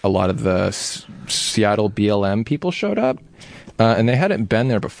that a lot of the Seattle BLM people showed up, and they hadn't been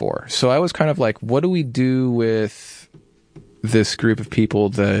there before. So I was kind of like, what do we do with this group of people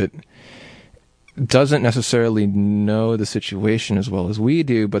that doesn't necessarily know the situation as well as we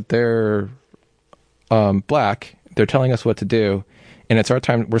do, but they're black. They're telling us what to do, and it's our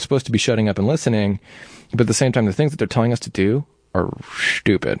time. We're supposed to be shutting up and listening, but at the same time, the things that they're telling us to do are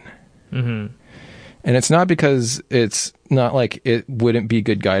stupid. Mm-hmm. And it's not because it's not like it wouldn't be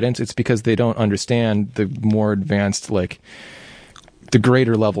good guidance. It's because they don't understand the more advanced, like the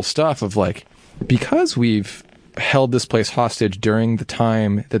greater level stuff of like, because we've held this place hostage during the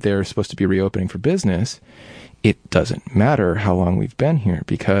time that they're supposed to be reopening for business, it doesn't matter how long we've been here,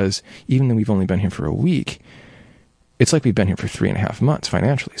 because even though we've only been here for a week, it's like we've been here for 3.5 months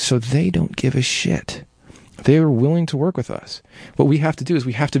financially. So they don't give a shit. They are willing to work with us. What we have to do is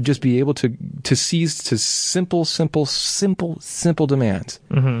we have to just be able to seize to simple demands.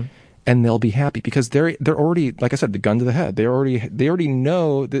 Mm-hmm. And they'll be happy because they're already, like I said, the gun to the head. They already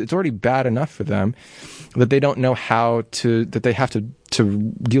know that it's already bad enough for them that they don't know that they have to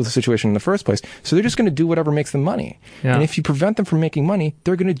deal with the situation in the first place. So they're just going to do whatever makes them money. Yeah. And if you prevent them from making money,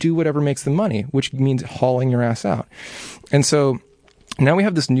 they're going to do whatever makes them money, which means hauling your ass out. And so now we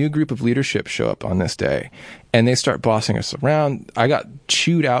have this new group of leadership show up on this day, and they start bossing us around. I got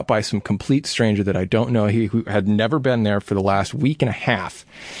chewed out by some complete stranger that I don't know, who had never been there for the last week and a half.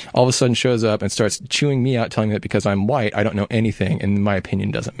 All of a sudden shows up and starts chewing me out, telling me that because I'm white, I don't know anything, and my opinion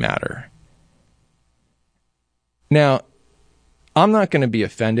doesn't matter. Now, I'm not going to be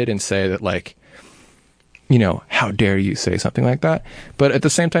offended and say that, like, you know, how dare you say something like that? But at the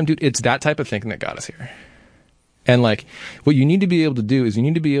same time, dude, it's that type of thinking that got us here. And like, what you need to be able to do is you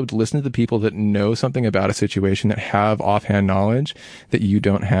need to be able to listen to the people that know something about a situation, that have offhand knowledge that you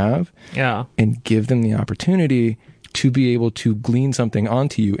don't have. Yeah. And give them the opportunity to be able to glean something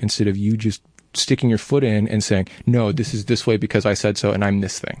onto you instead of you just sticking your foot in and saying, no, this is this way because I said so and I'm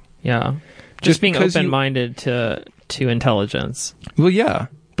this thing. Yeah. Just being because open-minded to intelligence. Well, yeah.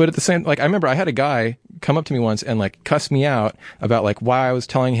 But at the same, like, I remember I had a guy come up to me once and like cuss me out about like why I was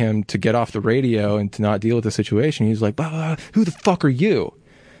telling him to get off the radio and to not deal with the situation. He was like, blah, blah, blah, who the fuck are you?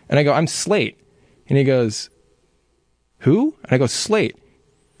 And I go, I'm Slate. And he goes, who? And I go, Slate,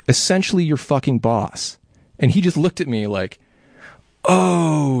 essentially your fucking boss. And he just looked at me like,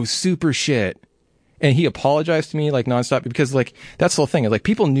 oh, super shit. And he apologized to me like nonstop because like that's the whole thing. Like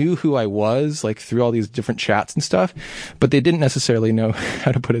people knew who I was like through all these different chats and stuff, but they didn't necessarily know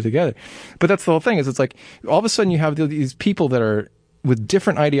how to put it together. But that's the whole thing is it's like all of a sudden you have these people that are with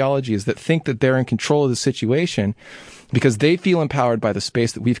different ideologies that think that they're in control of the situation because they feel empowered by the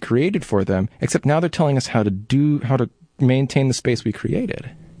space that we've created for them, except now they're telling us how to maintain the space we created.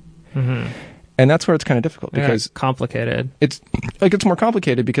 Mm-hmm. And that's where it's kind of difficult because complicated. It's more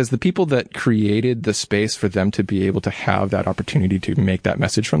complicated because the people that created the space for them to be able to have that opportunity to make that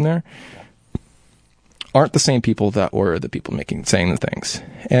message from there aren't the same people that were the people saying the things.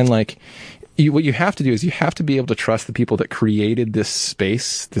 And like, what you have to do is you have to be able to trust the people that created this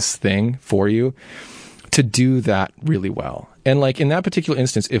space, this thing for you, to do that really well. And like in that particular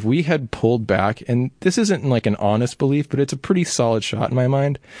instance, if we had pulled back, and this isn't like an honest belief, but it's a pretty solid shot in my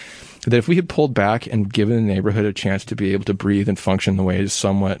mind, that if we had pulled back and given the neighborhood a chance to be able to breathe and function the way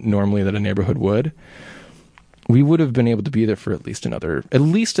somewhat normally that a neighborhood would, we would have been able to be there for at least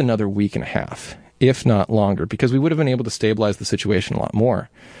another week and a half, if not longer, because we would have been able to stabilize the situation a lot more.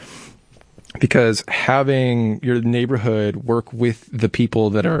 Because having your neighborhood work with the people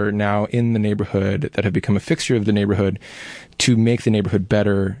that are now in the neighborhood, that have become a fixture of the neighborhood, to make the neighborhood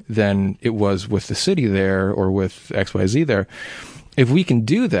better than it was with the city there or with XYZ there, if we can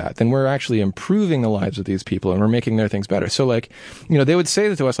do that, then we're actually improving the lives of these people and we're making their things better. So like, you know, they would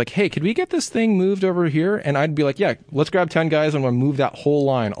say to us like, hey, could we get this thing moved over here? And I'd be like, yeah, let's grab 10 guys and we'll move that whole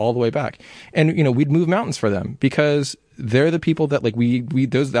line all the way back. And, you know, we'd move mountains for them because they're the people that like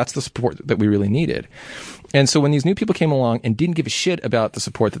that's the support that we really needed. And so when these new people came along and didn't give a shit about the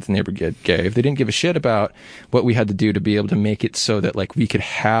support that the neighborhood gave, they didn't give a shit about what we had to do to be able to make it so that like we could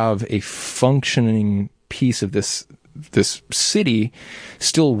have a functioning piece of this city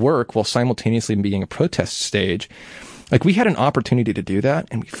still work while simultaneously being a protest stage. Like we had an opportunity to do that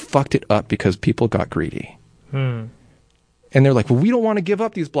and we fucked it up because people got greedy. And they're like, well, we don't want to give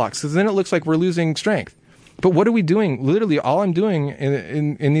up these blocks because then it looks like we're losing strength. But what are we doing? Literally, all I'm doing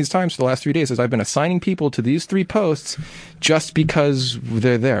in these times for the last 3 days is I've been assigning people to these 3 posts just because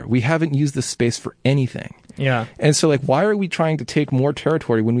they're there. We haven't used this space for anything. Yeah. And so, like, why are we trying to take more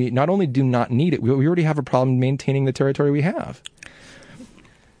territory when we not only do not need it, we already have a problem maintaining the territory we have?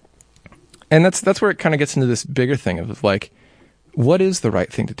 And that's where it kind of gets into this bigger thing of, like, what is the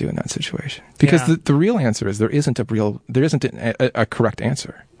right thing to do in that situation? Because the real answer is there isn't a correct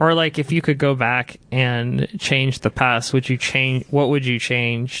answer. Or like if you could go back and change the past, what would you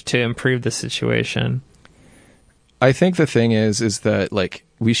change to improve the situation? I think the thing is that like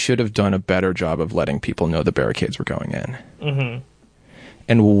we should have done a better job of letting people know the barricades were going in. Mm-hmm.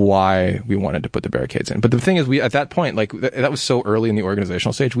 And why we wanted to put the barricades in. But the thing is, at that point, like, that was so early in the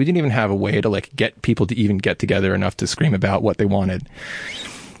organizational stage, we didn't even have a way to, like, get people to even get together enough to scream about what they wanted.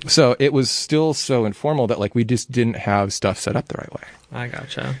 So it was still so informal that, like, we just didn't have stuff set up the right way. I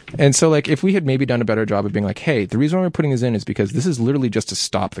gotcha. And so, like, if we had maybe done a better job of being like, hey, the reason why we're putting this in is because this is literally just to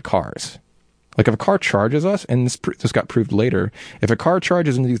stop the cars. Like, if a car charges us, and this got proved later, if a car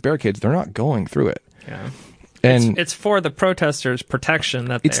charges into these barricades, they're not going through it. Yeah. And it's for the protesters' protection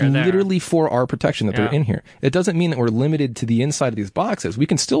that it's they're there. literally for our protection that they're in here. It doesn't mean that we're limited to the inside of these boxes. We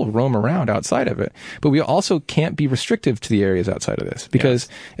can still roam around outside of it, but we also can't be restrictive to the areas outside of this because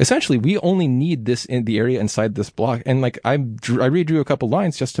essentially we only need this in the area inside this block. And like I redrew a couple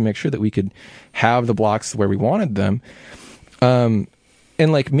lines just to make sure that we could have the blocks where we wanted them. And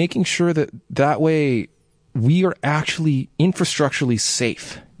like making sure that way we are actually infrastructurally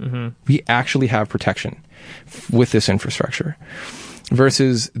safe. Mm-hmm. We actually have protection with this infrastructure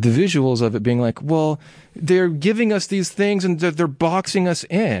versus the visuals of it being like, well, they're giving us these things and they're boxing us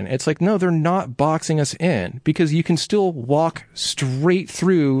in. It's like, no, they're not boxing us in because you can still walk straight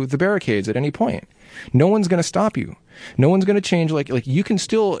through the barricades at any point. No one's going to stop you. No one's going to change. Like you can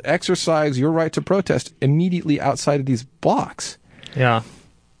still exercise your right to protest immediately outside of these blocks. Yeah.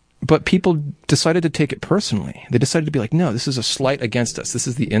 But people decided to take it personally. They decided to be like, no, this is a slight against us. This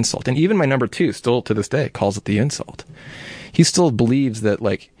is the insult. And even my number 2 still to this day calls it the insult. He still believes that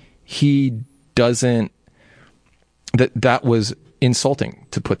like he doesn't, that was insulting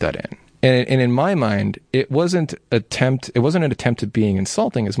to put that in. And in my mind, it wasn't an attempt at being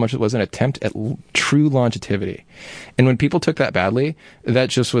insulting as much as it was an attempt at true longevity. And when people took that badly, that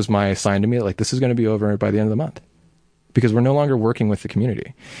just was my sign to me that like this is going to be over by the end of the month. Because we're no longer working with the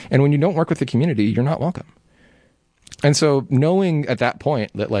community. And when you don't work with the community, you're not welcome. And so knowing at that point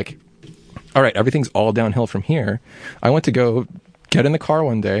that like, all right, everything's all downhill from here, I went to go get in the car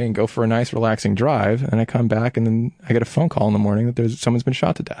one day and go for a nice relaxing drive. And I come back and then I get a phone call in the morning that someone's been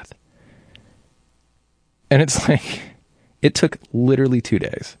shot to death. And it's like, it took literally 2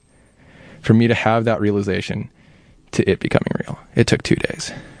 days for me to have that realization to it becoming real. It took 2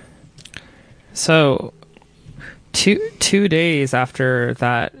 days. So... Two days after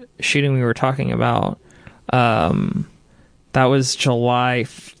that shooting we were talking about, that was July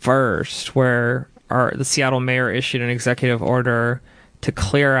 1st, where the Seattle mayor issued an executive order to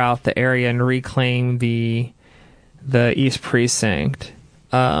clear out the area and reclaim the East Precinct.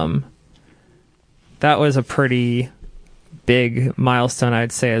 That was a pretty big milestone,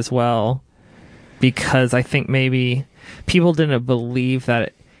 I'd say, as well, because I think maybe people didn't believe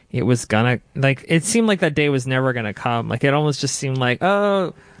that it was gonna, like, it seemed like that day was never gonna come. Like, it almost just seemed like,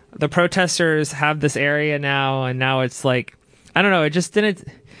 oh, the protesters have this area now, and now it's like, I don't know, it just didn't,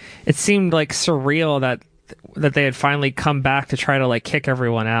 it seemed like surreal that they had finally come back to try to, like, kick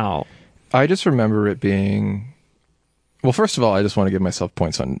everyone out. I just remember it being, well, first of all, I just want to give myself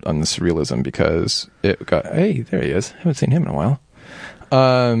points on the surrealism because it got, hey, there he is. I haven't seen him in a while.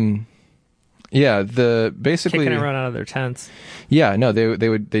 Yeah, basically kicking everyone out of their tents. Yeah, no,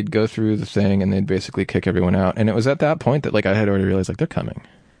 they'd go through the thing and they'd basically kick everyone out. And it was at that point that like I had already realized like they're coming.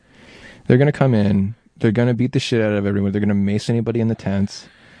 They're gonna come in, they're gonna beat the shit out of everyone, they're gonna mace anybody in the tents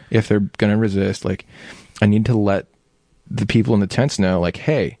if they're gonna resist. Like I need to let the people in the tents know, like,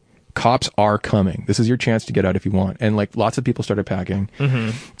 hey, cops are coming. This is your chance to get out if you want. And like lots of people started packing. Mm-hmm.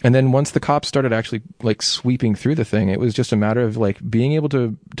 And then once the cops started actually like sweeping through the thing, it was just a matter of like being able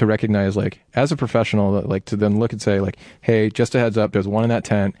to recognize, like, as a professional, like to then look and say like, hey, just a heads up, there's one in that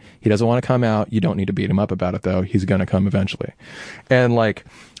tent. He doesn't want to come out. You don't need to beat him up about it though. He's going to come eventually. And like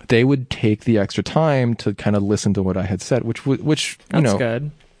they would take the extra time to kind of listen to what I had said, which you know,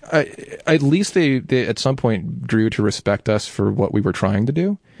 good. At least they at some point grew to respect us for what we were trying to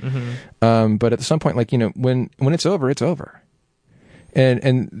do. Mm-hmm. But at some point, like, you know, when it's over, it's over.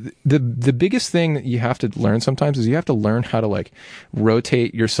 And the biggest thing that you have to learn sometimes is you have to learn how to like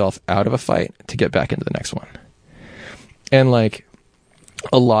rotate yourself out of a fight to get back into the next one. And like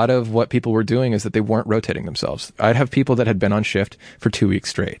a lot of what people were doing is that they weren't rotating themselves. I'd have people that had been on shift for 2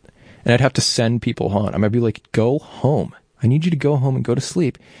 weeks straight, and I'd have to send people home. I might be like, go home. I need you to go home and go to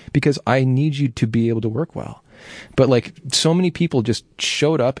sleep because I need you to be able to work well. But like so many people just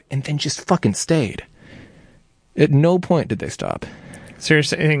showed up and then just fucking stayed. At no point did they stop. So you're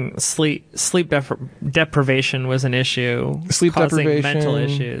saying sleep deprivation was an issue. Sleep deprivation, mental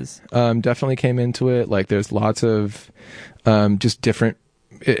issues. Definitely came into it. Like there's lots of just different.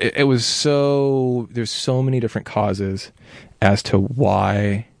 It was so there's so many different causes as to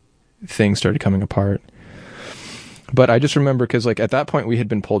why things started coming apart. But I just remember because like at that point we had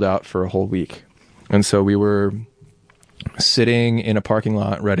been pulled out for a whole week. And so we were sitting in a parking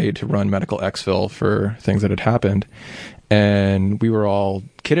lot ready to run medical exfil for things that had happened. And we were all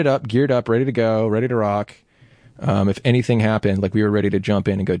kitted up, geared up, ready to go, ready to rock. If anything happened, like we were ready to jump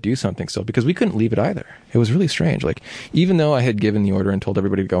in and go do something still because we couldn't leave it either. It was really strange. Like even though I had given the order and told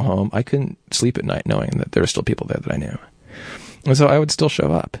everybody to go home, I couldn't sleep at night knowing that there were still people there that I knew. And so I would still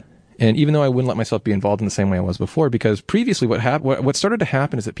show up. And even though I wouldn't let myself be involved in the same way I was before, because previously what started to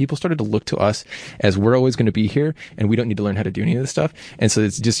happen is that people started to look to us as we're always going to be here and we don't need to learn how to do any of this stuff. And so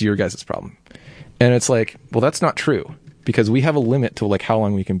it's just your guys' problem. And it's like, well, that's not true, because we have a limit to like how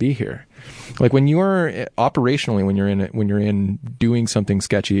long we can be here. Like when you're operationally, when you're in doing something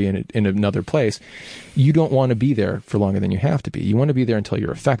sketchy in another place, you don't want to be there for longer than you have to be. You want to be there until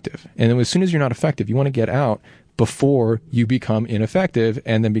you're effective. And then as soon as you're not effective, you want to get out before you become ineffective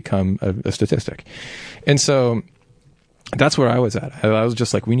and then become a statistic. And so that's where I was at. I was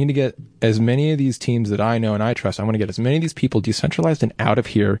just like, we need to get as many of these teams that I know and I trust. I want to get as many of these people decentralized and out of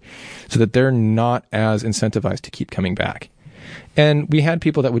here so that they're not as incentivized to keep coming back. And we had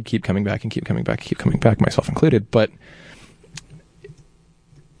people that would keep coming back and keep coming back and keep coming back, myself included. But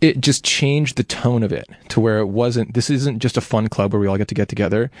it just changed the tone of it to where this isn't just a fun club where we all get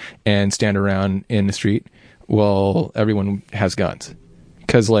together and stand around in the street while everyone has guns.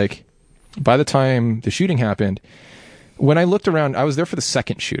 Because like by the time the shooting happened, when I looked around, I was there for the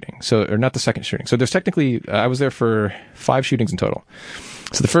second shooting. Or not the second shooting. So there's technically, I was there for 5 shootings in total.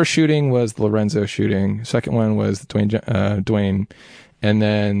 So the first shooting was the Lorenzo shooting. Second one was the Dwayne. And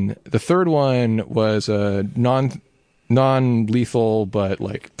then the third one was a non-lethal, but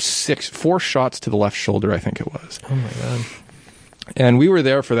like 4 shots to the left shoulder, I think it was. Oh my God. And we were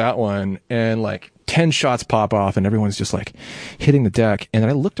there for that one, and like 10 shots pop off and everyone's just like hitting the deck. And then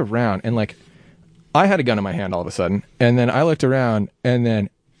I looked around and like, I had a gun in my hand all of a sudden, and then I looked around, and then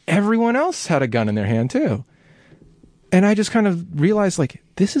everyone else had a gun in their hand too. And I just kind of realized, like,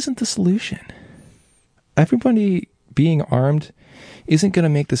 this isn't the solution. Everybody being armed isn't going to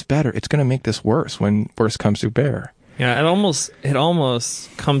make this better. It's going to make this worse when worse comes to bear. Yeah, it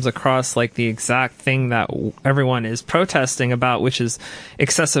almost comes across like the exact thing that everyone is protesting about, which is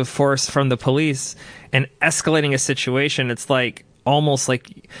excessive force from the police and escalating a situation. It's like almost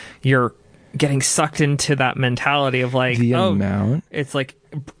like you're getting sucked into that mentality of like, amount. It's like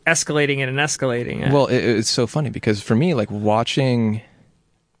escalating it and escalating it. Well, it's so funny because for me, like watching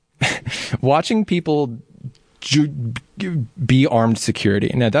people be armed security.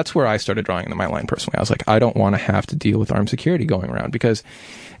 Now that's where I started drawing my line personally. I was like, I don't want to have to deal with armed security going around, because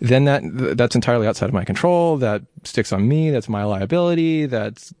then that's entirely outside of my control. That sticks on me. That's my liability.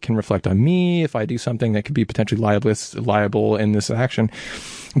 That can reflect on me if I do something that could be potentially liable in this action.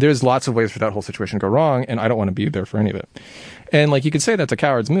 There's lots of ways for that whole situation to go wrong, and I don't want to be there for any of it. And like you could say that's a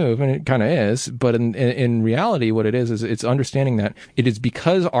coward's move, and it kind of is, but in reality, what it is it's understanding that it is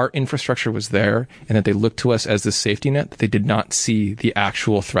because our infrastructure was there and that they looked to us as the safety net that they did not see the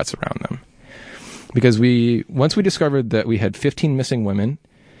actual threats around them. Because once we discovered that we had 15 missing women,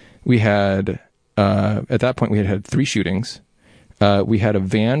 we had at that point we had 3 shootings. We had a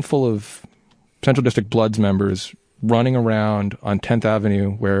van full of Central District Bloods members running around on 10th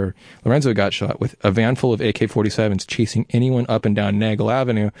Avenue where Lorenzo got shot, with a van full of AK-47s chasing anyone up and down Nagle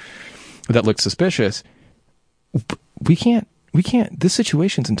Avenue that looked suspicious. We can't, this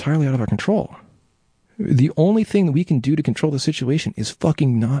situation's entirely out of our control. The only thing that we can do to control the situation is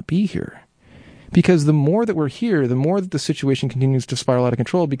fucking not be here. Because the more that we're here, the more that the situation continues to spiral out of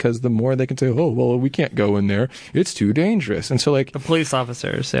control, because the more they can say, oh, well, we can't go in there. It's too dangerous. And so, like... the police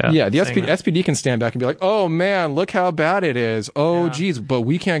officers, yeah. Yeah, the SPD can stand back and be like, oh, man, look how bad it is. Oh, geez, but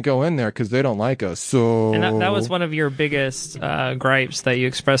we can't go in there because they don't like us. So... and that was one of your biggest gripes that you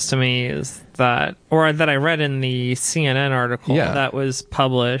expressed to me, is that... or that I read in the CNN article that was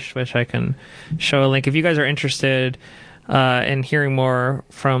published, which I can show a link. If you guys are interested... and hearing more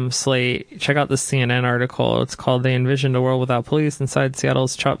from Slate, check out the CNN article. It's called "They Envisioned a World Without Police Inside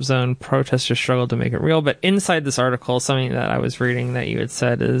Seattle's Chop Zone. Protesters Struggled to Make It Real." But inside this article, something that I was reading that you had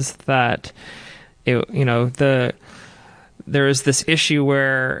said is that there is this issue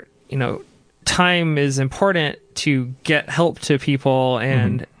where time is important to get help to people,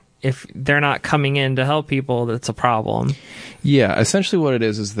 and if they're not coming in to help people, that's a problem. Yeah, essentially what it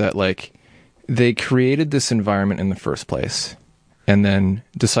is that like. They created this environment in the first place and then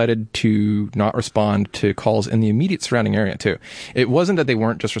decided to not respond to calls in the immediate surrounding area too. It wasn't that they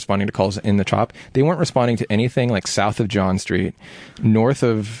weren't just responding to calls in the Chop. They weren't responding to anything like south of John Street, north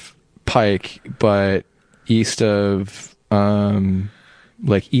of Pike, but east of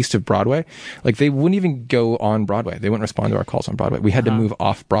Broadway. Like they wouldn't even go on Broadway. They wouldn't respond to our calls on Broadway. We had to move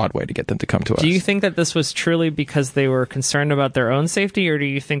off Broadway to get them to come to us. Do you think that this was truly because they were concerned about their own safety, or do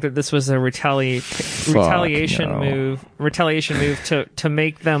you think that this was a retaliation move to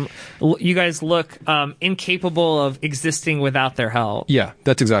make them, you guys look incapable of existing without their help? Yeah,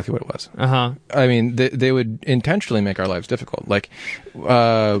 that's exactly what it was. I mean, they would intentionally make our lives difficult. Like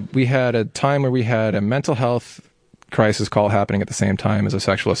we had a time where we had a mental health crisis call happening at the same time as a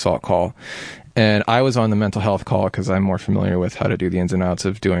sexual assault call. And I was on the mental health call because I'm more familiar with how to do the ins and outs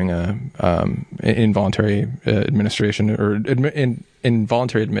of doing a involuntary administration or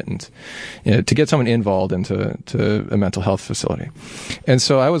involuntary admittance, to get someone involved into a mental health facility. And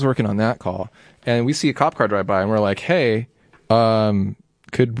so I was working on that call, and we see a cop car drive by, and we're like, "Hey,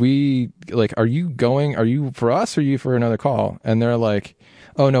 could we, like, are you for us or are you for another call?" And they're like,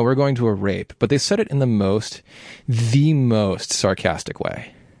 "Oh no, we're going to a rape." But they said it in the most sarcastic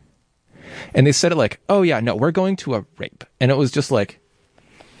way. And they said it like, "Oh yeah, no, we're going to a rape." And it was just like,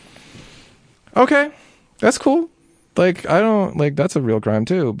 okay, that's cool. Like, I don't, like, that's a real crime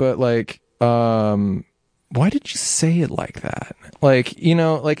too. But like, why did you say it like that? Like, you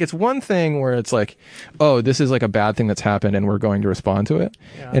know, like, it's one thing where it's like, oh, this is like a bad thing that's happened and we're going to respond to it.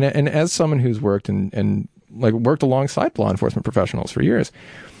 Yeah. And as someone who's worked and like worked alongside law enforcement professionals for years,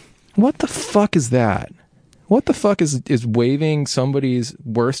 what the fuck is that? What the fuck is waving somebody's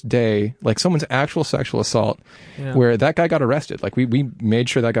worst day, like someone's actual sexual assault, where that guy got arrested? Like, we made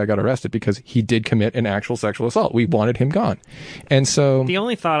sure that guy got arrested because he did commit an actual sexual assault. We wanted him gone. And so the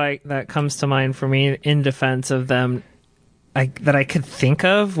only thought that comes to mind for me in defense of them that I could think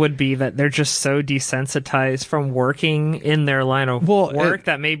of would be that they're just so desensitized from working in their line of work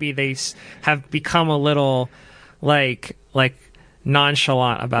that maybe they have become a little like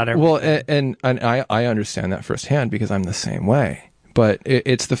nonchalant about everything. Well, and I understand that firsthand because I'm the same way. But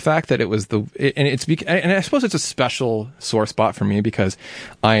it's the fact that it was and I suppose it's a special sore spot for me because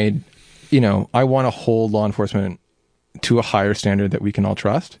I want to hold law enforcement to a higher standard that we can all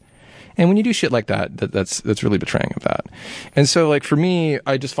trust. And when you do shit like that's really betraying of that. And so, like, for me,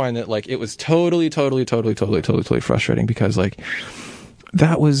 I just find that, like, it was totally frustrating because, like,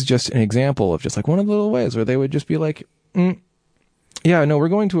 that was just an example of just like one of the little ways where they would just be like, yeah, no, we're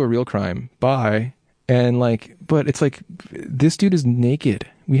going to a real crime. Bye. And like, but it's like, this dude is naked.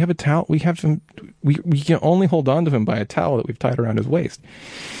 We have a towel. We have him. We can only hold on to him by a towel that we've tied around his waist.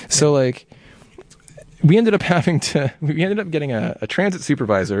 So like, we ended up getting a transit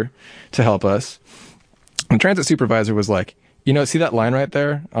supervisor to help us. And the transit supervisor was like, see that line right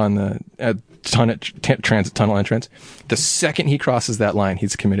there on the transit tunnel entrance? The second he crosses that line,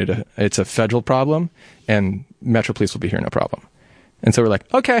 he's committed it's a federal problem, and Metro Police will be here, no problem. And so we're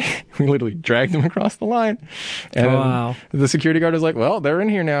like, okay. We literally dragged him across the line. And the security guard was like, well, they're in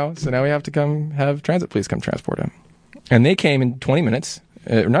here now, so now we have to come have transit police come transport him. And they came in 20 minutes.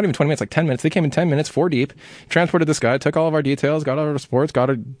 Not even 20 minutes, like 10 minutes. They came in 10 minutes, 4 deep, transported this guy, took all of our details, got all of our reports,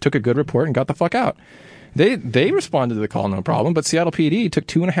 took a good report, and got the fuck out. They responded to the call, no problem, but Seattle PD took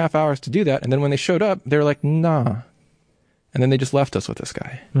 2.5 hours to do that. And then when they showed up, they were like, nah. And then they just left us with this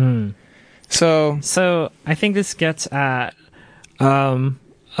guy. So I think this gets at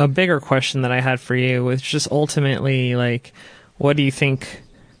a bigger question that I had for you, which just ultimately, like, what do you think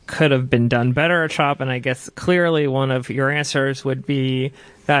could have been done better at CHOP? And I guess clearly one of your answers would be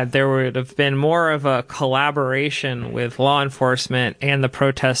that there would have been more of a collaboration with law enforcement and the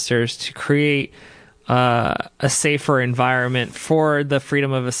protesters to create a safer environment for the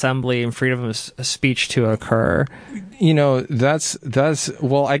freedom of assembly and freedom of speech to occur. That's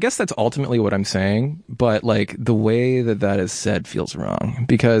well, I guess that's ultimately what I'm saying, but like the way that is said feels wrong,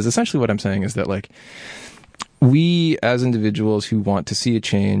 because essentially what I'm saying is that, like, we as individuals who want to see a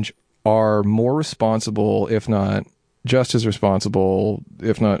change are more responsible, if not just as responsible,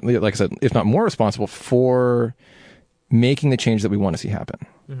 if not, like I said, if not more responsible for making the change that we want to see happen.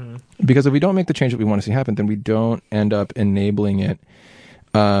 Mm-hmm. Because if we don't make the change that we want to see happen, then we don't end up enabling it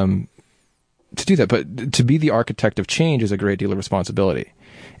to do that. But to be the architect of change is a great deal of responsibility.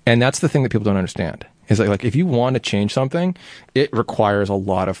 And that's the thing that people don't understand. Is like if you want to change something, it requires a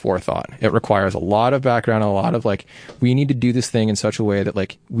lot of forethought. It requires a lot of background, a lot of like, we need to do this thing in such a way that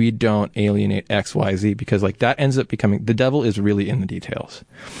like we don't alienate X, Y, Z, because like that ends up becoming, the devil is really in the details.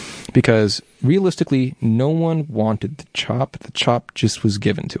 Because realistically, no one wanted the CHOP. The CHOP just was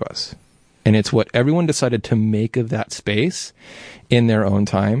given to us. And it's what everyone decided to make of that space in their own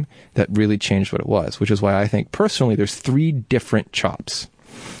time that really changed what it was, which is why I think personally there's 3 different CHOPs.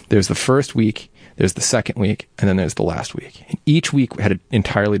 There's the first week, there's the second week, and then there's the last week. And each week had an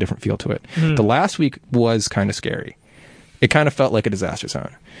entirely different feel to it. Mm. The last week was kind of scary. It kind of felt like a disaster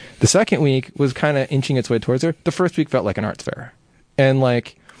zone. The second week was kind of inching its way towards there. The first week felt like an arts fair. And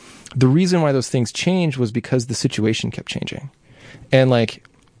like, the reason why those things changed was because the situation kept changing. And like,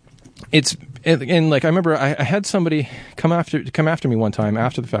 like I remember I had somebody come after me one time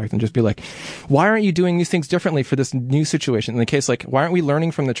after the fact and just be like, why aren't you doing these things differently for this new situation? In the case, like, why aren't we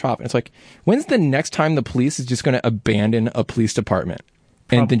learning from the CHOP? And it's like, when's the next time the police is just going to abandon a police department?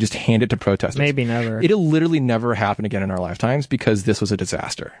 and then just hand it to protesters. Maybe never. It'll literally never happen again in our lifetimes because this was a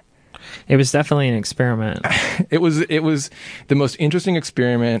disaster. It was definitely an experiment. It was the most interesting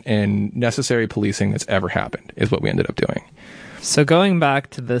experiment in necessary policing that's ever happened, is what we ended up doing. So going back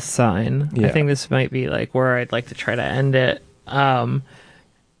to this sign, Yeah. I think this might be like where I'd like to try to end it.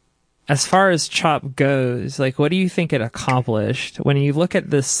 As far as CHOP goes, like, what do you think it accomplished? When you look at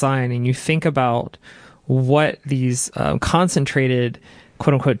this sign and you think about what these concentrated,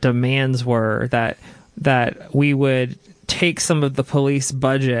 quote unquote, demands were, that we would take some of the police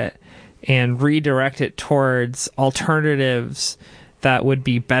budget and redirect it towards alternatives that would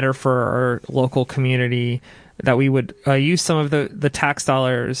be better for our local community, that we would use some of the tax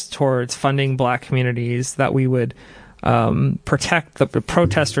dollars towards funding Black communities, that we would protect the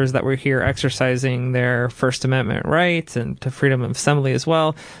protesters that were here exercising their First Amendment rights and to freedom of assembly as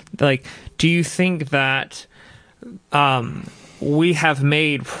well. Like, do you think that we have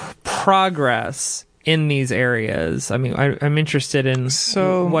made progress in these areas? I mean, I'm interested in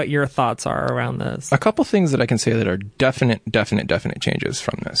what your thoughts are around this. A couple things that I can say that are definite changes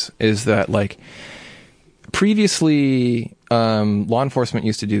from this is that, like, previously, law enforcement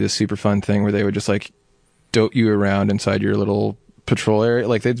used to do this super fun thing where they would just, like, dote you around inside your little patrol area.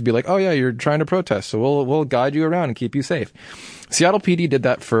 Like, they'd be like, oh yeah, you're trying to protest, so we'll guide you around and keep you safe. Seattle PD did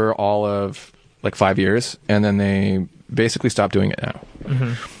that for all of like 5 years, and then they basically stopped doing it now.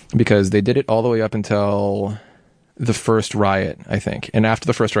 Mm-hmm. Because they did it all the way up until the first riot, I think. And after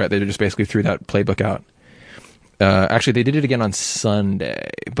the first riot, they just basically threw that playbook out. Actually, they did it again on Sunday,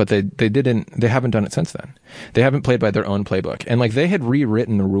 but they haven't done it since then. They haven't played by their own playbook. And like, they had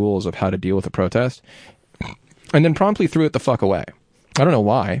rewritten the rules of how to deal with a protest and then promptly threw it the fuck away. I don't know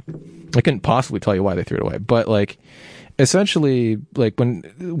why. I couldn't possibly tell you why they threw it away, but like, essentially, like,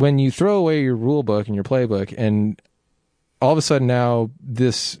 when you throw away your rule book and your playbook, and all of a sudden now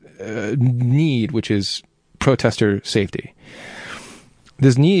this need, which is protester safety,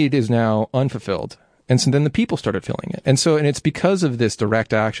 this need is now unfulfilled. And so then the people started feeling it. And it's because of this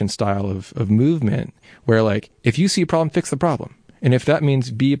direct action style of movement where, like, if you see a problem, fix the problem. And if that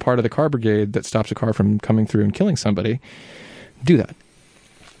means be a part of the car brigade that stops a car from coming through and killing somebody, do that.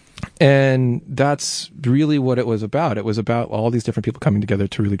 And that's really what it was about. It was about all these different people coming together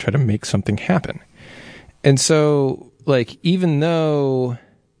to really try to make something happen. And so, like, even though,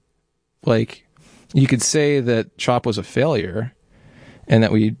 like, you could say that CHOP was a failure and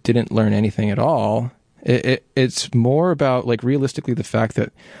that we didn't learn anything at all, it's more about, like, realistically the fact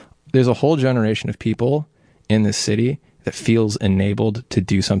that there's a whole generation of people in this city that feels enabled to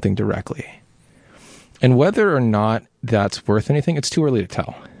do something directly. And whether or not that's worth anything, it's too early to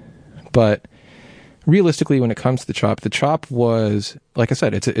tell. But realistically, when it comes to the CHOP was, like I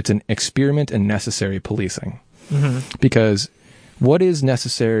said, it's an experiment in necessary policing. Mm-hmm. Because what is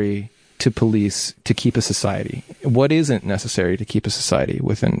necessary to police to keep a society? What isn't necessary to keep a society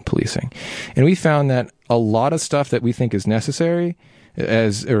within policing? And we found that a lot of stuff that we think is necessary,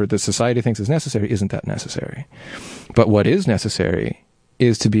 or the society thinks is necessary, isn't that necessary. But what is necessary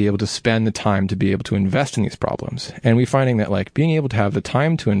is to be able to spend the time to be able to invest in these problems. And we're finding that, like, being able to have the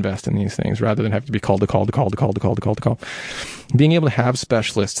time to invest in these things rather than have to be called to call, being able to have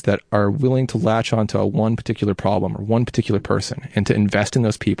specialists that are willing to latch onto one particular problem or one particular person and to invest in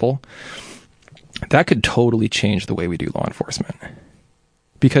those people, that could totally change the way we do law enforcement.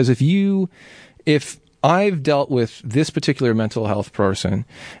 Because if I've dealt with this particular mental health person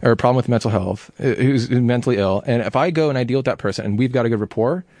or a problem with mental health who's mentally ill, and if I go and I deal with that person and we've got a good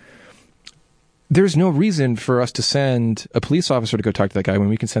rapport, there's no reason for us to send a police officer to go talk to that guy when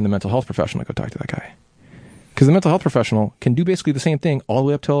we can send the mental health professional to go talk to that guy. Because the mental health professional can do basically the same thing all the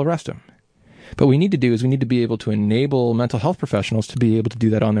way up till arrest him. But what we need to do is we need to be able to enable mental health professionals to be able to do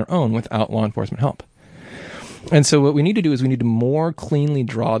that on their own without law enforcement help. And so what we need to do is we need to more cleanly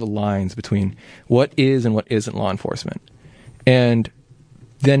draw the lines between what is and what isn't law enforcement, and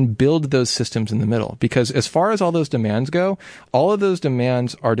then build those systems in the middle. Because as far as all those demands go, all of those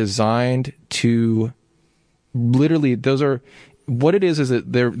demands are designed to literally, what it is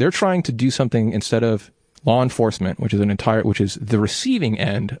that they're trying to do something instead of law enforcement, which is the receiving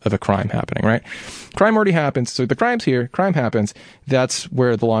end of a crime happening, right? Crime already happens. So the crime's here, crime happens. That's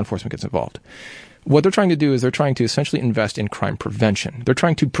where the law enforcement gets involved. What they're trying to do is they're trying to essentially invest in crime prevention. They're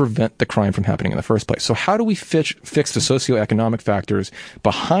trying to prevent the crime from happening in the first place. So how do we fix the socioeconomic factors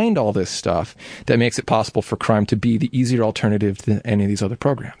behind all this stuff that makes it possible for crime to be the easier alternative to any of these other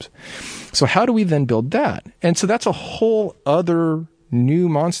programs? So how do we then build that? And so that's a whole other new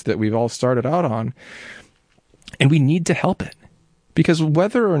monster that we've all started out on, and we need to help it. Because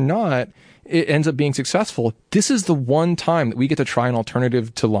whether or not it ends up being successful, this is the one time that we get to try an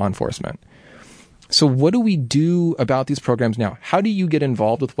alternative to law enforcement. So what do we do about these programs now? How do you get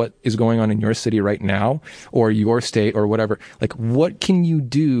involved with what is going on in your city right now, or your state, or whatever? Like, what can you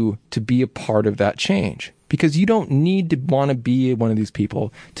do to be a part of that change? Because you don't need to want to be one of these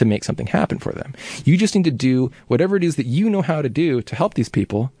people to make something happen for them. You just need to do whatever it is that you know how to do to help these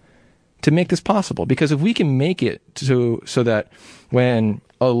people to make this possible. Because if we can make it so that when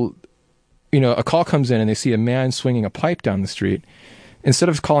a call comes in and they see a man swinging a pipe down the street, instead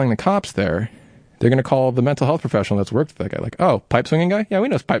of calling the cops there, they're going to call the mental health professional that's worked with that guy. Like, oh, pipe swinging guy? Yeah, we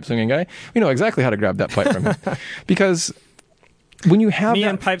know pipe swinging guy. We know exactly how to grab that pipe from him. Because when you have me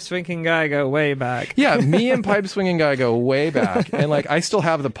and pipe swinging guy go way back. Yeah, me and pipe swinging guy go way back. And like, I still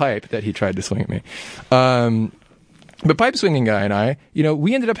have the pipe that he tried to swing at me. But pipe swinging guy and I,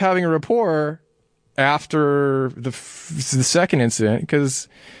 we ended up having a rapport after the second incident, because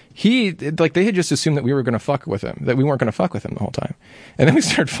they had just assumed that we were going to fuck with him, that we weren't going to fuck with him the whole time. And then we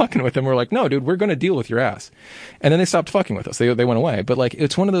started fucking with him. We're like, no, dude, we're going to deal with your ass. And then they stopped fucking with us. They went away. But like,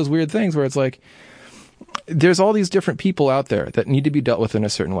 it's one of those weird things where it's like, there's all these different people out there that need to be dealt with in a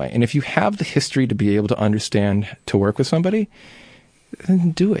certain way. And if you have the history to be able to understand, to work with somebody,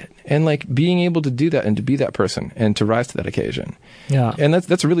 then do it. And like, being able to do that and to be that person and to rise to that occasion. Yeah. And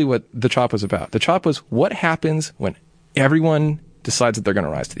that's really what the CHOP was about. The CHOP was what happens when everyone decides that they're going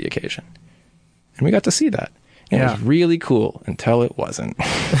to rise to the occasion. And we got to see that. And It was really cool until it wasn't.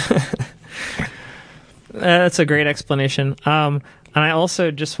 That's a great explanation. And I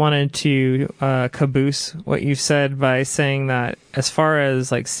also just wanted to caboose what you said by saying that as far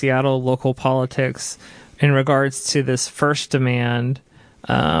as like Seattle local politics in regards to this first demand,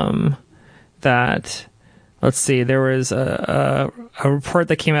 that, let's see, there was a report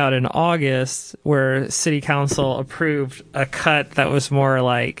that came out in August where City Council approved a cut that was more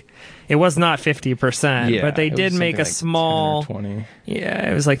like, it was not 50%, but they did make a like small, 10 or 20. Yeah,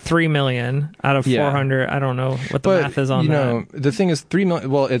 it was like 3 million out of 400. I don't know what the math is on that. The thing is 3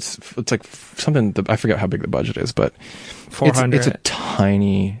 million. Well, it's like something, I forget how big the budget is, but 400. It's a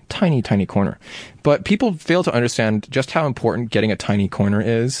tiny corner. But people fail to understand just how important getting a tiny corner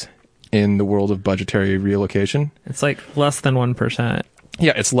is in the world of budgetary reallocation. It's like less than 1%.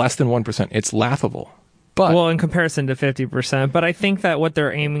 Yeah, it's less than 1%. It's laughable. But, well, in comparison to 50%, but I think that what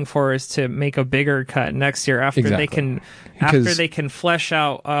they're aiming for is to make a bigger cut next year after they can flesh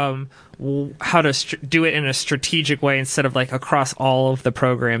out how to do it in a strategic way instead of like across all of the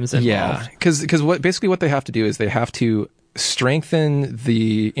programs involved. Yeah, because what they have to do is they have to strengthen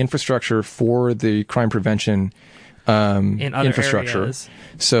the infrastructure for the crime prevention in other infrastructure. Areas.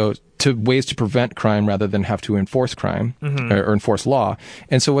 So to ways to prevent crime rather than have to enforce crime or enforce law.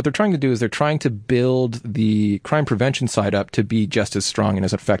 And so what they're trying to do is they're trying to build the crime prevention side up to be just as strong and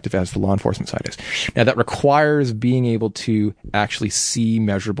as effective as the law enforcement side is. Now that requires being able to actually see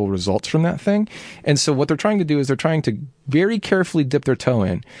measurable results from that thing. And so what they're trying to do is they're trying to very carefully dip their toe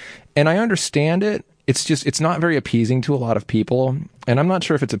in. And I understand it. It's not very appeasing to a lot of people. And I'm not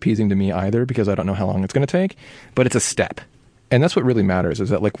sure if it's appeasing to me either, because I don't know how long it's going to take, but it's a step. And that's what really matters, is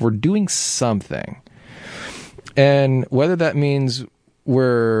that like we're doing something. And whether that means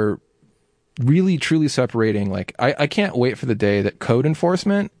we're really truly separating, like I can't wait for the day that code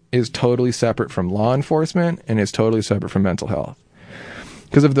enforcement is totally separate from law enforcement and is totally separate from mental health.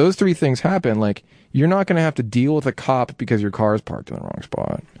 Because if those three things happen, like you're not going to have to deal with a cop because your car is parked in the wrong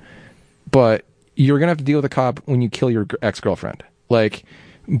spot. But you're going to have to deal with a cop when you kill your ex-girlfriend. But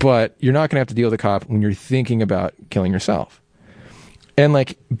you're not going to have to deal with a cop when you're thinking about killing yourself. And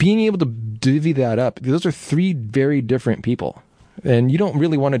like being able to divvy that up, those are three very different people. And you don't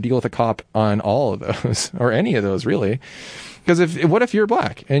really want to deal with a cop on all of those or any of those really. Because what if you're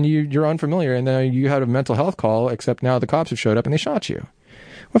black and you're unfamiliar and then you had a mental health call, except now the cops have showed up and they shot you?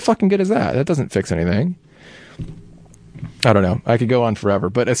 What fucking good is that? That doesn't fix anything. I don't know. I could go on forever,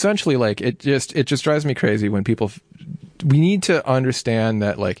 but essentially like it just drives me crazy when we need to understand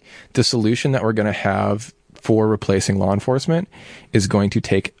that like the solution that we're going to have for replacing law enforcement is going to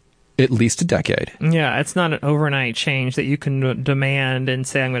take at least a decade. Yeah, it's not an overnight change that you can demand and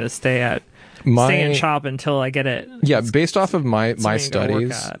say, I'm going to stay in CHOP until I get it. Yeah, based off of my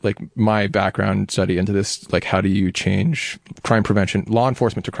studies, like my background study into this, like how do you change crime prevention, law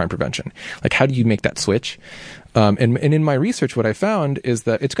enforcement to crime prevention? Like how do you make that switch? And in my research, what I found is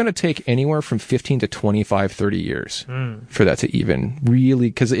that it's going to take anywhere from 15 to 25, 30 years for that to even really,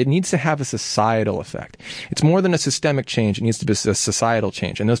 because it needs to have a societal effect. It's more than a systemic change. It needs to be a societal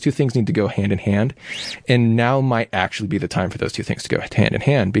change. And those two things need to go hand in hand. And now might actually be the time for those two things to go hand in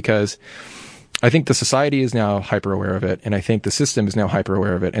hand, because I think the society is now hyper aware of it, and I think the system is now hyper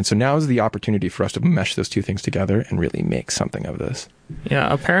aware of it. And so now is the opportunity for us to mesh those two things together and really make something of this.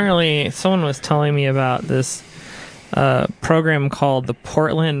 Yeah, apparently someone was telling me about this program called the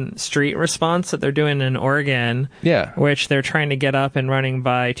Portland Street Response that they're doing in Oregon. Yeah. Which they're trying to get up and running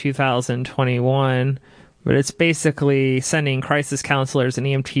by 2021. But it's basically sending crisis counselors and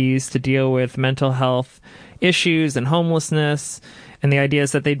EMTs to deal with mental health issues and homelessness. And the idea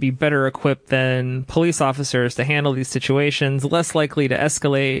is that they'd be better equipped than police officers to handle these situations, less likely to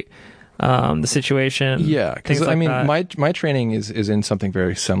escalate the situation. Yeah, because like I mean, that. my training is in something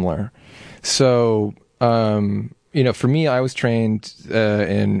very similar. So, for me, I was trained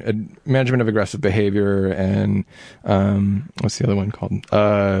in management of aggressive behavior and what's the other one called?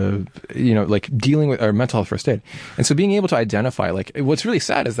 Like dealing with our mental health first aid. And so being able to identify, like, what's really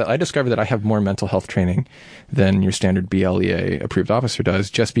sad is that I discovered that I have more mental health training than your standard BLEA approved officer does,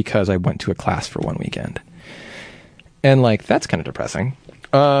 just because I went to a class for one weekend. And like, that's kind of depressing.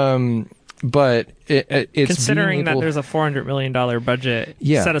 But it's considering that there's a $400 million budget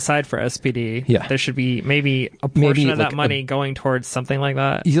set aside for SPD, there should be maybe a portion of that money going towards something like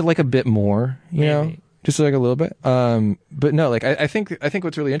that. Is it like a bit more, you know, just like a little bit? But no, like I think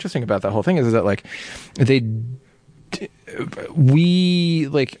what's really interesting about that whole thing is that like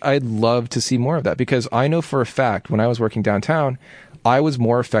I'd love to see more of that, because I know for a fact when I was working downtown, I was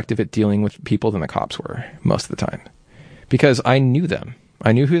more effective at dealing with people than the cops were most of the time, because I knew them.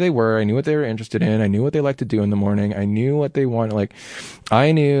 I knew who they were. I knew what they were interested in. I knew what they liked to do in the morning. I knew what they wanted. Like,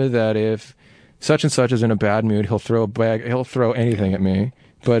 I knew that if such and such is in a bad mood, he'll throw anything at me.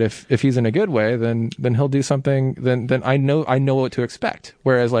 But if he's in a good way, then he'll do something. Then I know what to expect.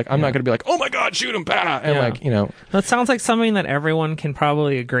 Whereas like, I'm not going to be like, oh my God, shoot him, bah! And like, That sounds like something that everyone can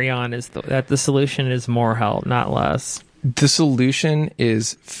probably agree on is that the solution is more help, not less. The solution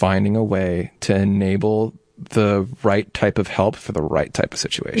is finding a way to enable the right type of help for the right type of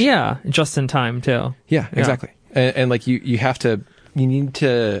situation. Yeah, just in time too. Yeah, exactly. And like you need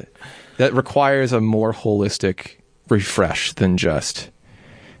to, that requires a more holistic refresh than just,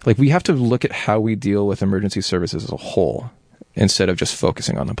 like, we have to look at how we deal with emergency services as a whole instead of just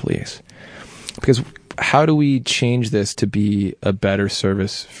focusing on the police. Because how do we change this to be a better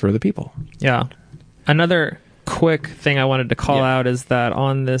service for the people? Yeah. Another quick thing I wanted to call out is that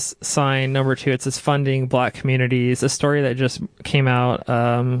on this sign number 2, it says funding Black communities. A story that just came out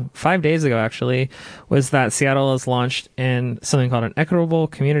 5 days ago, actually, was that Seattle has launched in something called an Equitable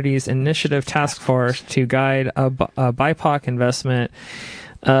Communities Initiative Task Force to guide a BIPOC investment.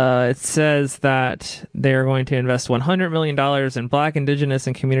 It says that they're going to invest $100 million in Black, Indigenous,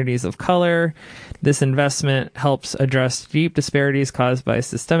 and communities of color. This investment helps address deep disparities caused by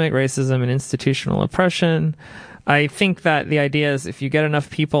systemic racism and institutional oppression. I think that the idea is if you get enough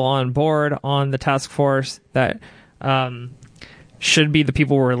people on board on the task force that should be the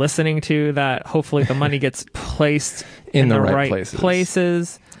people we're listening to, that hopefully the money gets placed in the right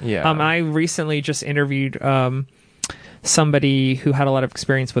places. Yeah. I recently just interviewed somebody who had a lot of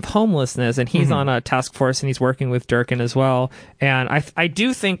experience with homelessness, and he's on a task force and he's working with Durkin as well. And I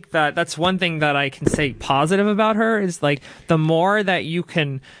do think that that's one thing that I can say positive about her is, like, the more that you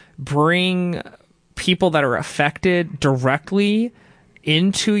can bring people that are affected directly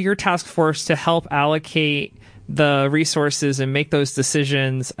into your task force to help allocate the resources and make those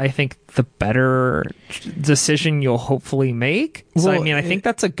decisions, I think the better decision you'll hopefully make. So, well, I mean, I think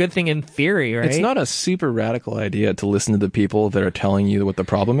that's a good thing in theory, right? It's not a super radical idea to listen to the people that are telling you what the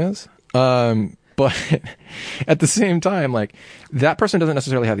problem is. But at the same time, like, that person doesn't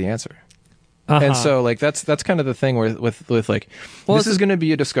necessarily have the answer. And so, like, that's kind of the thing with like, well, this is going to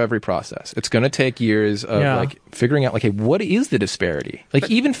be a discovery process. It's going to take years of like figuring out, like, hey, what is the disparity? Like,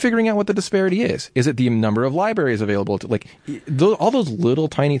 even figuring out what the disparity is. Is it the number of libraries available to, like, all those little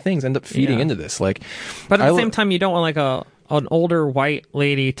tiny things end up feeding into this. Like, but at the same time, you don't want like an older white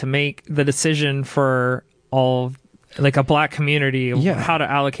lady to make the decision for all of, like, a Black community, how to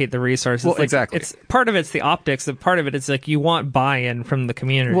allocate the resources. Well, like, exactly. It's part of it's the optics, and part of it is like you want buy-in from the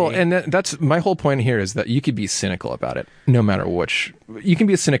community. Well, and that's my whole point here, is that you could be cynical about it, no matter which. You can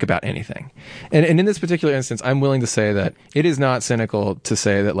be a cynic about anything, and in this particular instance, I'm willing to say that it is not cynical to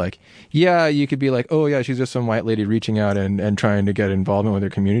say that, like, yeah, you could be like, oh yeah, she's just some white lady reaching out and trying to get involvement with her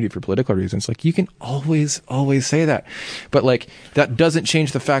community for political reasons. Like, you can always say that, but like, that doesn't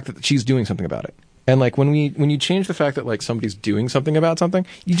change the fact that she's doing something about it. And like, when you change the fact that, like, somebody's doing something about something,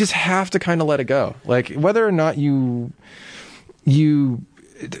 you just have to kind of let it go. Like, whether or not you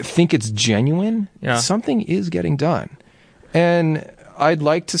think it's genuine, something is getting done. And I'd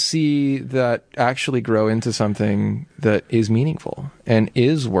like to see that actually grow into something that is meaningful and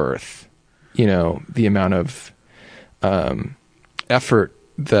is worth the amount of effort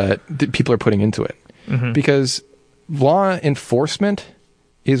that people are putting into it. Because law enforcement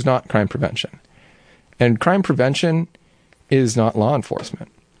is not crime prevention. And crime prevention is not law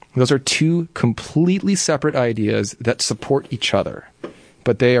enforcement. Those are two completely separate ideas that support each other.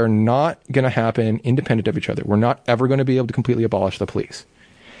 But they are not going to happen independent of each other. We're not ever going to be able to completely abolish the police.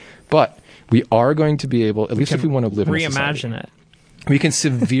 But we are going to be able, at least if we want to live in a society. Reimagine it. We can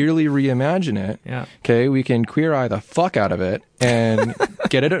severely reimagine it. Yeah. Okay. We can queer eye the fuck out of it and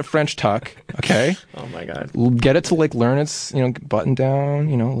get it at French tuck. Okay. Oh my God. Get it to learn its, button down,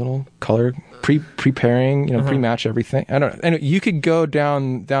 little color preparing, pre-match everything. I don't know. And you could go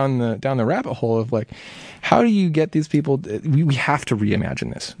down the rabbit hole of how do you get these people? We have to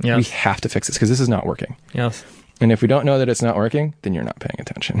reimagine this. Yes. We have to fix this because this is not working. Yes. And if we don't know that it's not working, then you're not paying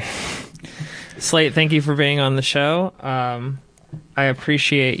attention. Slate, thank you for being on the show. I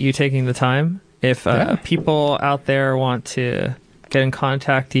appreciate you taking the time. If people out there want to get in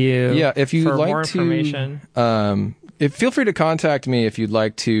contact with you, if you'd for like more information, feel free to contact me if you'd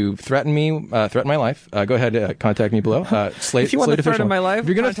like to threaten my life. Go ahead, contact me below. Slate, if you want Slate to threaten official. my life, if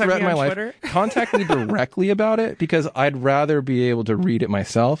you're going to contact threaten me my on life, Twitter. contact me directly about it because I'd rather be able to read it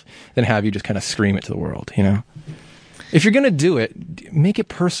myself than have you just kind of scream it to the world. If you're going to do it, make it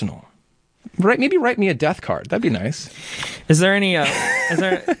personal. Maybe write me a death card. That'd be nice. Is there any? I'll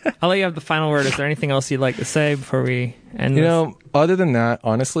let you have the final word. Is there anything else you'd like to say before we end? Other than that,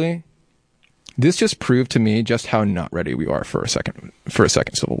 honestly, this just proved to me just how not ready we are for a second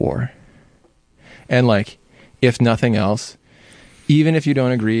civil war. And if nothing else, even if you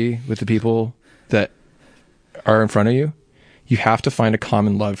don't agree with the people that are in front of you, you have to find a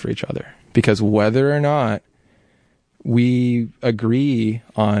common love for each other. Because whether or not we agree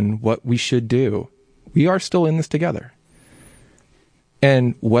on what we should do, we are still in this together.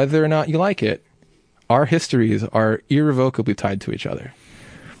 And whether or not you like it, our histories are irrevocably tied to each other.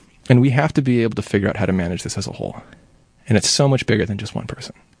 And we have to be able to figure out how to manage this as a whole. And it's so much bigger than just one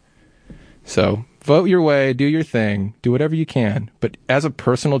person. So vote your way, do your thing, do whatever you can. But as a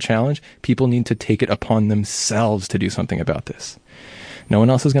personal challenge, people need to take it upon themselves to do something about this. No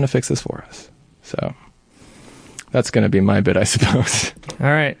one else is going to fix this for us. So that's going to be my bit, I suppose. All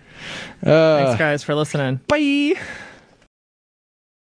right. Thanks, guys, for listening. Bye.